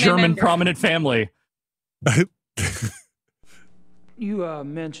one German prominent family. You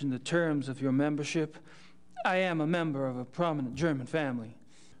mentioned the terms of your membership. I am a member of a prominent German family.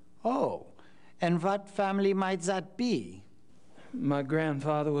 Oh, and what family might that be? My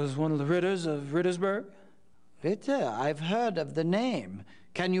grandfather was one of the Ritters of Rittersberg. Ritter, I've heard of the name.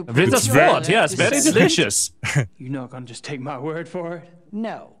 Can you Rittersberg, yes, very delicious. You're not going to just take my word for it?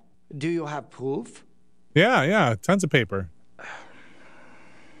 No. Do you have proof? Yeah, tons of paper.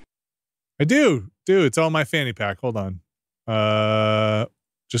 I do. It's all my fanny pack. Hold on.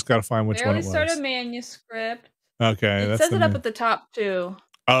 Just gotta find which one it was. Start a manuscript. Okay, It says it up at the top too.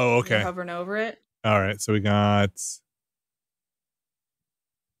 Oh, okay. You're hovering over it. All right, so we got.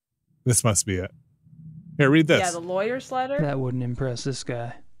 This must be it. Here, read this. Yeah, the lawyer's letter. That wouldn't impress this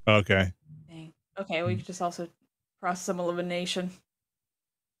guy. Okay. Dang. Okay, we could just also process some elimination.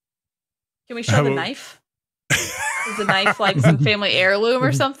 Can we show the knife? Is the knife like some family heirloom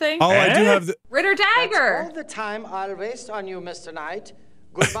or something? Oh, I do have the Ritter dagger. That's all the time I'll waste on you, Mr. Knight.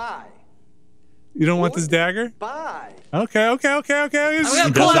 Goodbye. You don't want this dagger? Bye. Okay. I'm gonna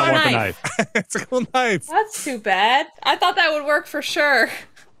pull out a knife. It's a cool knife. That's too bad. I thought that would work for sure.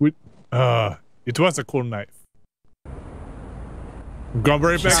 It was a cool knife. Go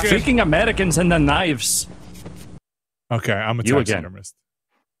right back in. Speaking Americans and the knives. Okay, I'm a taxidermist.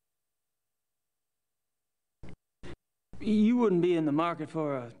 You wouldn't be in the market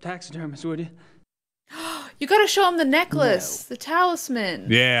for a taxidermist, would you? You gotta show him the necklace, the talisman.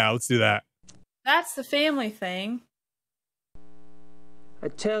 Yeah, let's do that. That's the family thing. I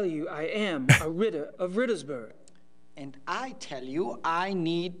tell you, I am a Ritter of Rittersberg. And I tell you, I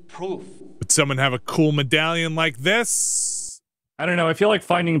need proof. Would someone have a cool medallion like this? I don't know. I feel like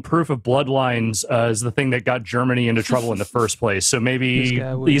finding proof of bloodlines is the thing that got Germany into trouble in the first place. So maybe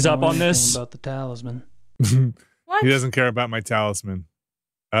ease up on this. About the talisman. He doesn't care about my talisman.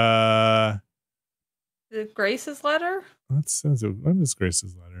 The Grace's letter? What is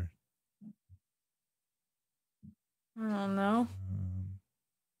Grace's letter? I don't know.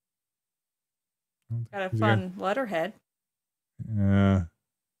 Got a fun letterhead. Yeah.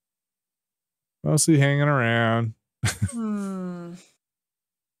 Mostly hanging around.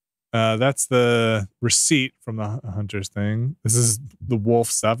 That's the receipt from the hunter's thing. This is the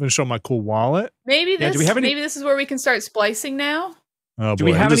wolf stuff. And show my cool wallet. Maybe this. Maybe this is where we can start splicing now. Oh, do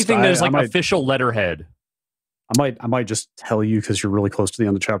we have anything that is like official letterhead? I might just tell you because you're really close to the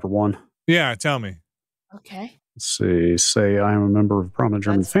end of chapter 1. Yeah, tell me. Okay. Let's see. Say I am a member of a prominent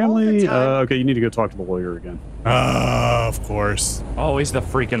German family. Okay, you need to go talk to the lawyer again. Of course. Always the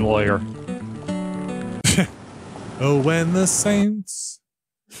freaking lawyer. Oh, when the saints.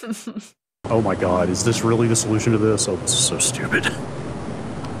 Oh my God, is this really the solution to this? Oh, this is so stupid.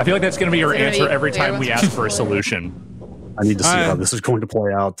 I feel like that's going to be your answer every time we ask for a solution. I need to see how this is going to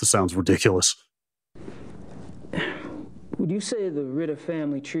play out. This sounds ridiculous. Would you say the Ritter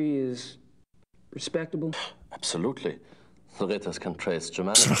family tree is respectable? Absolutely. The Ritters can trace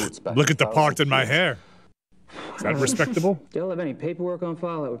Germanic roots back. Look at the part in my hair. Is that respectable? Do y'all have any paperwork on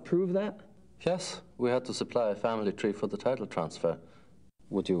file that would prove that? Yes, we had to supply a family tree for the title transfer.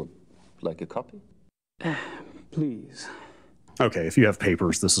 Would you like a copy? Please. Okay, if you have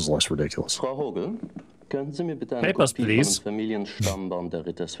papers, this is less ridiculous. Frau Hogel, können Sie mir bitte eine Papers, Kopie please. von dem Familienstammbaum der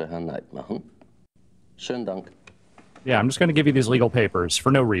Ritters für Herrn Knight machen? Schönen Dank. Yeah, I'm just going to give you these legal papers for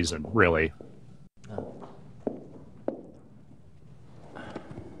no reason, really.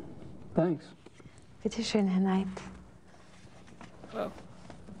 Thanks. Bitte schön, Herr Knight. Whoa.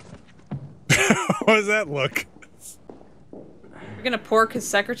 What does that look? You're gonna pork his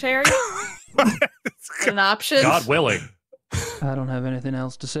secretary? An option? God willing. I don't have anything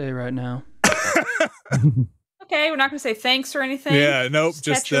else to say right now. Okay, we're not gonna say thanks or anything. Yeah, nope.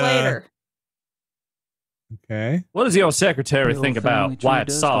 Just catch you later. Okay. What does the old secretary The think old family about tree white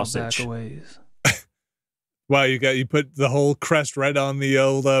does go sausage? back a ways. Wow, you put the whole crest right on the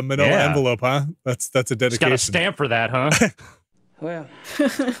old manila envelope, huh? That's a dedication. Just got a stamp for that, huh? Well,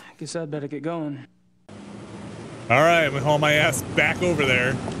 guess I'd better get going. All right, I'm gonna haul my ass back over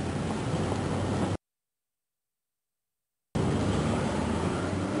there.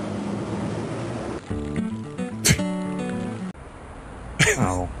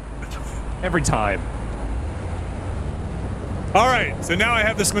 Oh. Every time. All right, so now I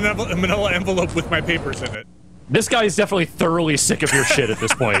have this manila envelope with my papers in it. This guy is definitely thoroughly sick of your shit at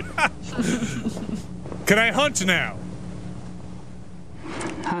this point. Can I hunt now?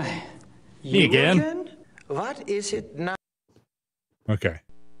 Hi. Me again? What is it now? Okay.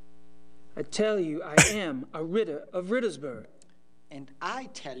 I tell you, I am a Ritter of Rittersburg. And I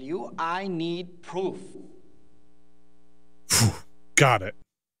tell you, I need proof. Got it.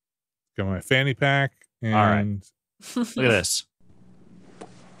 Got my fanny pack. And... All right. Look at this.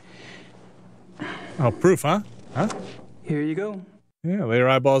 Oh, proof, huh? Huh? Here you go. Yeah, lay your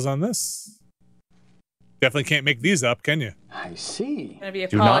eyeballs on this. Definitely can't make these up, can you? I see. Gonna be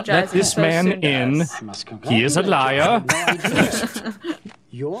Do not let apologizing this so man soon, in. guys. He is a liar.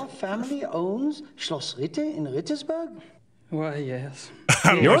 Your family owns Schloss Ritter in Rittersburg? Why, yes.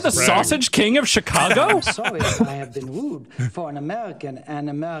 You're the sausage king of Chicago? I'm sorry if I have been rude. For an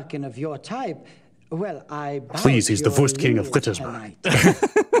American of your type, well, I bow Please, to he's the your Wurst King of lineage Rittersburg.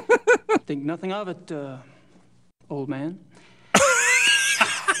 tonight. Think nothing of it, old man.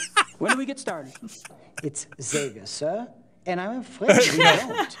 When do we get started? It's Xavier, sir. And I'm afraid you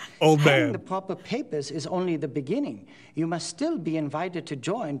don't. Old Having man. the proper papers is only the beginning. You must still be invited to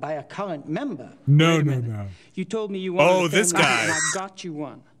join by a current member. No. You told me you wanted Oh, a this family, guy. and I got you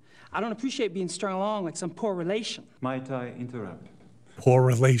one. I don't appreciate being strung along like some poor relation. Might I interrupt? Poor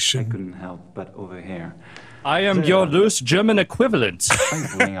relation. Couldn't help but overhear. I am your loose German equivalent.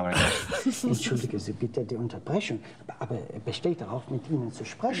 Entschuldige Sie bitte die Unterbrechung, aber besteht darauf, mit Ihnen zu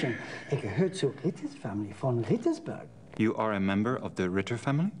sprechen. Gehört zur Ritters Family von Rittersburg. You are a member of the Ritter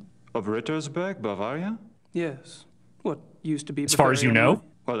family? Of Rittersburg, Bavaria? Yes. What used to be As far as you know?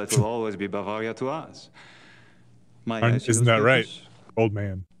 Well, it will always be Bavaria to us. May I see Isn't those that right? papers? Old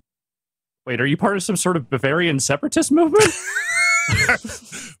man. Wait, are you part of some sort of Bavarian separatist movement?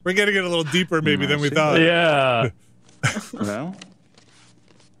 We're getting it a little deeper maybe than we thought. Yeah. Well,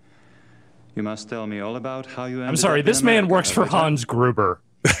 you must tell me all about how you ended I'm sorry, up in this man America, works for Ritter, Hans Gruber.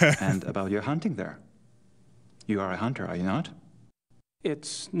 and about your hunting there. You are a hunter, are you not?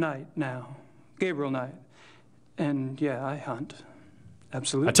 It's night now. Gabriel Knight. And yeah, I hunt.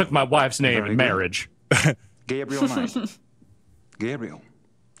 Absolutely. I took my wife's name Very in good. marriage. Gabriel Knight. Gabriel,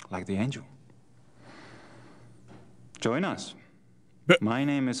 like the angel. Join us. My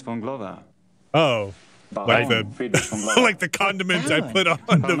name is von Glover. Oh. Like the condiment I put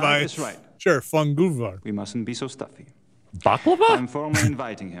onto my... Is right. Sure, funguvar. We mustn't be so stuffy. Baklava? I'm formally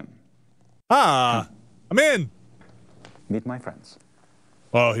inviting him. Ah, I'm in. Meet my friends.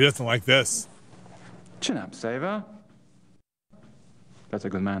 Oh, he doesn't like this. Chin up, Saver. That's a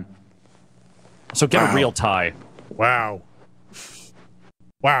good man. So get a real tie. Wow.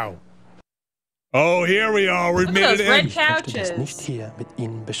 Wow. Oh, here we are. We've Look made at it those red in. couches. Hier mit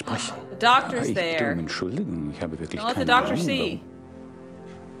Ihnen besprechen. The doctor's there. Entschuldigen, ich habe wirklich Don't let the doctor see.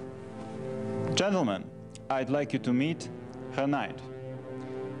 Gentlemen, I'd like you to meet Herr Knight.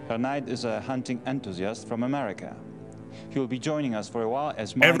 Herr Knight is a hunting enthusiast from America. He will be joining us for a while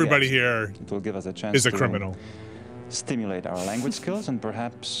as my Everybody guest. here It will give us a chance is a to criminal. stimulate our language skills and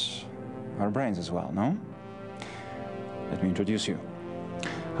perhaps our brains as well, no? Let me introduce you.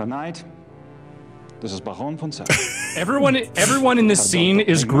 Herr Knight, this is Baron von Zell. Everyone in this scene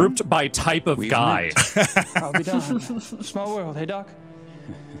is grouped by type of guy. I'll be done. Small world, hey, Doc?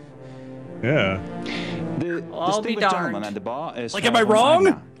 Yeah. The I'll be distinguished darned. gentleman at the bar is Like, am I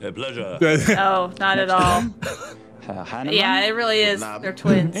wrong? A pleasure. No, not at all. Hanneman. Yeah, it really is. They're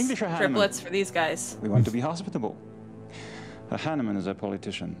twins. English or Hanneman? Triplets for these guys. We want to be hospitable. Hanneman is a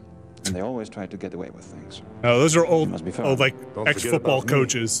politician, and they always try to get away with things. Oh, those are old, must be fair. old like Don't ex-football forget about me.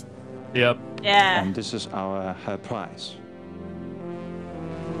 coaches. Yep. Yeah. And this is her prize.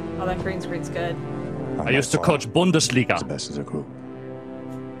 Oh, that green screen's good. I used to coach Bundesliga. The best of the group.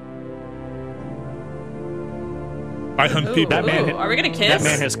 I hunt people. That man, Are we gonna kiss? That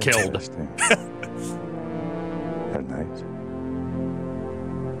man has killed. At night.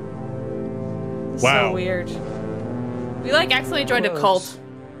 Wow. So weird. We like accidentally joined a cult.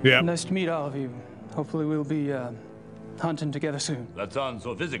 Yeah. Nice to meet all of you. Hopefully we'll be hunting together soon. That sounds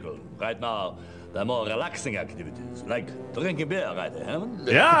so physical. Right now, there are more relaxing activities, like drinking beer, right, Herman?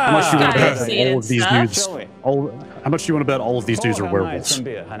 How much do you want to bet that all of these dudes? Shall we? How much do you want to bet all of these dudes are Herr Knight werewolves? some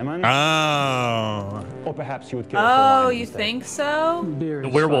beer, Hanneman. Oh. Or perhaps you would care Oh, for you think so? Beer The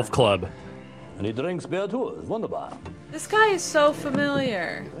is Werewolf fine. Club. And he drinks beer too. It's wunderbar. This guy is so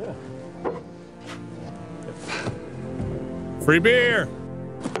familiar. Free beer.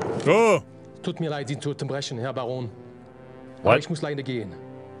 Oh. Tut mir leid, Sie zu unterbrechen, Herr Baron. What? Aber ich muss leider gehen.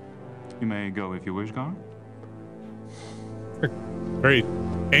 You may go if you wish, Gar. Very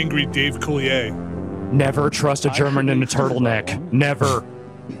angry Dave Coulier. Never trust a German in a turtleneck. Never.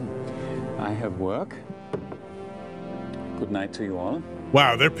 I have work. Good night to you all.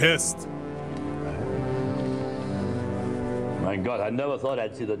 Wow, they're pissed. My God, I never thought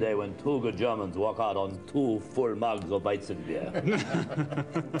I'd see the day when two good Germans walk out on 2 full mugs of Weizenbier.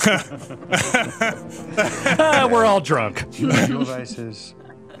 We're all drunk. You have your vices,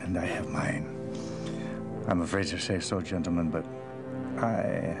 and I have mine. I'm afraid to say so, gentlemen, but I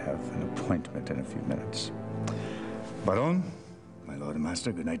have an appointment in a few minutes. Baron, my lord and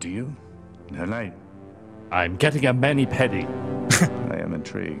master, good night to you. Good night. I'm getting a mani-pedi. I am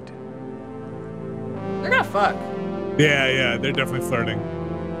intrigued. They're gonna fuck. Yeah, they're definitely flirting.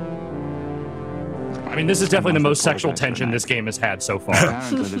 I mean, this is definitely the most sexual tension this game has had so far.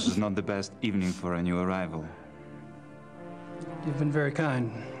 Apparently, this is not the best evening for a new arrival. You've been very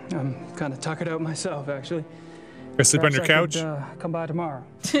kind. I'm kind of tuckered out myself, actually. Go sleep on your Perhaps I couch? could, come by tomorrow.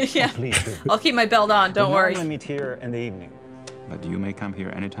 Yeah. Please do. I'll keep my belt on. Don't worry. We'll meet here in the evening. But you may come here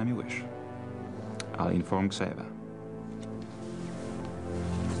anytime you wish. I'll inform Xaver.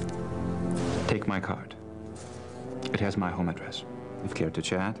 Take my card. It has my home address. If care to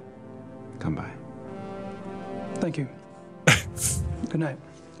chat, come by. Thank you. Good night.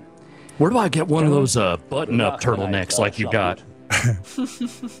 Where do I get one of those button-up turtlenecks like you got?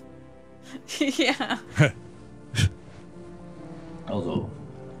 Yeah. Also.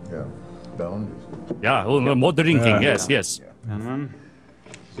 Yeah. Down. Yeah, more drinking. Yes.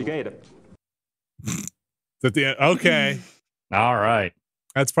 Sie geht. At the end. Okay. All right.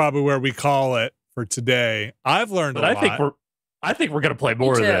 That's probably where we call it for today. I've learned But a I lot. think we're gonna play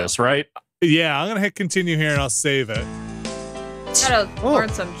more of too. this, right? Yeah, I'm gonna hit continue here and I'll save it. Gotta learn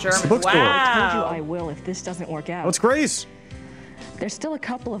some German. bookstore. I told you Wow. I will if this doesn't work out. What's Grace? There's still a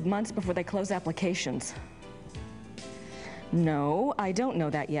couple of months before they close applications. No, I don't know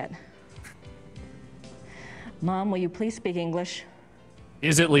that yet. Mom, will you please speak English?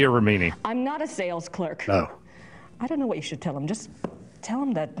 Is it Leah Remini? I'm not a sales clerk. No. I don't know what you should tell him. Just tell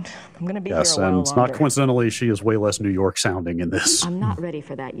him that I'm going to be Yes, here a while and it's longer. not coincidentally she is way less New York sounding in this. I'm not ready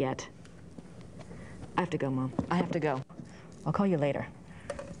for that yet. I have to go, Mom. I have to go. I'll call you later.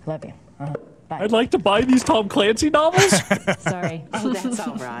 Love you. Bye. I'd like to buy these Tom Clancy novels. Sorry. Oh, that's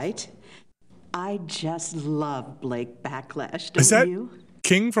all right. I just love Blake Backlash, don't Is that you?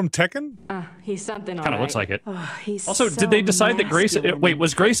 King from Tekken? He's something all Kind of right. looks like it. Oh, he's Also, so did they decide that Grace? masculine Wait,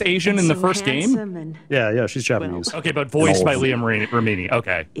 was Grace Asian in and the so first game? handsome and Yeah, she's Japanese. Okay, but voiced by all of Liam Remini.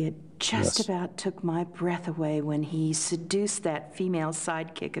 Okay. It just Yes. about took my breath away when he seduced that female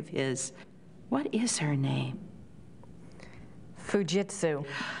sidekick of his. What is her name? Fujitsu.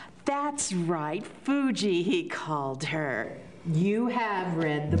 That's right, Fuji, he called her. You have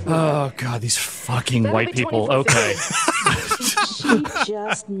read the book. Oh god, these fucking That'll white be people. 24 Okay. She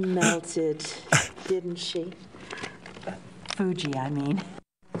just melted, didn't she? Fuji, I mean.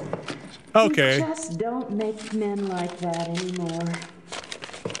 Okay. You just don't make men like that anymore.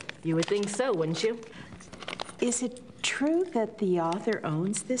 You would think so, wouldn't you? Is it true that the author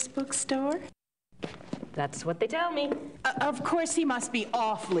owns this bookstore? That's what they tell me. Of course, he must be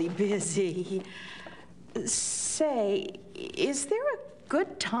awfully busy. Say, is there a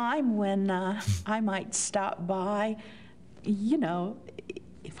good time when I might stop by? You know,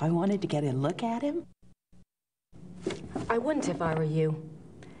 if I wanted to get a look at him? I wouldn't if I were you.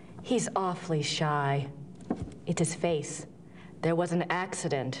 He's awfully shy. It's his face. There was an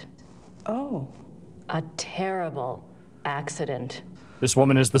accident. Oh. A terrible accident. This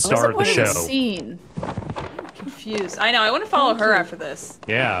woman is the star of the show. Scene. I'm confused. I know. I want to follow her after this.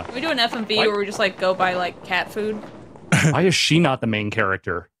 Yeah. Can we do an FMV where we just like go buy like cat food? Why is she not the main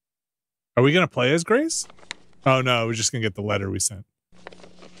character? Are we gonna play as Grace? Oh no, we're just gonna get the letter we sent.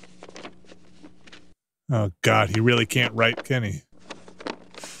 Oh God, he really can't write, can he?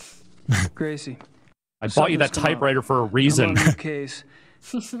 Gracie. I bought you that typewriter for a reason. I'm on your case.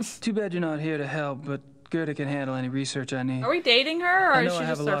 Too bad you're not here to help, but Gerda can handle any research I need. Are we dating her, or I is know she I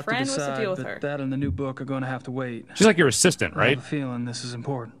have just a our lot friend? to What's the deal with decide, her? but that and the new book are going to have to wait. She's like your assistant, I right? have a feeling this is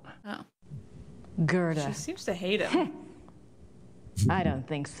important. Oh. Gerda. She seems to hate him. I don't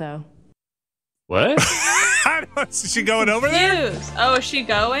think so. What? Is she going over there? Confused. Oh, is she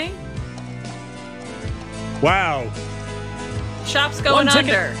going? Wow. Shop's going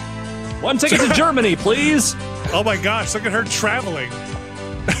under. One ticket to Germany, please. Oh my gosh, look at her traveling.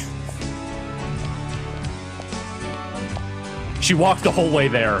 She walked the whole way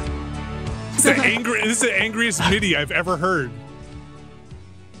there. This is the angriest MIDI I've ever heard.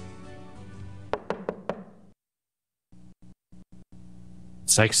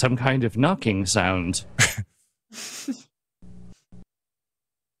 It's like some kind of knocking sound.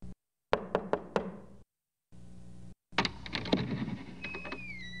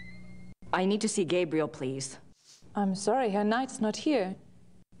 I need to see Gabriel, please. I'm sorry, Herr Knight's not here.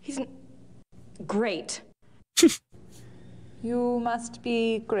 He's great. You must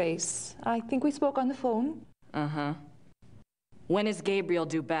be Grace. I think we spoke on the phone. Uh-huh. When is Gabriel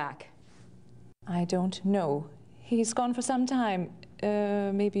due back? I don't know. He's gone for some time.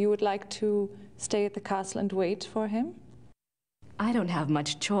 Maybe you would like to stay at the castle and wait for him? I don't have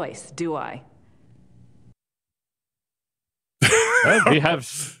much choice, do I? Well, we have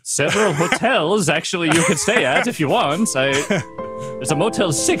several hotels, actually, you could stay at if you want. There's a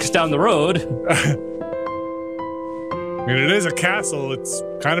Motel 6 down the road. I mean, it is a castle. It's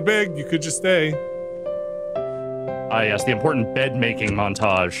kind of big. You could just stay. Ah, yes, the important bed-making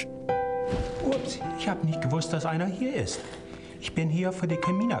montage. Ups, ich habe nicht gewusst, dass einer hier ist. Ich bin hier für die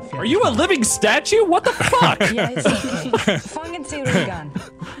Kamina. Are you a living statue? What the fuck? Yeah, it's okay. Fangen Sie ruhig an.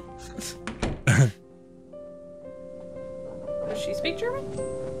 Does she speak German?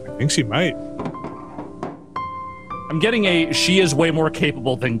 I think she might. I'm getting a she is way more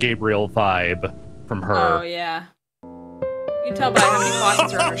capable than Gabriel vibe from her. Oh, yeah. You can tell by how many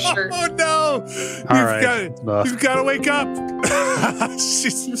pockets are on her shirt. Oh no! You've got to wake up.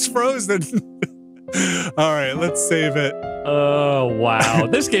 She's frozen. All right, let's save it. Oh wow,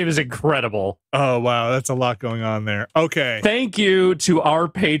 this game is incredible. Oh wow, that's a lot going on there. Okay. Thank you to our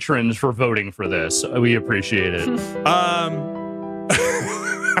patrons for voting for this. We appreciate it.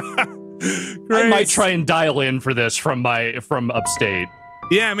 I might try and dial in for this from upstate.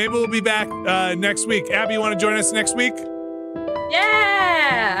 Yeah, maybe we'll be back next week. Abby, you want to join us next week?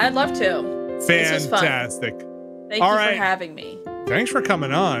 Yeah, I'd love to. Fantastic. Thank you for having me. Thanks for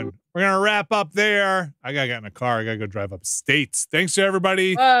coming on. We're going to wrap up there. I got to get in a car. I got to go drive upstate. Thanks to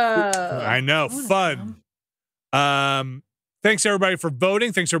everybody. I know. Fun. Thanks everybody for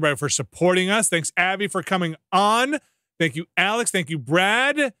voting. Thanks everybody for supporting us. Thanks Abby for coming on. Thank you, Alex. Thank you,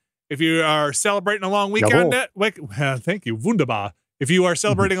 Brad. If you are celebrating a long weekend, thank you, wunderbar. If you are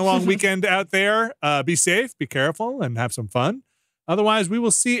celebrating a long weekend out there, be safe, be careful, and have some fun. Otherwise, we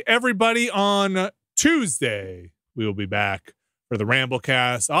will see everybody on Tuesday. We will be back for the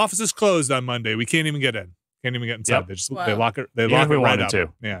Ramblecast. Office is closed on Monday. We can't even get in. Can't even get inside. Yep. They lock it. They lock it right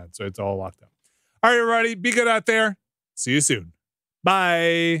up. Yeah, so it's all locked up. All right, everybody, be good out there. See you soon.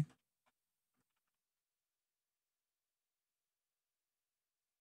 Bye.